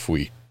cruel if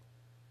we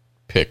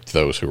picked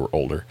those who were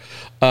older.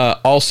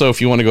 Also,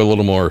 if you want to go a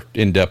little more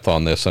in-depth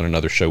on this on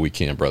another show, we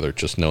can, brother.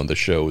 Just know the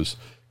show is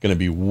going to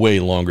be way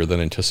longer than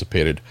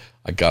anticipated.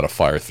 I got to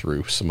fire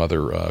through some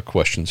other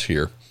questions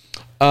here.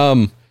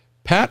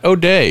 Pat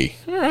O'Day.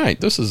 All right,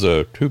 this is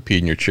a who peed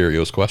in your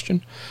Cheerios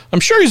question. I'm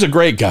sure he's a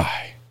great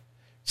guy.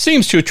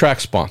 Seems to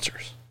attract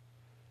sponsors.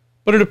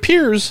 But it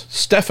appears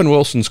Stephen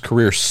Wilson's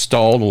career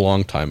stalled a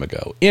long time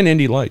ago in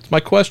Indy Lights. My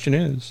question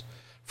is,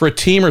 for a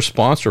team or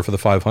sponsor for the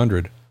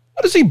 500,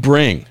 what does he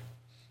bring?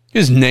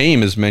 His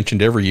name is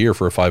mentioned every year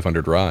for a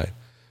 500 ride,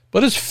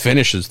 but his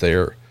finish is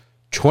there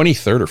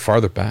 23rd or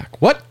farther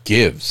back. What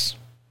gives?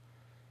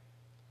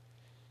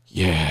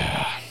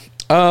 Yeah.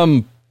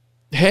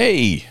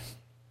 Hey,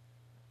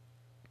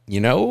 I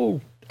don't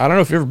know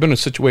if you've ever been in a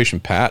situation,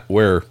 Pat,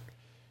 where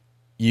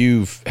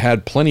you've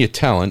had plenty of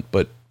talent,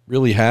 but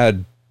really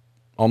had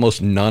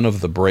almost none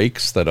of the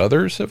breaks that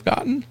others have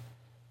gotten.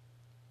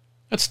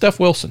 That's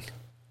Steph Wilson.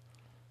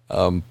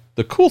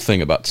 The cool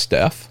thing about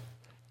Steph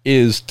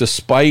is,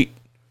 despite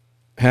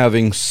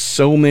having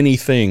so many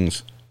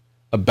things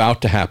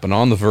about to happen,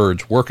 on the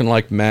verge, working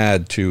like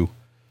mad to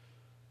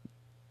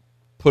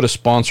put a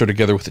sponsor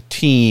together with a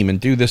team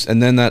and do this,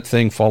 and then that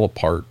thing fall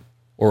apart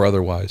or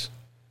otherwise,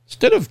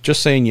 instead of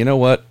just saying, you know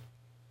what,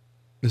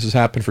 this has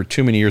happened for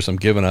too many years, I'm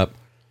giving up,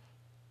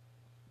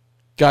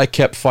 guy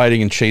kept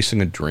fighting and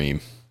chasing a dream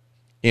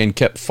and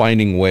kept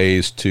finding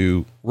ways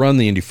to run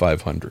the Indy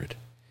 500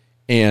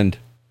 and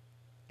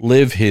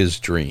live his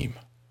dream,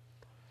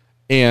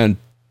 and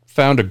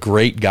found a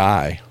great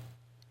guy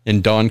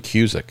in Don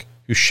Cusick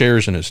who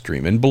shares in his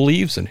dream and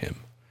believes in him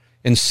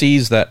and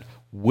sees that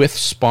with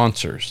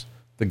sponsors,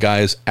 the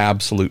guy is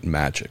absolute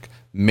magic,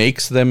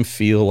 makes them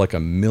feel like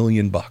 $1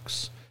 million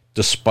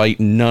despite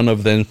none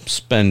of them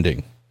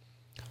spending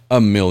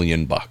 $1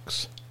 million,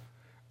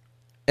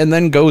 and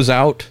then goes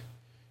out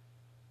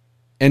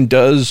and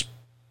does,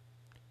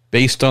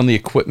 based on the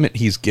equipment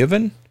he's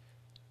given,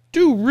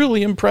 do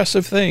really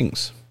impressive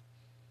things.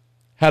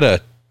 Had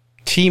a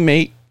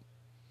teammate,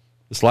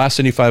 this last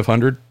Indy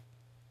 500,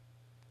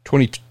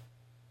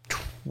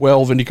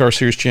 2012 IndyCar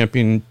Series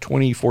champion,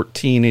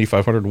 2014 Indy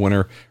 500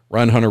 winner,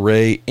 Ryan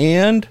Hunter-Reay,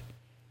 and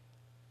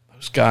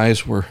those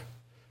guys were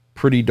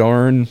pretty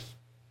darn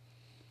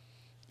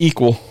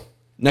equal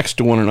next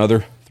to one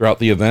another throughout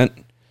the event,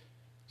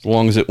 as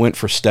long as it went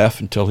for Steph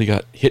until he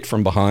got hit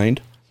from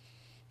behind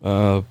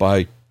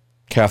by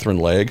Catherine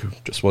Legg, who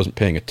just wasn't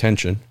paying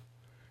attention.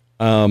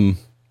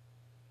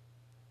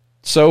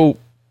 So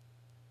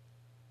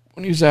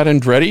when he was at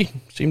Andretti,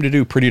 seemed to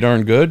do pretty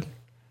darn good.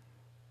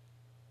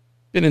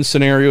 Been in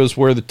scenarios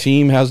where the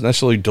team hasn't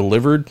necessarily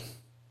delivered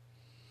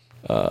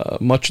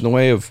much in the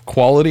way of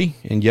quality,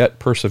 and yet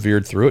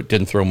persevered through it.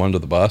 Didn't throw them under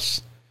the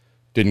bus.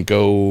 Didn't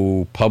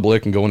go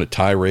public and go in a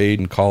tirade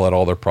and call out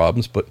all their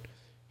problems, but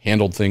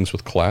handled things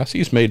with class.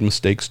 He's made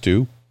mistakes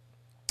too.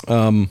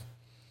 Got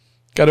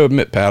to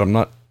admit, Pat, I'm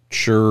not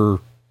sure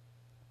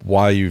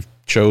why you've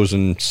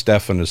chosen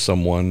Stefan as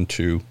someone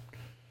to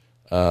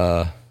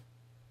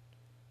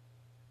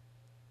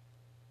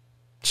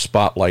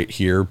spotlight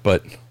here,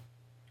 but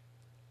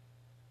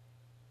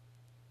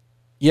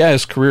yeah,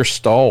 his career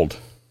stalled.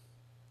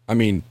 I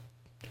mean,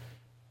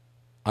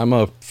 I'm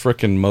a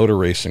frickin' motor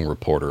racing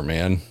reporter,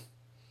 man.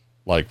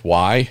 Like,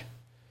 why?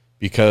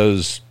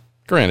 Because,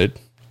 granted,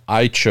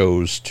 I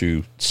chose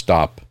to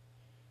stop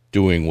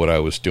doing what I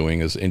was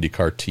doing as an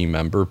IndyCar team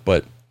member,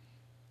 but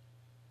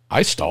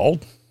I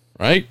stalled,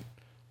 right?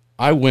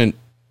 I went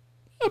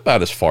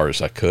about as far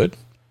as I could.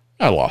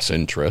 I lost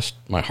interest.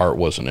 My heart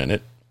wasn't in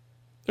it.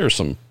 There are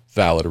some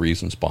valid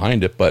reasons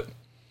behind it, but,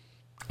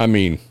 I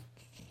mean,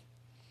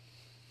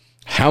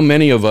 how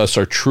many of us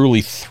are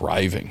truly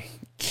thriving,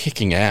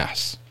 kicking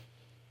ass,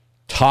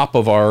 top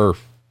of our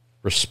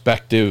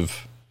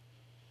respective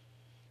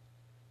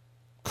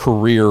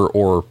career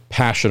or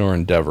passion or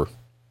endeavor?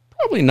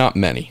 Probably not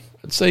many.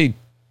 I'd say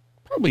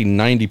probably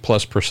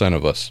 90+%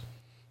 of us.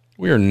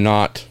 We are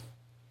not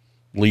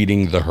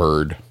leading the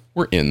herd.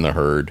 We're in the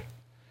herd.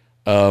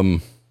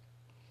 This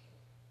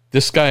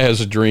guy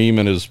has a dream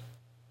and is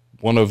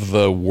one of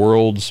the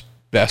world's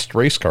best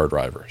race car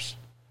drivers.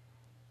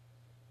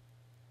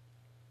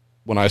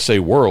 When I say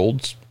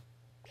worlds,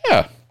 yeah,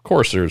 of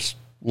course, there's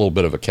a little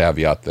bit of a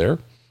caveat there.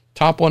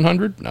 Top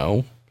 100?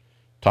 No.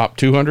 Top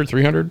 200,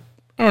 300?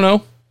 I don't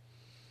know.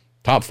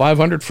 Top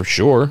 500 for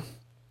sure.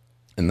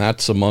 And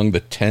that's among the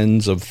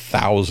tens of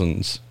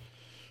thousands,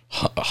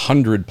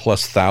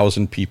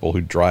 100,000+ people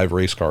who drive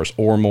race cars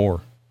or more.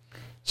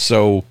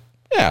 So,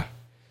 yeah.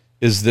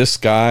 Is this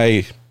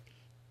guy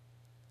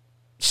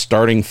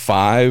starting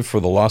 5 for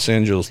the Los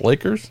Angeles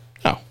Lakers?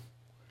 No.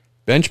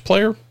 Bench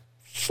player?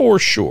 For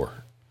sure.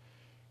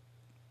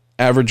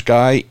 Average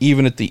guy,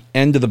 even at the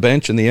end of the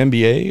bench in the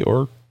NBA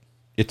or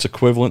its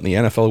equivalent in the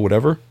NFL,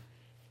 whatever,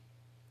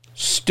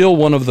 still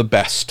one of the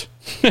best.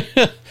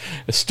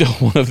 Still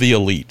one of the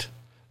elite.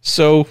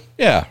 So,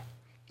 yeah,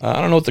 I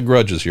don't know what the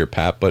grudge is here,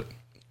 Pat, but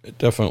it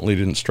definitely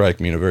didn't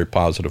strike me in a very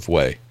positive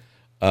way.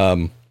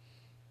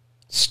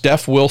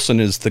 Steph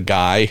Wilson is the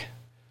guy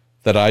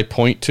that I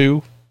point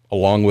to,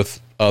 along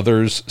with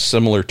others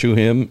similar to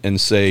him, and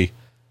say,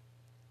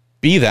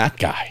 be that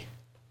guy.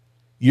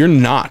 You're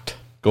not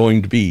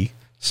going to be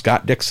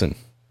Scott Dixon,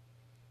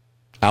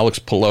 Alex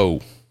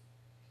Palou,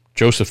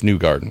 Joseph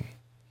Newgarden,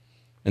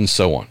 and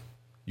so on.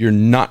 You're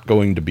not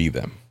going to be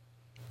them.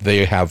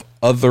 They have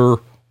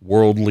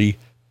otherworldly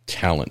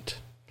talent.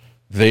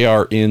 They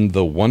are in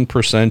the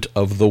 1%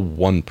 of the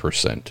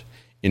 1%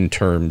 in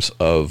terms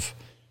of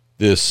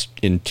this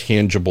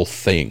intangible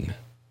thing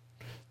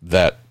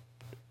that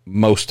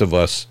most of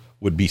us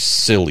would be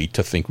silly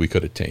to think we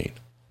could attain.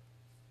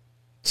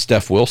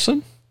 Steph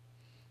Wilson,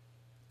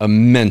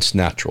 immense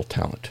natural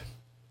talent,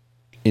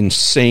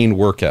 insane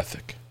work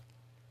ethic,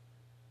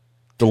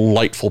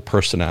 delightful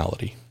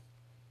personality,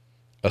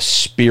 a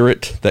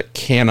spirit that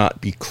cannot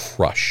be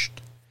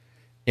crushed.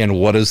 And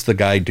what does the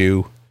guy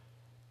do?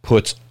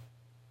 Puts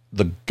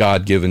the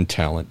God-given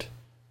talent,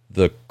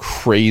 the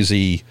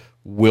crazy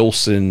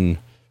Wilson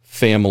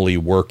family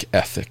work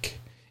ethic,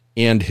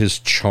 and his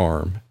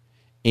charm,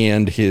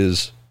 and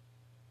his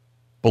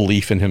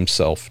belief in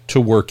himself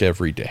to work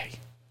every day.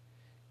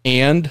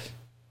 And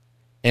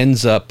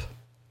ends up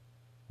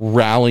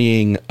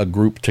rallying a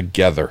group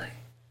together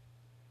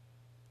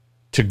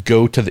to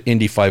go to the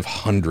Indy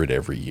 500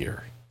 every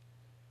year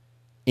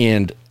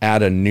and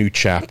add a new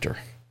chapter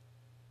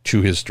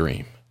to his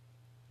dream.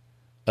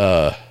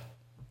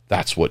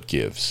 That's what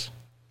gives.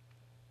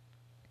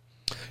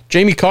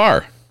 Jamie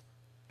Carr,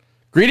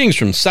 greetings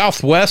from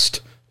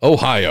Southwest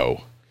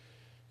Ohio.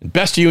 And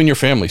best to you and your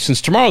family.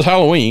 Since tomorrow's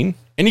Halloween,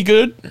 any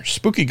good or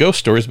spooky ghost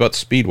stories about the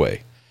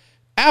Speedway?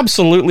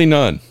 Absolutely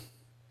none.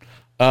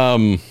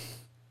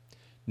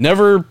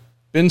 Never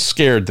been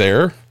scared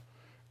there.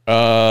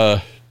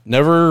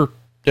 Never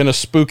in a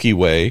spooky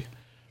way.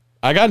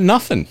 I got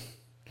nothing.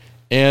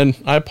 And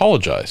I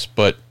apologize.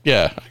 But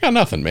yeah, I got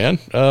nothing, man.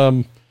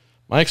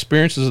 My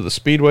experiences at the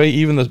Speedway,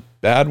 even the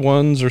bad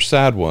ones or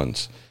sad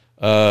ones,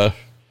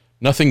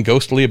 nothing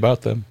ghostly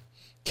about them.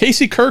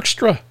 Casey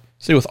Kirkstra,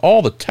 say with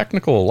all the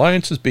technical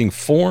alliances being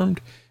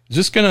formed, is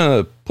this going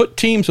to put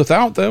teams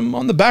without them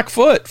on the back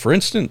foot? For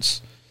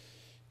instance,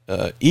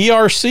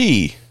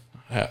 ERC,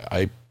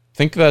 I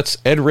think that's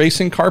Ed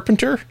Racing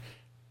Carpenter,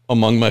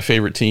 among my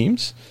favorite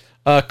teams.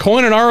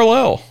 Coin and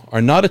RLL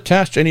are not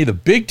attached to any of the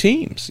big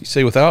teams. You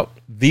say without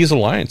these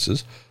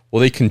alliances, will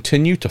they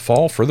continue to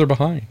fall further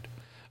behind?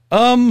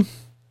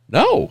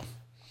 No.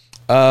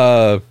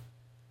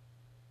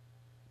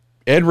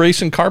 Ed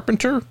Racing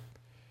Carpenter,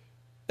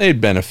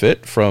 they'd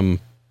benefit from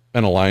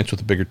an alliance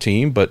with a bigger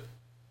team, but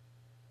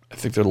I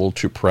think they're a little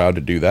too proud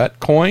to do that.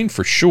 Coin,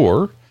 for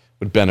sure,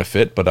 would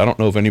benefit, but I don't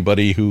know of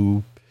anybody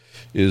who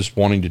is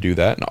wanting to do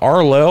that. And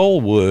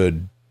RLL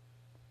would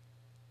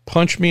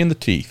punch me in the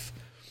teeth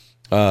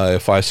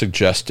if I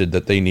suggested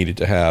that they needed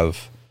to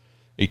have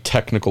a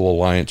technical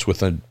alliance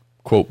with a,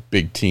 quote,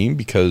 big team,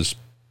 because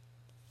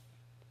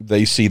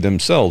they see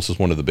themselves as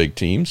one of the big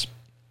teams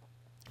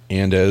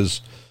and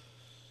as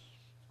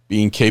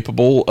being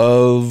capable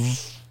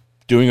of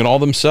doing it all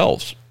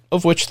themselves,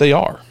 of which they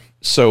are.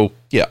 So,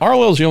 yeah,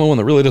 RLL is the only one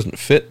that really doesn't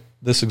fit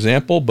this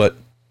example, but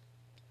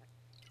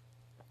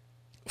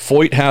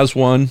Foyt has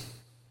one.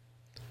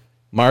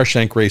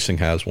 Meyershank Racing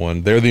has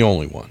one. They're the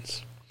only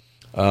ones.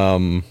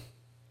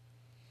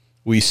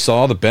 We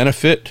saw the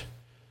benefit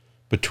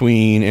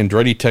between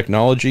Andretti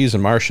Technologies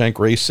and Meyershank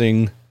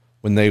Racing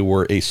when they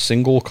were a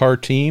single car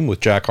team with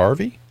Jack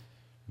Harvey.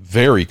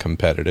 Very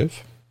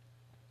competitive.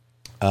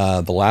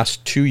 The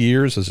last 2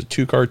 years as a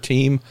two-car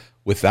team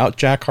without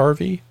Jack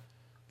Harvey,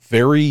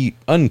 very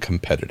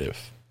uncompetitive.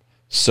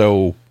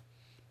 So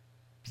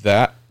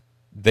that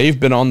they've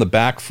been on the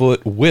back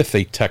foot with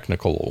a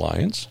technical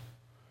alliance,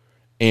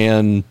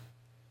 and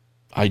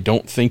I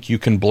don't think you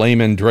can blame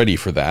Andretti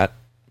for that.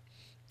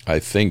 I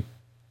think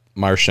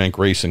Meyershank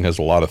Racing has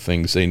a lot of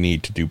things they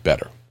need to do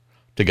better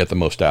to get the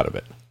most out of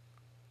it.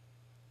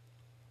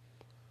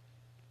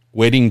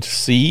 Waiting to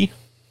see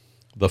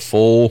the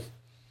full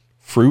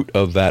fruit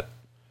of that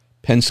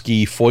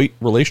Penske-Foyt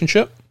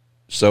relationship.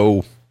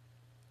 So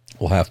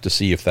we'll have to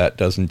see if that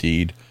does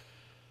indeed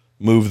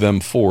move them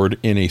forward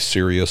in a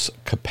serious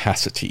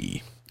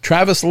capacity.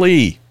 Travis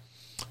Lee.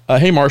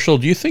 Hey, Marshall,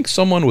 do you think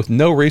someone with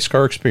no race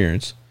car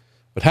experience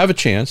but have a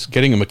chance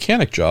getting a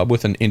mechanic job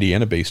with an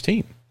Indiana-based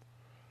team.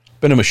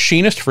 Been a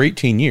machinist for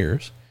 18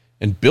 years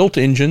and built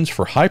engines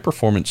for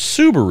high-performance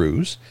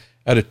Subarus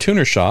at a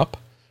tuner shop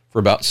for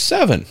about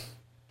 7.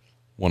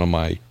 One of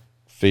my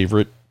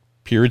favorite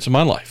periods of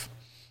my life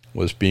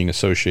was being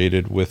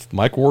associated with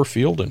Mike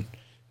Warfield and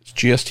his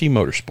GST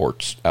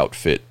Motorsports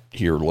outfit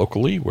here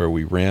locally, where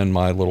we ran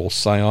my little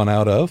Scion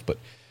out of, but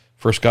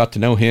first got to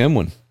know him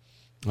when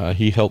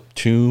he helped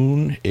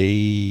tune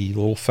a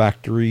little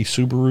factory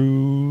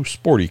Subaru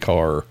sporty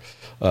car,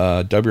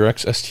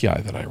 WRX STI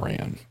that I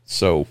ran.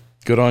 So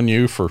good on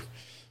you for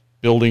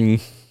building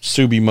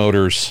Subi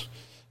motors.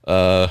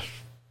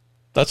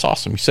 That's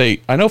awesome. You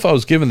say, I know if I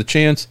was given the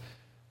chance,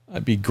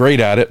 I'd be great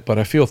at it, but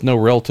I feel with no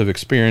relative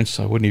experience,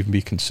 I wouldn't even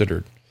be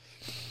considered.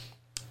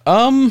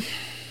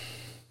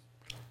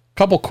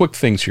 Couple quick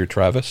things here,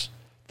 Travis.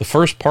 The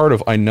first part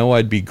of I know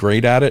I'd be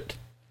great at it,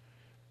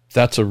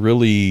 that's a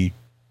really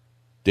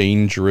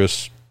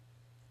dangerous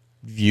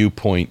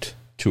viewpoint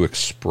to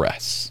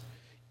express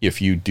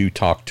if you do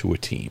talk to a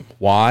team.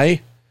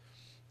 Why?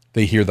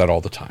 They hear that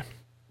all the time.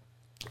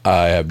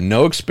 I have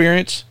no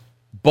experience,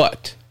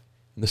 but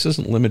this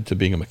isn't limited to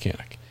being a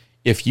mechanic.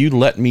 If you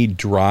let me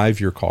drive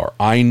your car,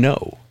 I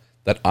know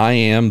that I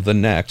am the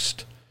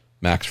next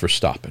Max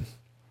Verstappen.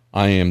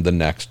 I am the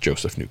next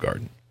Joseph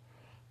Newgarden.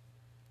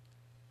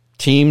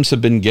 Teams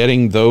have been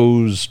getting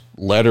those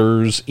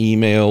letters,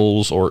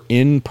 emails, or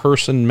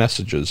in-person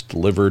messages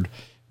delivered.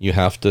 You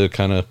have to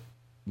kind of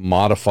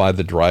modify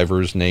the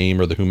driver's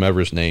name or the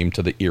whomever's name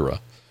to the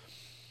era.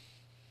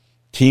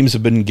 Teams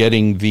have been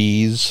getting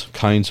these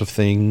kinds of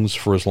things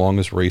for as long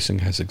as racing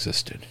has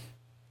existed.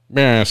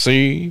 Yeah,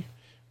 see?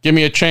 Give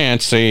me a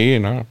chance, see?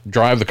 And I'll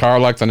drive the car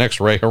like the next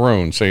Ray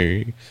Haroon,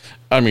 see?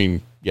 I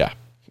mean, yeah.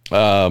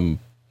 So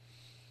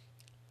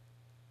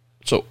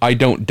I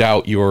don't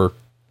doubt your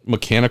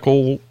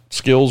mechanical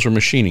skills or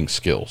machining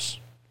skills.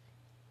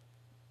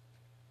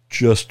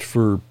 Just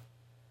for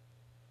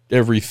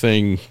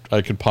everything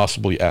I could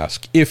possibly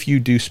ask. If you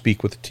do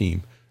speak with a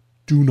team,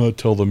 do not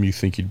tell them you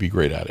think you'd be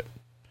great at it,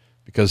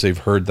 because they've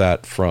heard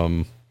that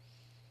from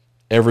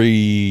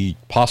every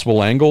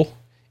possible angle,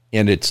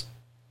 and it's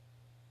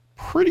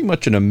pretty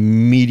much an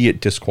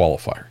immediate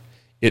disqualifier.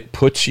 It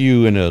puts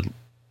you in a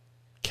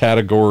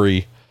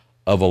category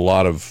of a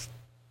lot of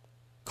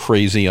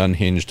crazy,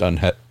 unhinged,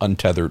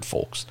 untethered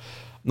folks.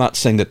 I'm not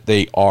saying that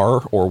they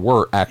are or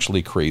were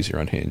actually crazy or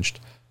unhinged.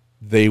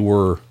 They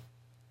were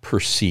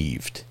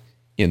perceived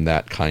in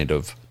that kind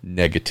of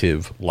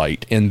negative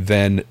light and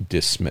then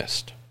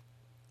dismissed.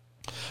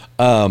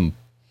 Could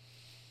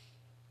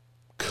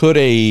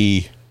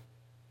a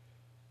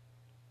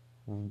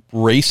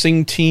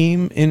racing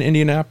team in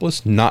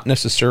Indianapolis, not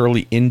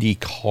necessarily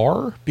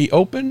IndyCar, be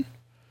open?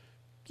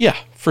 Yeah,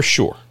 for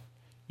sure.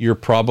 You're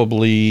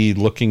probably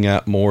looking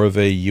at more of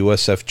a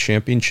USF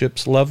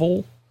Championships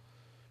level,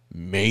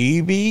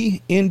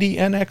 maybe Indy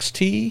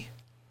NXT.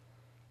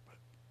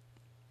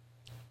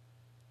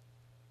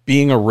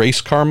 Being a race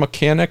car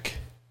mechanic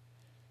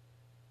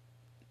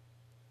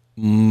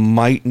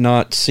might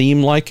not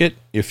seem like it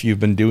if you've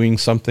been doing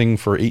something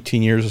for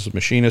 18 years as a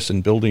machinist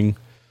and building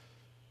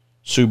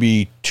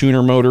Subi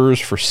tuner motors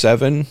for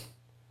 7.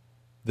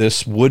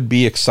 This would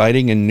be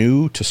exciting and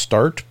new to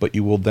start, but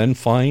you will then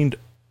find,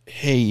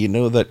 hey, you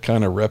know that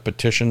kind of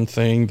repetition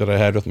thing that I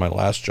had with my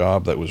last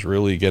job that was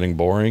really getting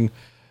boring?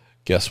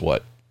 Guess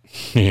what?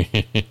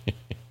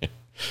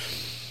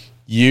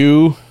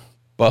 You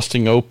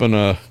busting open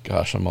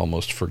I'm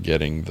almost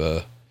forgetting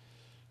the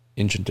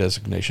engine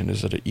designation.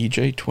 Is it an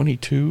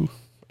EJ22?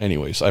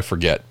 Anyways, I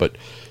forget. But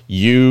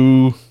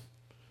you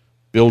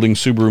building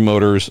Subaru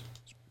motors,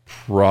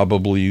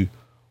 probably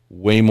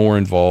way more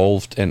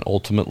involved and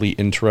ultimately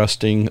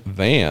interesting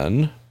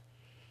than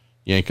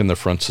yanking the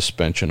front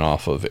suspension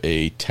off of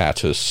a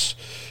Tatus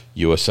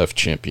USF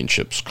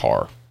Championships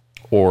car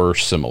or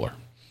similar.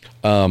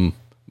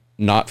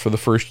 Not for the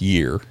first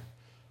year,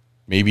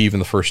 maybe even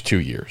the first 2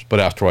 years, but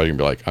after a while you're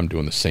going to be like, I'm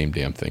doing the same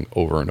damn thing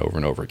over and over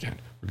and over again.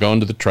 We're going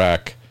to the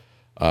track,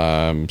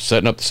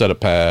 setting up the setup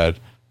pad,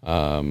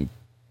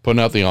 putting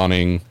out the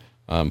awning,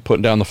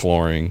 putting down the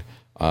flooring,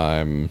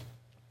 I'm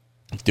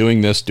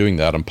doing this, doing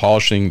that, I'm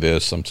polishing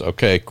this,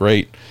 okay,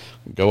 great,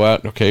 go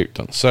out, okay,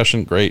 done the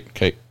session, great,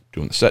 okay,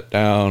 doing the set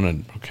down,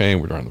 and okay,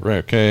 we're on the rail,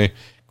 okay,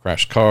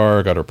 crashed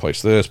car, got to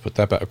replace this, put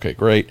that back, okay,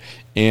 great,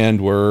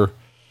 and we're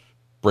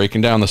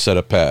breaking down the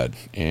setup pad,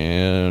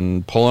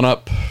 and pulling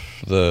up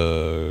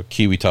the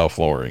Kiwi tile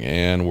flooring,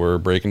 and we're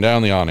breaking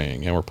down the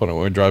awning, and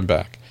we're driving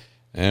back,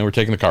 and we're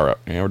taking the car out,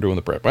 and we're doing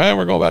the prep, and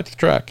we're going back to the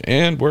track,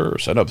 and we're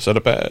set up the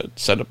setup pad,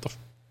 set up the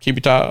Kiwi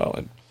tile,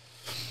 and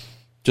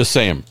just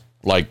saying,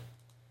 like,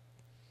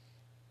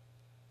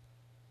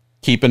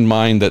 keep in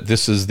mind that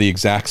this is the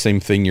exact same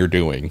thing you're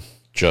doing,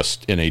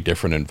 just in a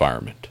different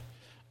environment.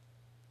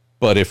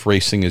 But if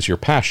racing is your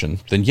passion,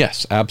 then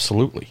yes,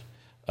 absolutely.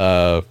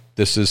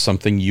 This is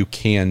something you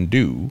can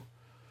do.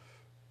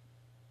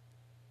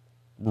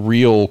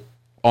 Real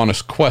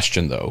honest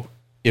question, though.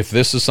 If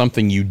this is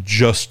something you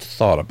just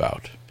thought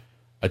about,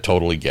 I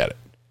totally get it.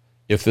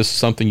 If this is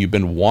something you've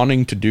been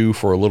wanting to do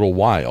for a little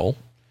while,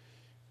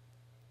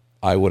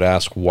 I would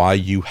ask why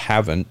you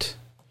haven't,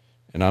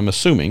 and I'm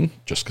assuming,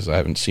 just because I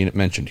haven't seen it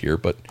mentioned here,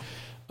 but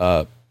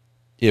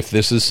if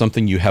this is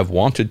something you have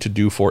wanted to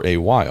do for a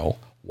while,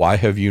 why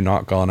have you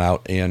not gone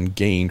out and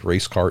gained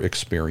race car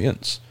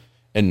experience?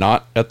 And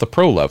not at the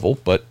pro level,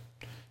 but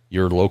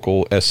your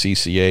local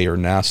SCCA or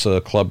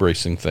NASA club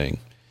racing thing.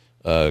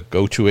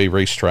 Go to a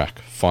racetrack,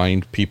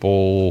 find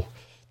people.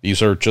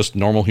 These are just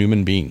normal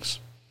human beings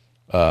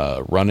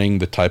running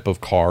the type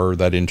of car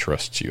that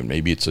interests you.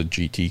 Maybe it's a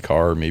GT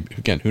car, maybe,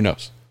 again, who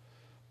knows?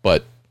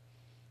 But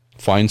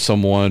find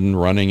someone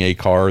running a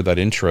car that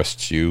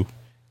interests you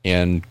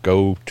and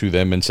go to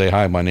them and say,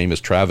 hi, my name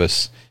is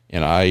Travis,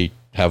 and I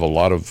have a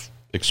lot of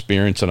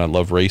experience and I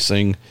love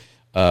racing,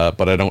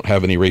 but I don't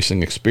have any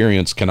racing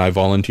experience. Can I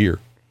volunteer?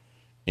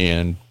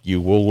 And you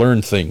will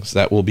learn things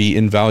that will be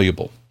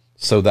invaluable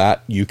so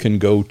that you can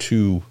go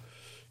to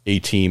a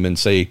team and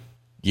say,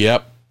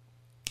 yep,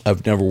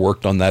 I've never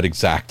worked on that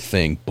exact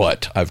thing,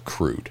 but I've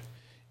crewed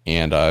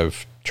and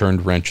I've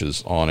turned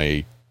wrenches on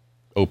a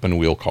open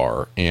wheel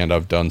car and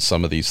I've done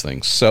some of these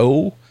things.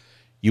 So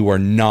you are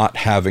not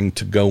having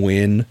to go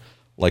in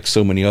like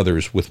so many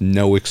others with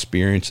no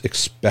experience,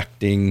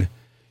 expecting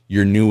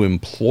your new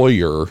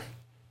employer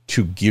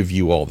to give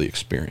you all the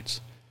experience.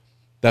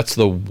 That's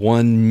the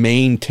one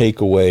main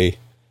takeaway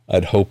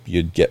I'd hope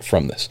you'd get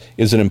from this.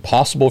 Is it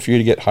impossible for you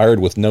to get hired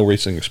with no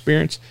racing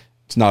experience?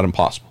 It's not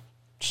impossible.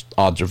 Just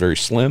odds are very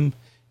slim.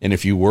 And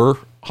if you were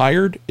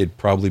hired, it'd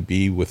probably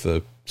be with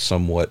a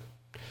somewhat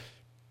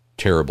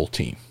terrible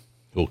team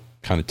who'll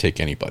kind of take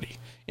anybody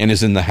and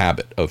is in the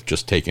habit of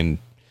just taking,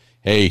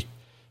 hey,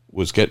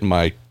 was getting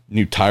my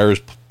new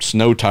tires,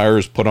 snow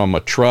tires put on my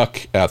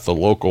truck at the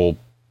local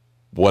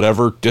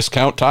whatever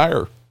discount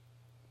tire.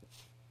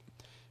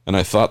 And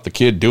I thought the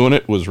kid doing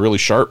it was really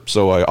sharp,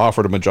 so I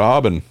offered him a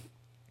job, and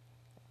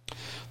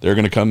they're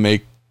going to come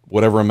make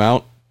whatever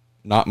amount,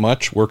 not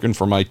much, working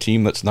for my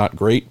team that's not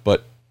great,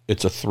 but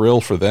it's a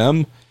thrill for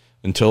them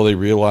until they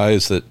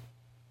realize that,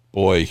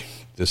 boy,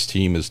 this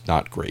team is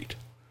not great.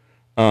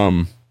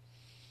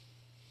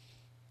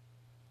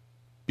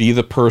 Be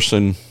the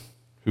person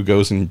who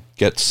goes and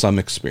gets some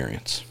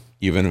experience,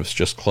 even if it's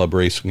just club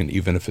racing and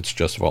even if it's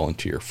just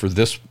volunteer. For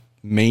this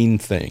main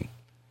thing,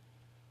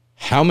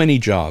 how many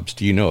jobs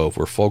do you know of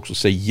where folks will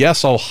say,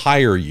 yes, I'll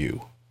hire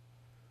you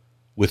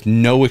with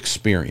no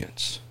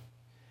experience?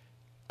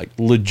 Like,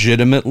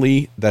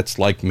 legitimately, that's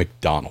like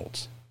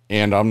McDonald's.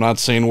 And I'm not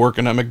saying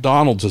working at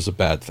McDonald's is a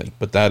bad thing,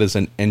 but that is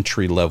an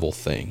entry-level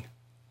thing.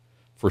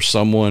 For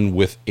someone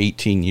with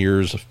 18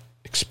 years of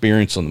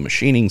experience on the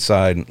machining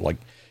side, like,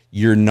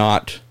 you're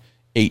not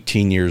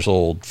 18 years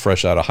old,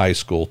 fresh out of high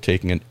school,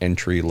 taking an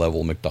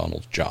entry-level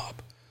McDonald's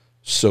job.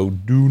 So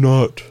do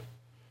not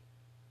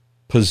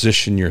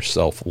position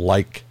yourself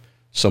like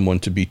someone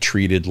to be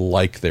treated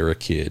like they're a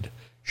kid,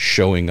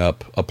 showing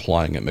up,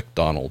 applying at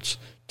McDonald's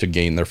to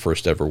gain their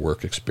first ever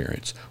work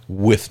experience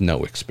with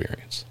no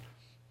experience.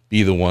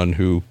 Be the one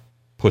who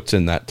puts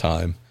in that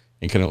time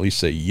and can at least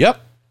say, yep,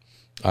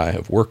 I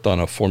have worked on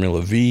a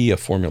Formula V, a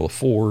Formula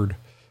Ford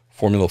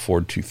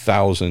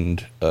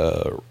 2000,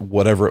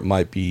 whatever it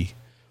might be,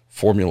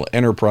 Formula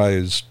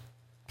Enterprise,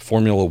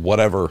 Formula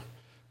whatever.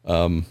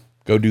 Go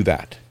do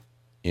that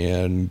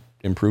and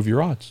improve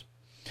your odds.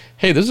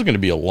 Hey, this is going to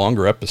be a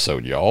longer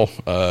episode, y'all.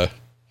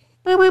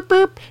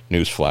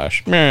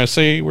 Newsflash.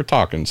 See, we're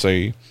talking.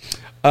 See,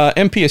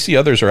 MPSC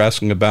others are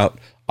asking about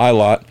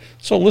iLot,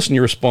 so listen to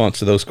your response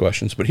to those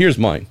questions. But here's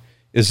mine.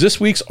 Is this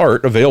week's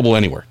art available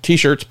anywhere?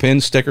 T-shirts,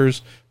 pins,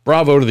 stickers.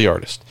 Bravo to the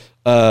artist.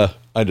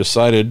 I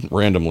decided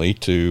randomly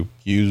to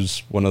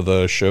use one of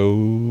the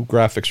show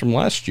graphics from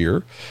last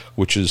year,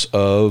 which is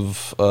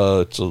of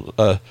it's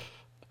a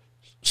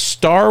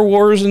Star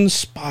Wars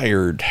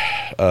inspired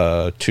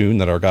tune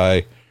that our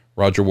guy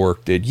Roger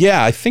Warwick did.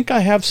 Yeah, I think I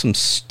have some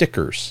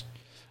stickers.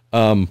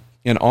 And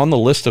on the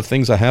list of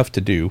things I have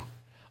to do,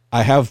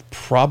 I have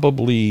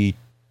probably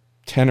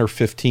 10 or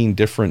 15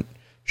 different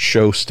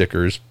show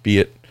stickers, be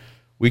it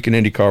Week in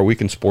IndyCar,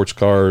 Week in Sports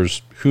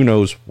Cars, who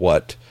knows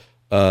what,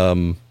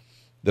 that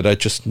I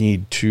just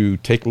need to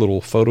take little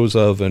photos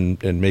of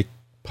and make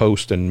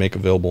post and make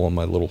available on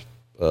my little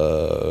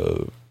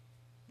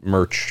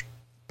merch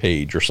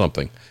page or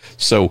something.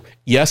 So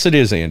yes, it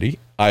is, Andy.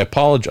 I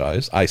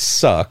apologize. I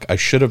suck. I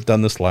should have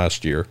done this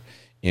last year,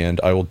 and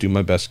I will do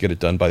my best to get it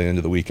done by the end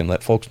of the week and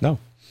let folks know.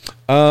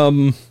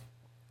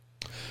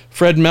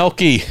 Fred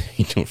Melky,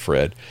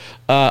 Fred.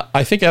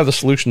 I think I have the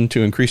solution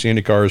to increasing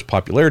IndyCar's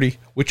popularity.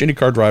 Which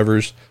IndyCar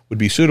drivers would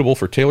be suitable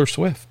for Taylor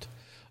Swift?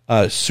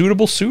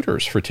 Suitable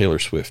suitors for Taylor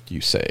Swift, you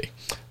say.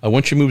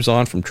 Once she moves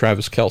on from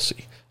Travis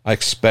Kelce, I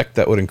expect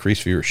that would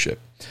increase viewership.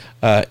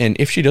 And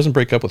if she doesn't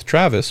break up with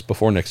Travis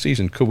before next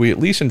season, could we at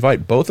least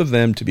invite both of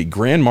them to be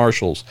grand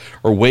marshals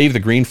or wave the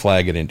green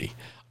flag at Indy?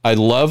 I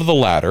love the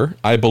latter.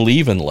 I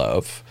believe in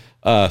love.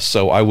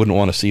 So I wouldn't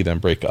want to see them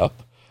break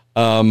up.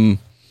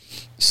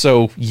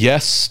 So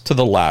yes to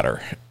the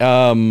latter.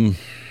 Gosh,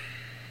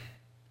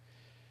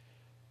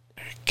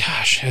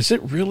 has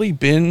it really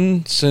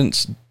been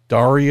since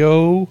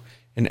Dario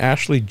and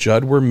Ashley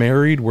Judd were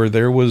married, where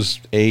there was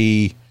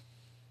a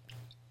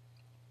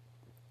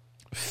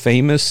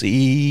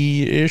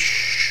famous-ish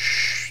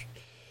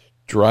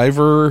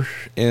driver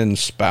and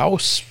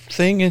spouse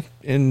thing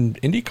in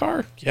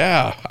IndyCar?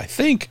 Yeah, I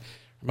think.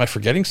 Am I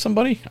forgetting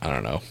somebody? I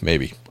don't know.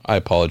 Maybe. I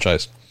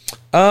apologize.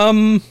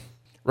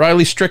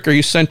 Riley Stricker,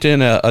 you sent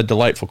in a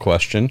delightful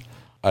question.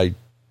 I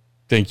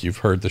think you've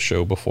heard the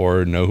show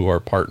before and know who our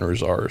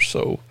partners are.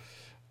 So,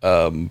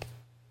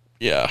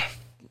 yeah,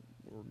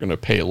 we're going to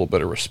pay a little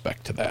bit of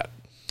respect to that.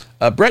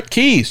 Brett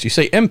Keys, you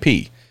say,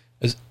 MP,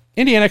 has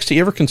Indy NXT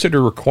ever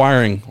considered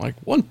requiring like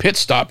one pit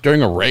stop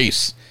during a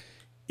race,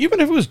 even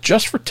if it was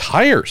just for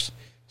tires?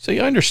 So I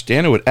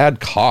understand it would add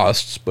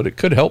costs, but it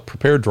could help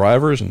prepare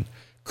drivers and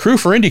crew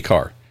for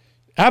IndyCar.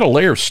 Add a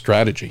layer of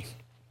strategy.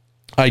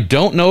 I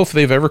don't know if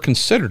they've ever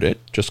considered it,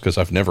 just because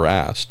I've never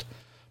asked,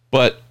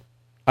 but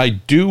I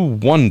do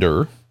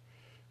wonder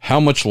how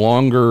much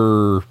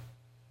longer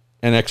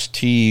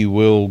NXT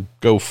will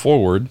go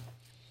forward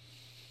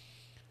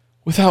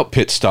without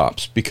pit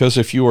stops, because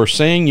if you are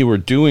saying you are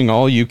doing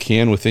all you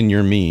can within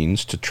your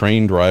means to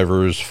train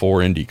drivers for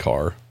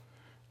IndyCar,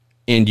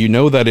 and you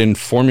know that in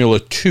Formula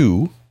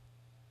 2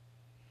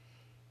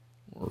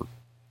 or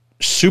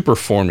Super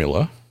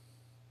Formula,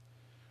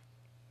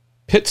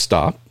 pit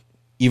stop,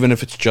 even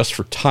if it's just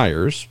for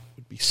tires,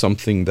 would be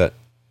something that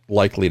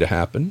likely to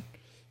happen.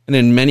 And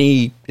in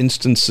many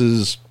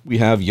instances, we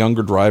have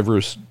younger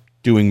drivers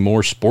doing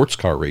more sports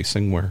car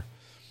racing where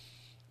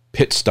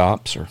pit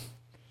stops are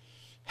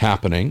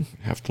happening.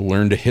 Have to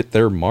learn to hit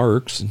their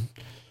marks and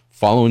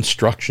follow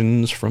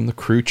instructions from the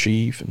crew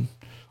chief and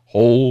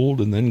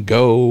hold and then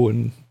go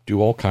and do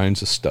all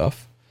kinds of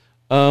stuff.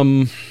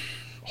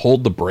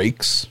 Hold the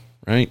brakes,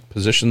 right?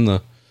 Position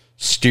the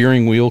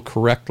steering wheel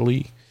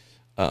correctly.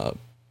 Although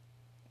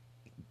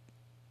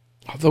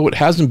it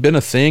hasn't been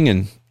a thing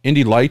in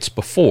Indy Lights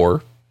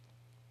before,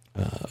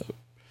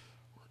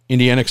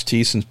 Indy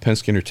NXT since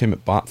Penske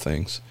Entertainment bought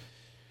things,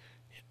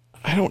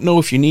 I don't know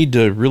if you need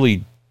to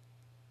really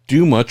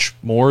do much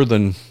more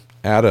than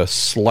add a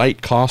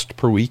slight cost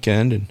per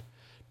weekend and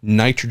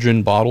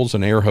nitrogen bottles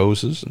and air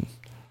hoses, and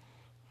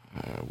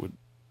would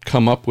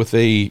come up with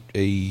a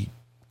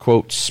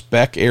quote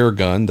spec air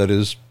gun that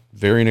is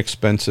very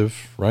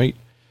inexpensive, right?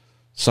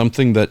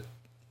 Something that,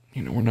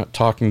 you know, we're not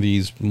talking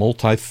these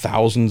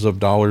multi-thousands of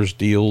dollars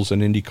deals in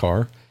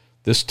IndyCar.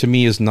 This to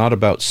me is not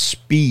about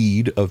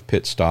speed of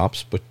pit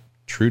stops, but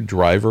true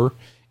driver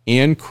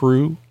and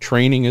crew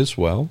training as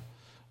well.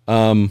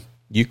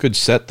 You could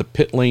set the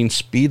pit lane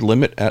speed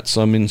limit at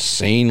some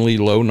insanely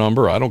low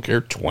number. I don't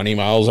care, 20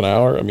 miles an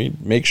hour. I mean,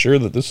 make sure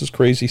that this is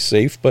crazy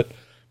safe. But,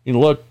 you know,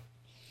 look,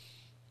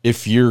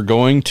 if you're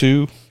going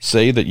to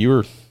say that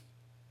you're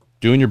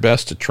doing your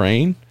best to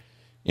train,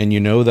 and you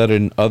know that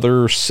in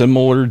other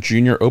similar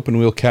junior open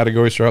wheel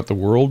categories throughout the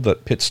world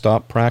that pit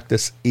stop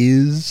practice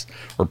is,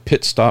 or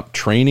pit stop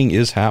training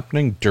is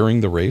happening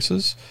during the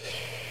races,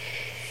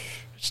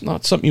 it's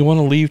not something you want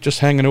to leave just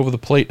hanging over the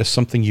plate as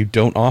something you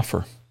don't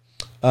offer.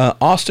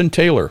 Austin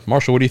Taylor,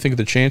 Marshall, what do you think of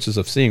the chances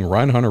of seeing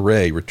Ryan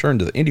Hunter-Reay return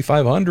to the Indy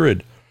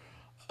 500?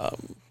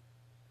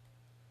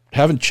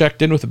 Haven't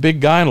checked in with the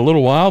big guy in a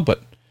little while,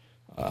 but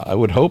I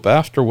would hope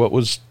after what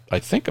was, I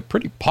think, a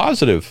pretty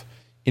positive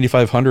Indy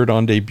 500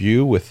 on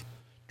debut with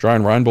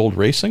Brian Reinbold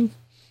Racing.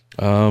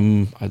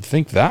 I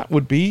think that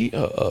would be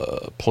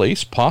a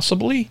place,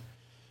 possibly.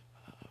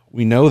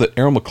 We know that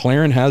Arrow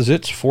McLaren has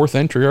its fourth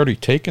entry already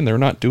taken. They're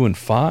not doing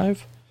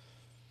 5.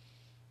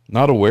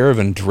 Not aware of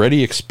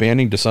Andretti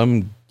expanding to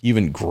some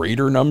even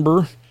greater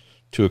number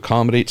to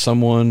accommodate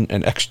someone,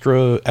 an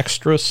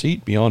extra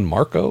seat beyond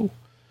Marco.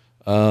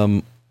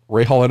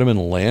 Ray Hall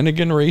Edelman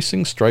Lanigan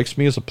Racing strikes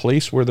me as a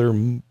place where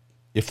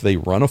if they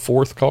run a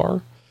fourth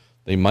car,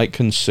 they might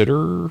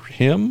consider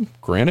him.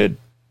 Granted,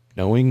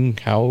 knowing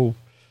how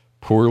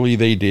poorly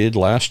they did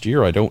last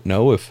year, I don't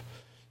know if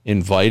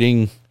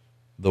inviting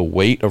the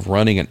weight of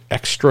running an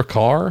extra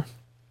car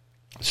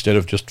instead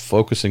of just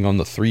focusing on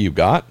the 3 you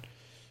got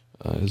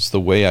is the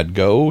way I'd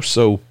go.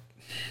 So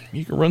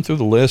you can run through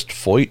the list.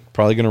 Foyt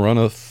probably going to run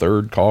a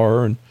third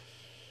car, and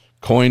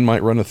Coyne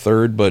might run a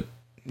third, but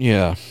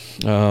yeah.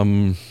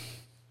 The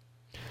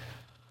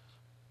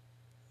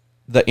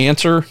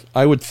answer,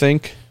 I would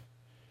think,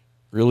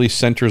 really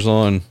centers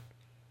on,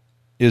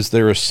 is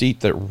there a seat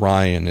that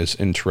Ryan is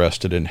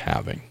interested in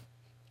having?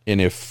 And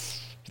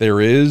if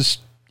there is,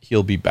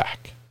 he'll be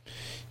back.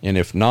 And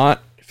if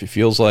not, if he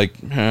feels like,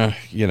 I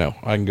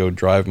can go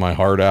drive my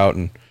heart out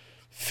and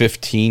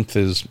 15th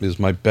is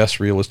my best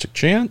realistic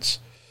chance,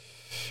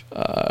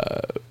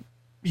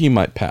 he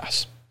might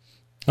pass.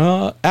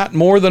 At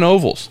More Than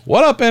Ovals.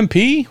 What up,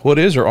 MP? What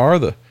is or are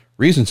the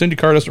reasons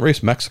IndyCar doesn't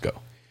race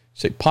Mexico?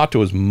 Say Pato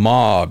was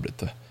mobbed at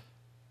the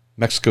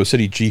Mexico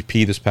City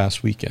GP this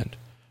past weekend.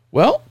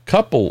 Well,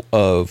 couple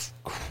of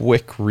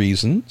quick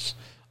reasons.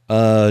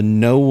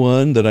 No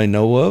one that I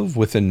know of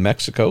within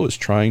Mexico is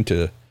trying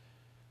to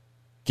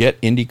get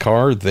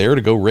IndyCar there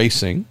to go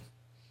racing.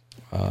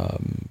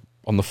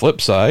 On the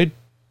flip side,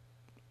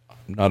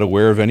 not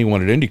aware of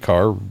anyone at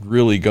IndyCar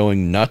really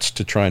going nuts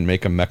to try and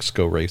make a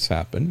Mexico race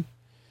happen.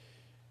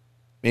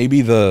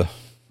 Maybe the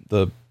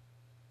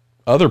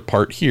other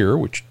part here,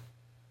 which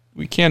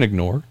we can't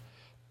ignore,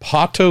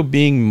 Pato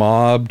being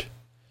mobbed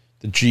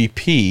the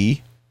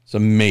GP is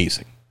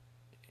amazing.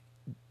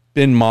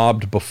 Been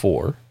mobbed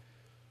before.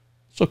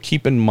 So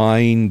keep in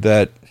mind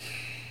that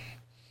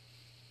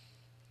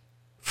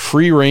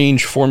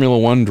free-range Formula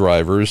One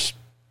drivers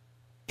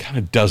kind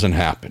of doesn't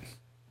happen.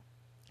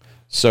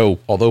 So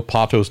although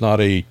Pato's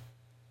not a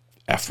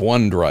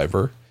F1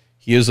 driver,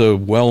 he is a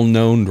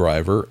well-known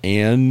driver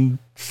and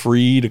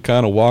free to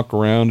kind of walk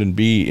around and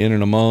be in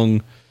and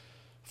among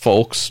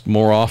folks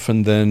more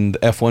often than the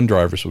F1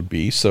 drivers would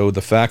be. So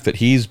the fact that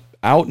he's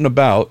out and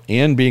about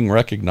and being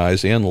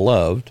recognized and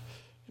loved,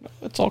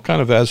 it's all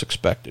kind of as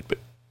expected. But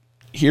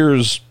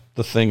here's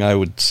the thing I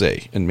would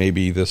say, and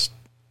maybe this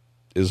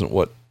isn't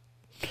what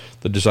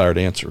the desired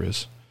answer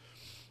is.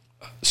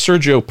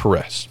 Sergio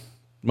Perez,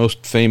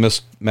 most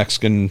famous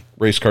Mexican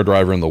race car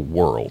driver in the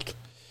world,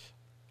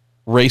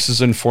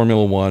 races in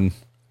Formula One,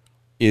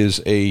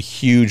 is a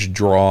huge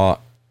draw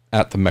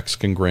at the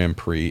Mexican Grand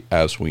Prix,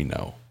 as we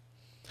know.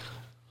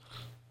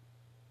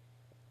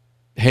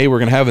 Hey, we're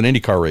going to have an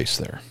IndyCar race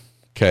there.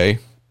 Okay,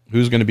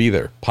 who's going to be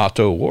there?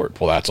 Pato O'Ward.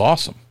 Well, that's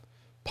awesome.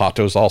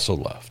 Pato's also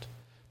loved.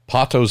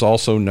 Pato's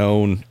also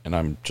known, and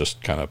I'm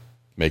just kind of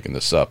making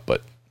this up,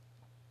 but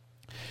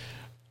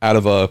out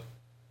of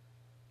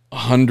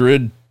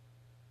 100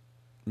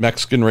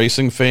 Mexican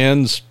racing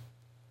fans,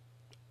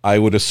 I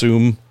would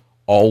assume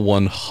all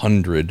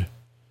 100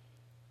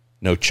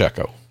 know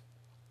Checo.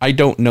 I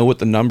don't know what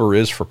the number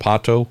is for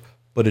Pato,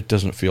 but it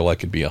doesn't feel like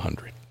it'd be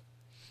 100.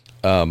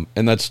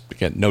 And that's,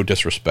 again, no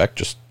disrespect,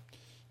 just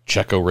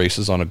Checo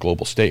races on a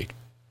global stage.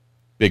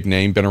 Big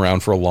name, been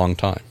around for a long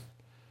time.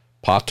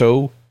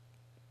 Pato,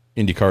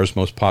 IndyCar's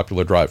most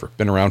popular driver.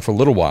 Been around for a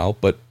little while,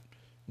 but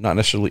not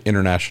necessarily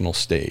international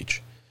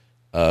stage.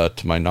 To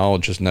my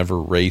knowledge, has never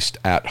raced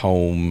at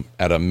home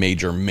at a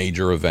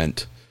major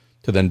event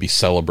to then be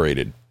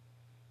celebrated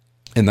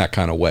in that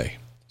kind of way.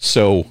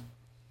 So,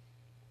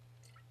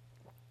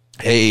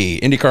 hey,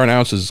 IndyCar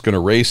announces it's going to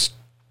race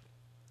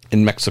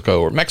in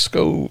Mexico, or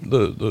Mexico,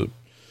 the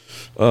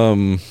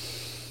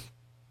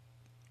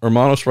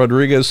Hermanos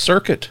Rodriguez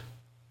circuit.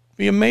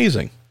 Be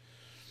amazing.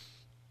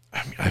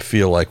 I mean, I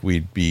feel like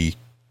we'd be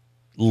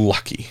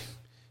lucky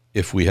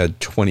if we had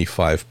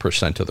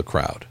 25% of the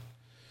crowd.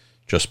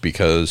 Just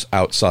because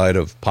outside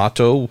of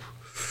Pato,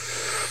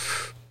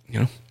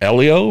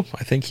 Elio,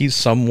 I think he's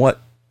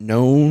somewhat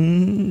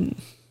known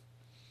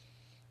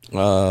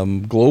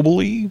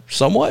globally,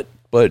 somewhat,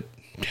 but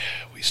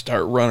we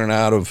start running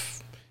out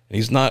of, and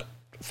he's not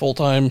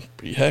full-time,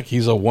 heck,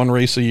 he's a one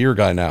race a year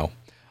guy now.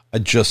 I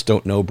just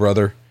don't know,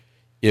 brother,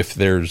 if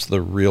there's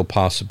the real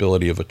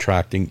possibility of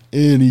attracting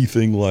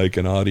anything like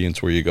an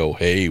audience where you go,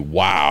 hey,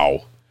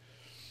 wow.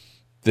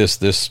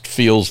 This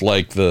feels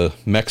like the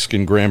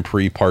Mexican Grand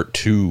Prix Part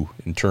 2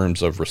 in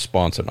terms of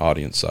response and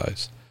audience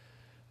size.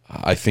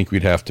 I think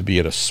we'd have to be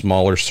at a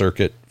smaller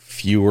circuit,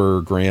 fewer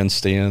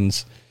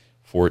grandstands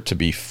for it to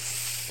be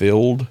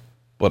filled,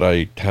 but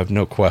I have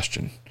no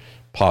question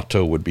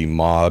Pato would be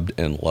mobbed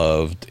and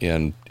loved,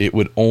 and it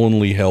would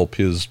only help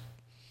his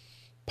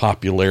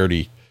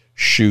popularity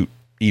shoot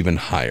even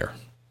higher.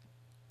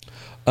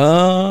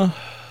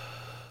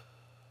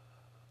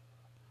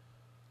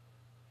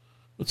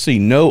 Let's see,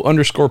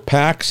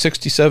 no_pack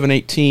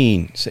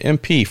 6718. It's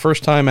MP,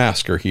 first time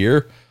asker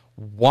here.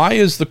 Why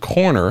is the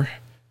corner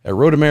at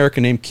Road America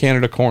named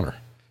Canada Corner?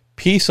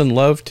 Peace and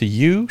love to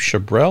you,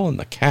 Chabrel, and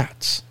the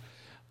cats.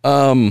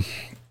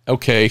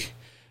 Okay.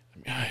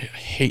 I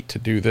hate to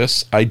do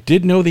this. I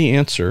did know the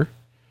answer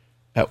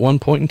at one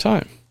point in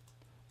time.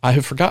 I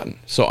have forgotten.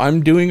 So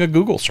I'm doing a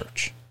Google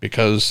search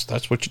because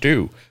that's what you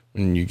do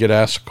when you get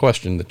asked a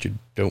question that you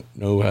don't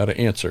know how to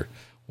answer.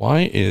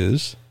 Why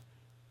is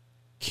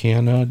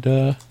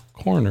Canada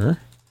Corner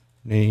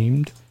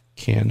named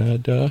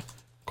Canada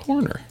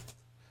Corner?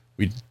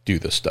 We do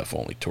this stuff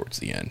only towards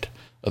the end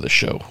of the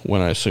show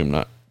when I assume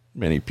not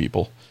many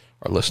people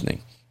are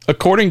listening.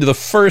 According to the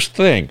first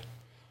thing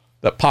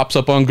that pops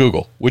up on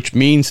Google, which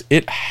means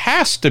it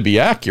has to be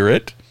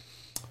accurate,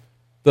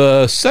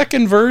 the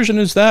second version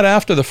is that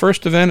after the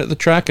first event at the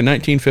track in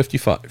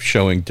 1955,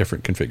 showing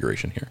different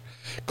configuration here.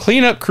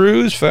 Cleanup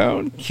crews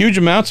found huge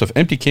amounts of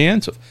empty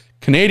cans of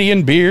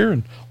Canadian beer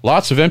and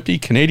lots of empty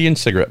Canadian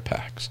cigarette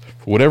packs.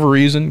 For whatever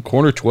reason,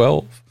 Corner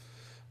 12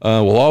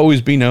 will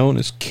always be known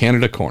as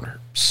Canada Corner.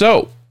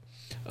 So,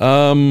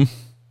 there's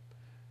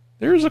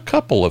a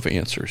couple of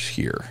answers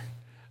here.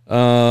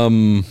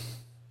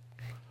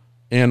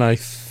 And I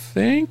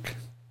think,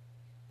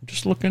 I'm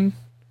just looking,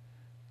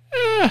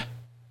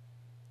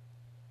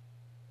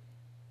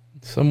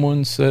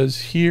 someone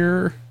says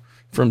here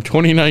from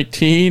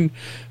 2019,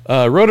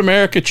 Road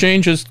America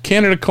changes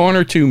Canada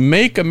Corner to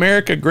Make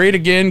America Great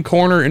Again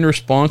Corner in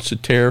response to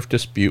tariff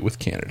dispute with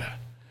Canada.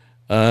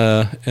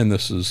 And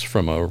this is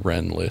from a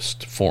Ren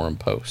List forum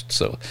post.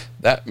 So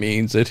that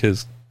means it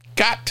has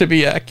got to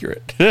be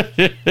accurate.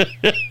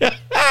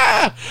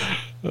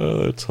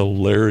 That's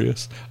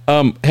hilarious.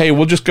 Hey,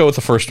 we'll just go with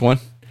the first one.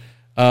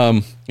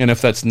 And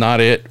if that's not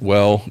it,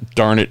 well,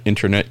 darn it,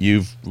 Internet,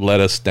 you've let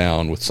us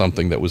down with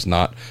something that was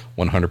not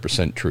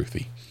 100%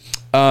 truthy.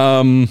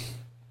 I'm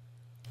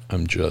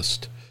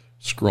just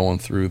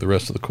scrolling through the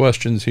rest of the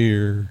questions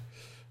here.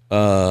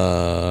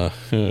 It's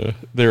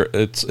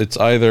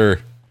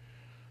either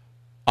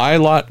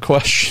iLot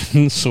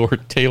questions or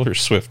Taylor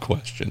Swift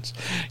questions.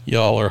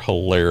 Y'all are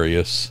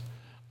hilarious.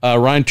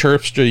 Ryan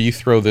Terpstra, you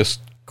throw this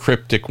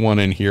cryptic one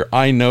in here.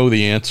 I know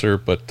the answer,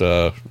 but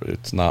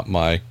it's not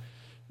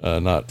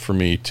for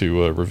me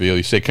to reveal.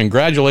 You say,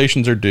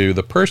 congratulations are due.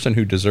 The person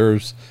who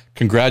deserves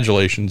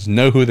congratulations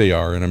know who they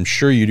are, and I'm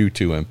sure you do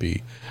too,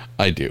 MP.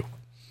 I do.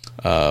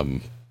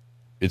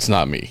 It's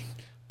not me,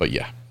 but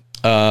yeah.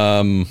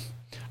 All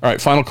right,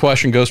 final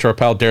question goes to our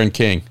pal Darren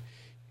King.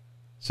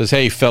 Says,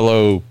 hey,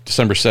 fellow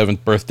December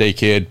 7th birthday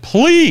kid,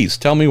 please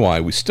tell me why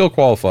we still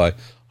qualify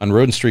on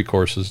road and street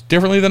courses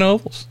differently than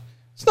ovals.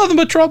 It's nothing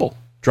but trouble.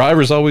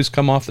 Drivers always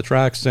come off the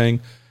track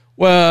saying,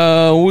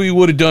 well, we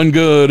would have done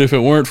good if it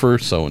weren't for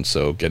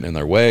so-and-so getting in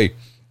their way.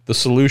 The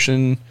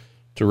solution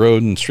to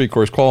road and street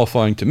course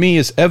qualifying to me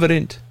is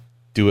evident.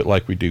 Do it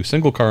like we do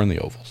single car in the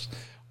ovals.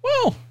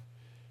 Well,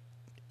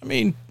 I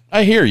mean,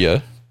 I hear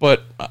you,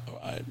 but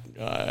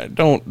I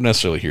don't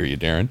necessarily hear you,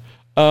 Darren.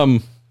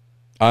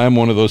 I am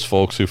one of those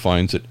folks who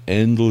finds it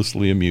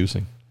endlessly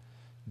amusing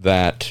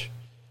that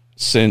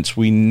since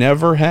we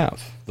never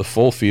have the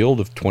full field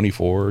of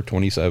 24,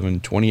 27,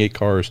 28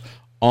 cars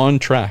on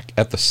track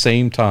at the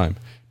same time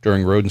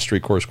during road and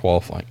street course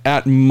qualifying,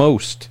 at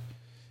most,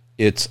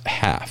 it's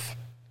half.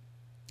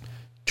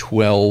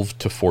 12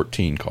 to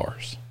 14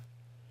 cars.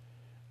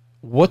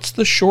 What's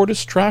the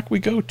shortest track we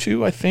go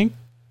to? I think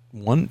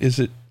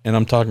and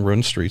I'm talking road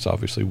and streets,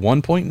 obviously,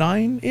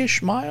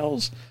 1.9-ish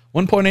miles,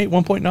 1.8,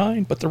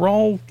 1.9, but they're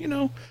all,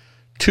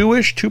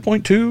 2-ish,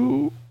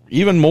 2.2,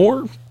 even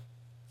more.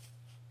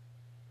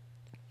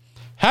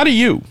 How do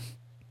you,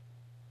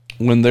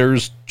 when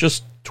there's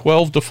just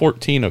 12 to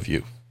 14 of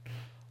you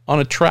on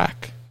a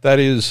track that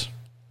is,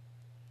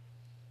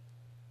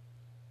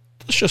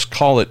 let's just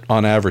call it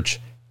on average,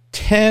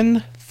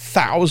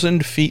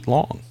 10,000 feet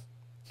long?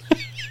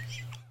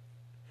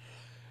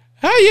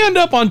 How you end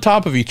up on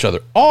top of each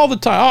other all the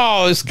time?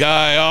 Oh, this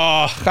guy,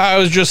 I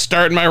was just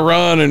starting my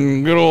run,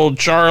 and good old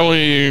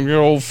Charlie and good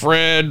old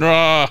Fred,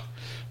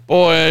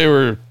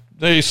 boy,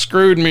 they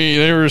screwed me.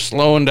 They were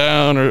slowing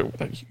down. Or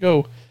you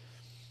go,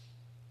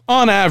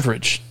 on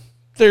average,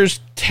 there's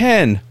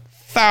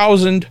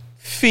 10,000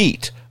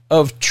 feet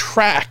of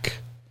track.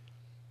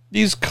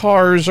 These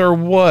cars are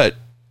what?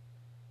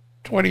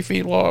 20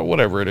 feet long,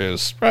 whatever it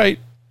is, right?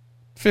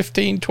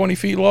 15, 20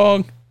 feet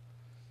long.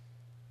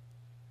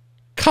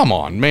 Come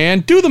on, man.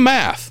 Do the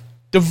math.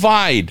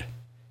 Divide.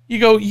 You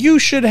go, you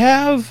should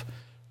have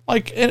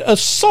like a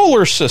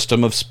solar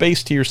system of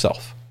space to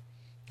yourself.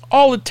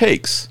 All it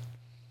takes,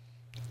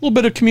 a little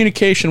bit of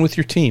communication with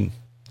your team.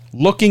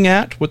 Looking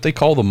at what they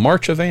call the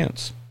March of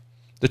Ants,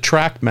 the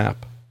track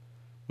map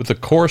with the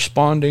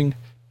corresponding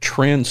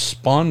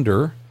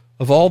transponder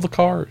of all the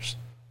cars,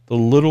 the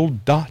little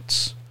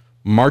dots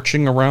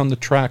marching around the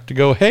track to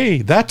go,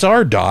 hey, that's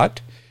our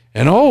dot.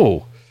 And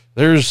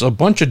there's a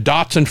bunch of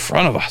dots in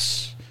front of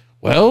us.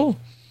 Well,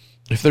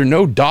 if there are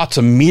no dots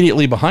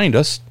immediately behind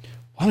us,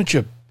 why don't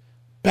you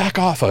back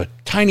off a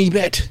tiny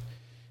bit?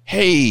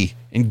 Hey,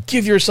 and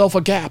give yourself a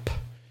gap.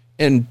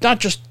 And not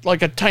just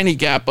like a tiny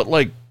gap, but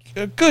like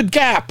a good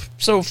gap.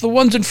 So if the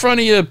ones in front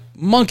of you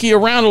monkey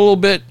around a little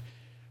bit,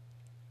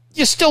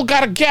 you still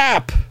got a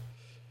gap.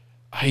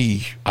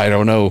 I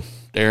don't know,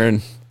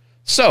 Darren.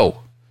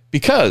 So,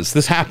 because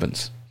this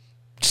happens,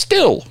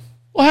 still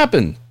will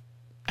happen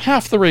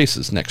half the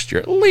races next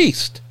year, at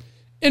least.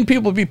 And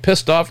people will be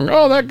pissed off and,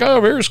 that guy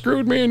over here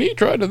screwed me and he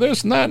tried to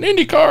this and that. And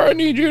IndyCar, I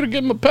need you to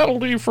give him a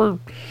penalty for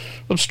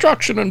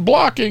obstruction and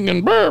blocking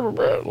and blah, blah,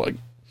 blah. Like,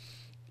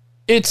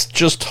 it's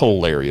just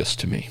hilarious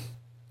to me.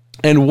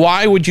 And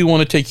why would you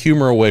want to take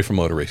humor away from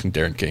motor racing,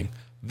 Darren King?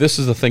 This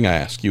is the thing I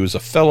ask you as a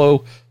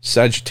fellow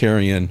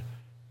Sagittarian,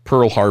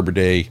 Pearl Harbor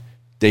Day,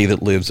 day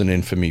that lives in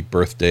infamy,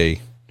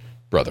 birthday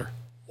brother.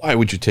 Why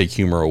would you take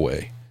humor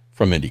away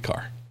from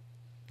IndyCar?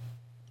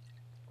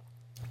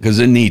 Because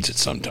it needs it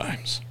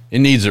sometimes. It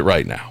needs it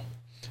right now.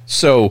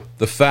 So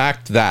the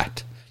fact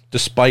that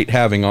despite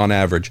having on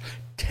average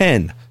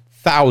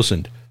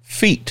 10,000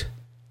 feet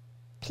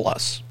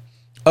plus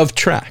of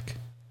track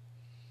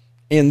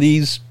in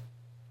these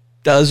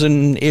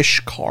dozen-ish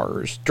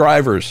cars,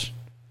 drivers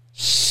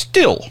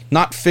still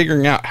not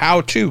figuring out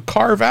how to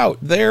carve out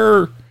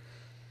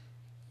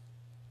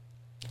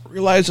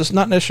realize it's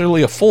not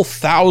necessarily a full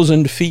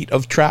 1,000 feet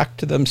of track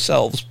to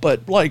themselves,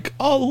 but like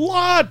a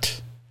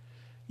lot.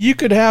 You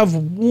could have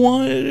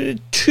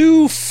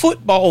 2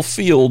 football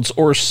fields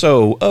or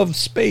so of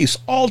space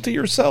all to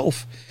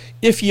yourself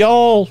if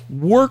y'all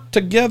worked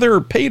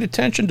together, paid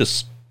attention to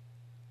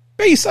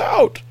space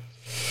out.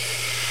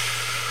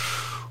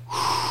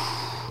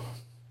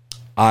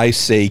 I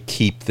say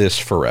keep this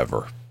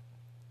forever.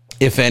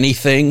 If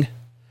anything,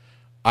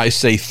 I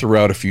say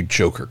throw out a few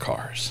Joker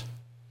cars.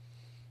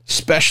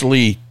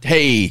 Especially,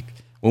 hey,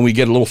 when we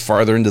get a little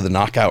farther into the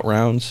knockout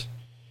rounds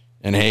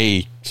and,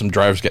 hey, some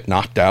drivers get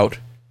knocked out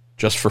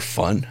just for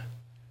fun,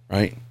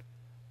 right?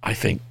 I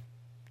think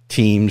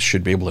teams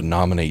should be able to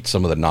nominate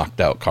some of the knocked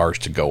out cars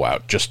to go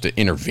out just to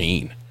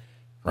intervene,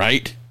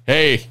 right?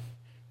 Hey,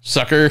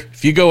 sucker,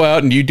 if you go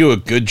out and you do a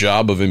good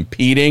job of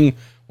impeding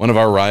one of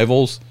our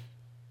rivals,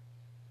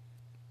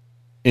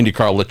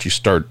 IndyCar will let you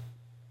start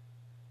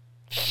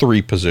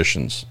 3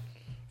 positions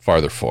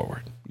farther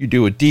forward. You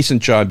do a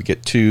decent job, you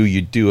get 2.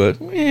 You do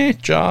a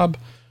job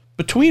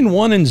between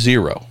 1 and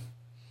 0.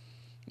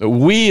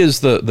 We,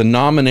 as the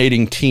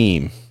nominating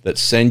team that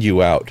send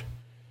you out,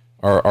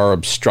 are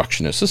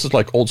obstructionists. This is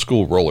like old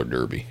school roller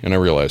derby, and I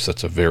realize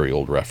that's a very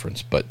old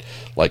reference, but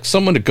like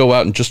someone to go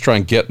out and just try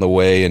and get in the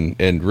way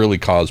and really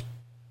cause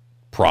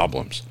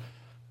problems.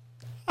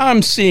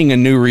 I'm seeing a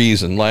new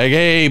reason, like,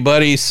 hey,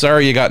 buddy,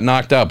 sorry you got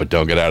knocked out, but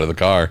don't get out of the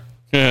car.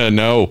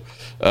 No.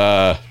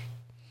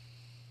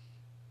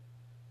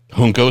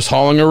 Junko's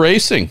Hollinger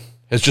Racing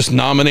has just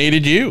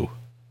nominated you.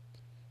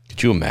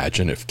 Could you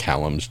imagine if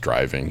Callum's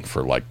driving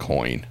for, like,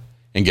 Coyne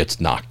and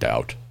gets knocked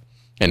out,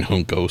 and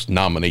Juncos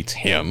nominates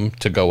him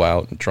to go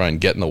out and try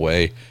and get in the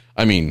way?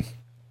 I mean,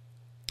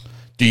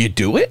 do you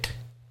do it?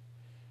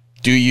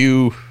 Do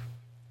you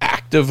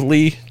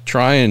actively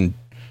try and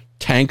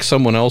tank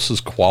someone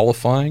else's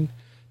qualifying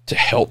to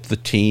help the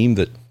team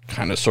that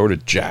kind of sort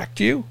of jacked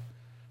you?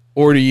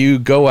 Or do you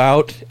go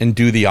out and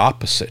do the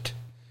opposite?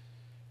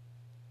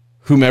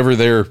 Whomever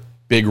their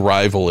big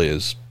rival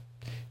is,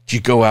 do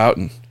you go out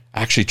and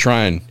actually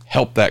try and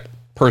help that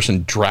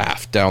person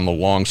draft down the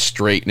long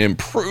straight and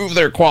improve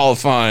their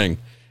qualifying?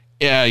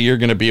 Yeah, you're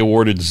going to be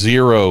awarded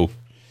 0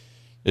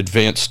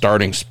 advanced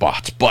starting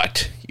spots,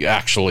 but you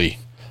actually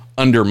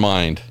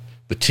undermined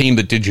the team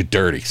that did you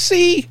dirty.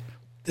 See?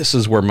 This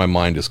is where my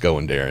mind is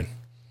going, Darren.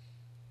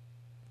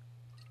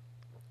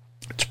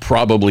 It's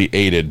probably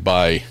aided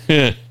by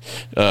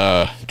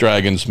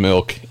Dragon's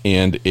Milk,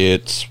 and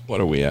it's, what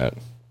are we at?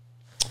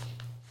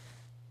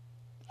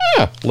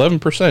 11%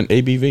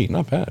 ABV,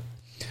 not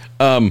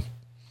bad.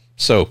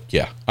 So,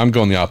 yeah, I'm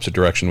going the opposite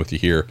direction with you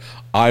here.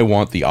 I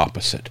want the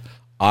opposite.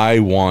 I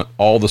want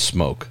all the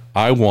smoke.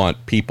 I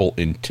want people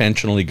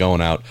intentionally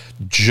going out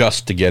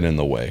just to get in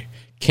the way.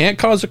 Can't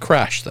cause a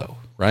crash, though,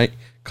 right?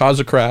 Cause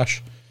a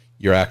crash,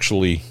 you're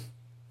actually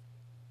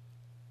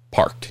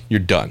parked. You're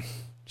done.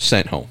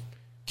 Sent home.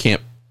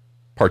 Can't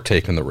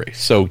partake in the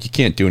race. So you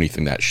can't do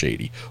anything that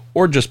shady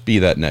or just be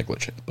that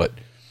negligent. But,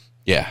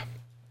 yeah,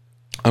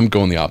 I'm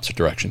going the opposite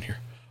direction here.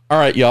 All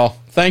right, y'all.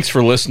 Thanks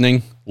for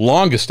listening.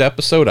 Longest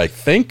episode, I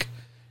think,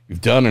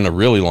 you've done in a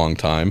really long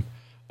time,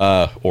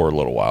 or a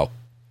little while.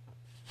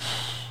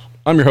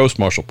 I'm your host,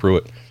 Marshall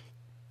Pruitt.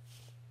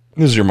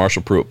 This is your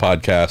Marshall Pruitt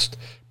podcast,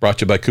 brought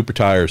to you by Cooper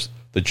Tires,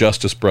 the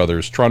Justice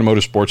Brothers,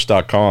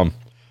 TorontoMotorsports.com,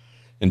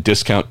 and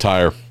Discount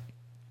Tire.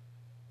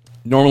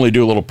 Normally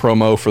do a little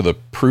promo for the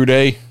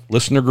Pruday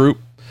listener group.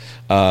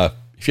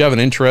 If you have an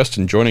interest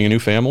in joining a new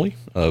family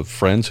of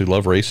friends who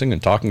love racing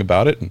and talking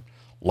about it and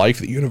life,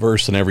 the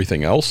universe, and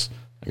everything else,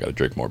 I got to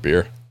drink more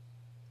beer.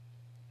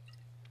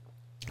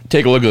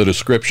 Take a look at the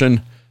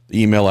description,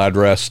 the email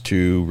address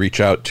to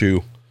reach out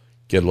to,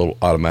 get a little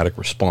automatic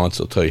response.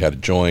 They'll tell you how to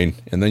join,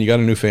 and then you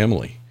got a new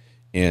family,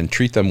 and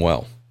treat them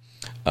well.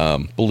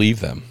 Believe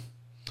them.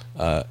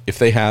 If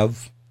they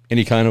have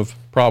any kind of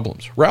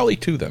problems, rally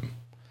to them.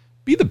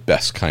 Be the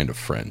best kind of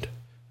friend.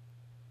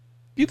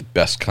 Be the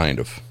best kind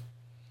of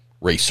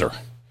racer.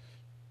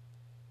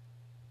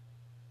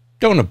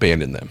 Don't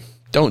abandon them.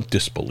 Don't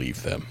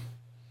disbelieve them.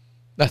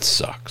 That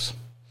sucks.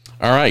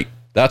 All right,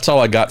 that's all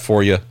I got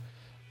for you.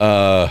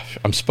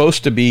 I'm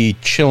supposed to be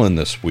chilling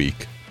this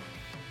week,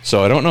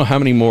 so I don't know how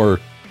many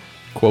more,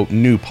 quote,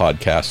 new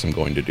podcasts I'm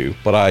going to do,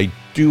 but I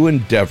do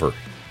endeavor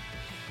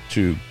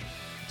to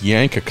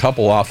yank a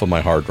couple off of my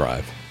hard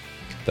drive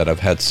that I've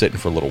had sitting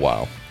for a little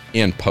while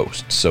and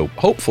post. So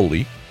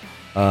hopefully,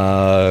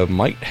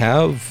 might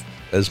have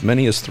as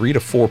many as 3 to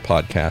 4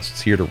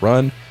 podcasts here to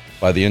run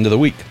by the end of the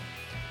week.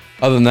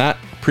 Other than that,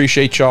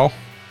 appreciate y'all.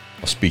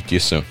 I'll speak to you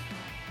soon.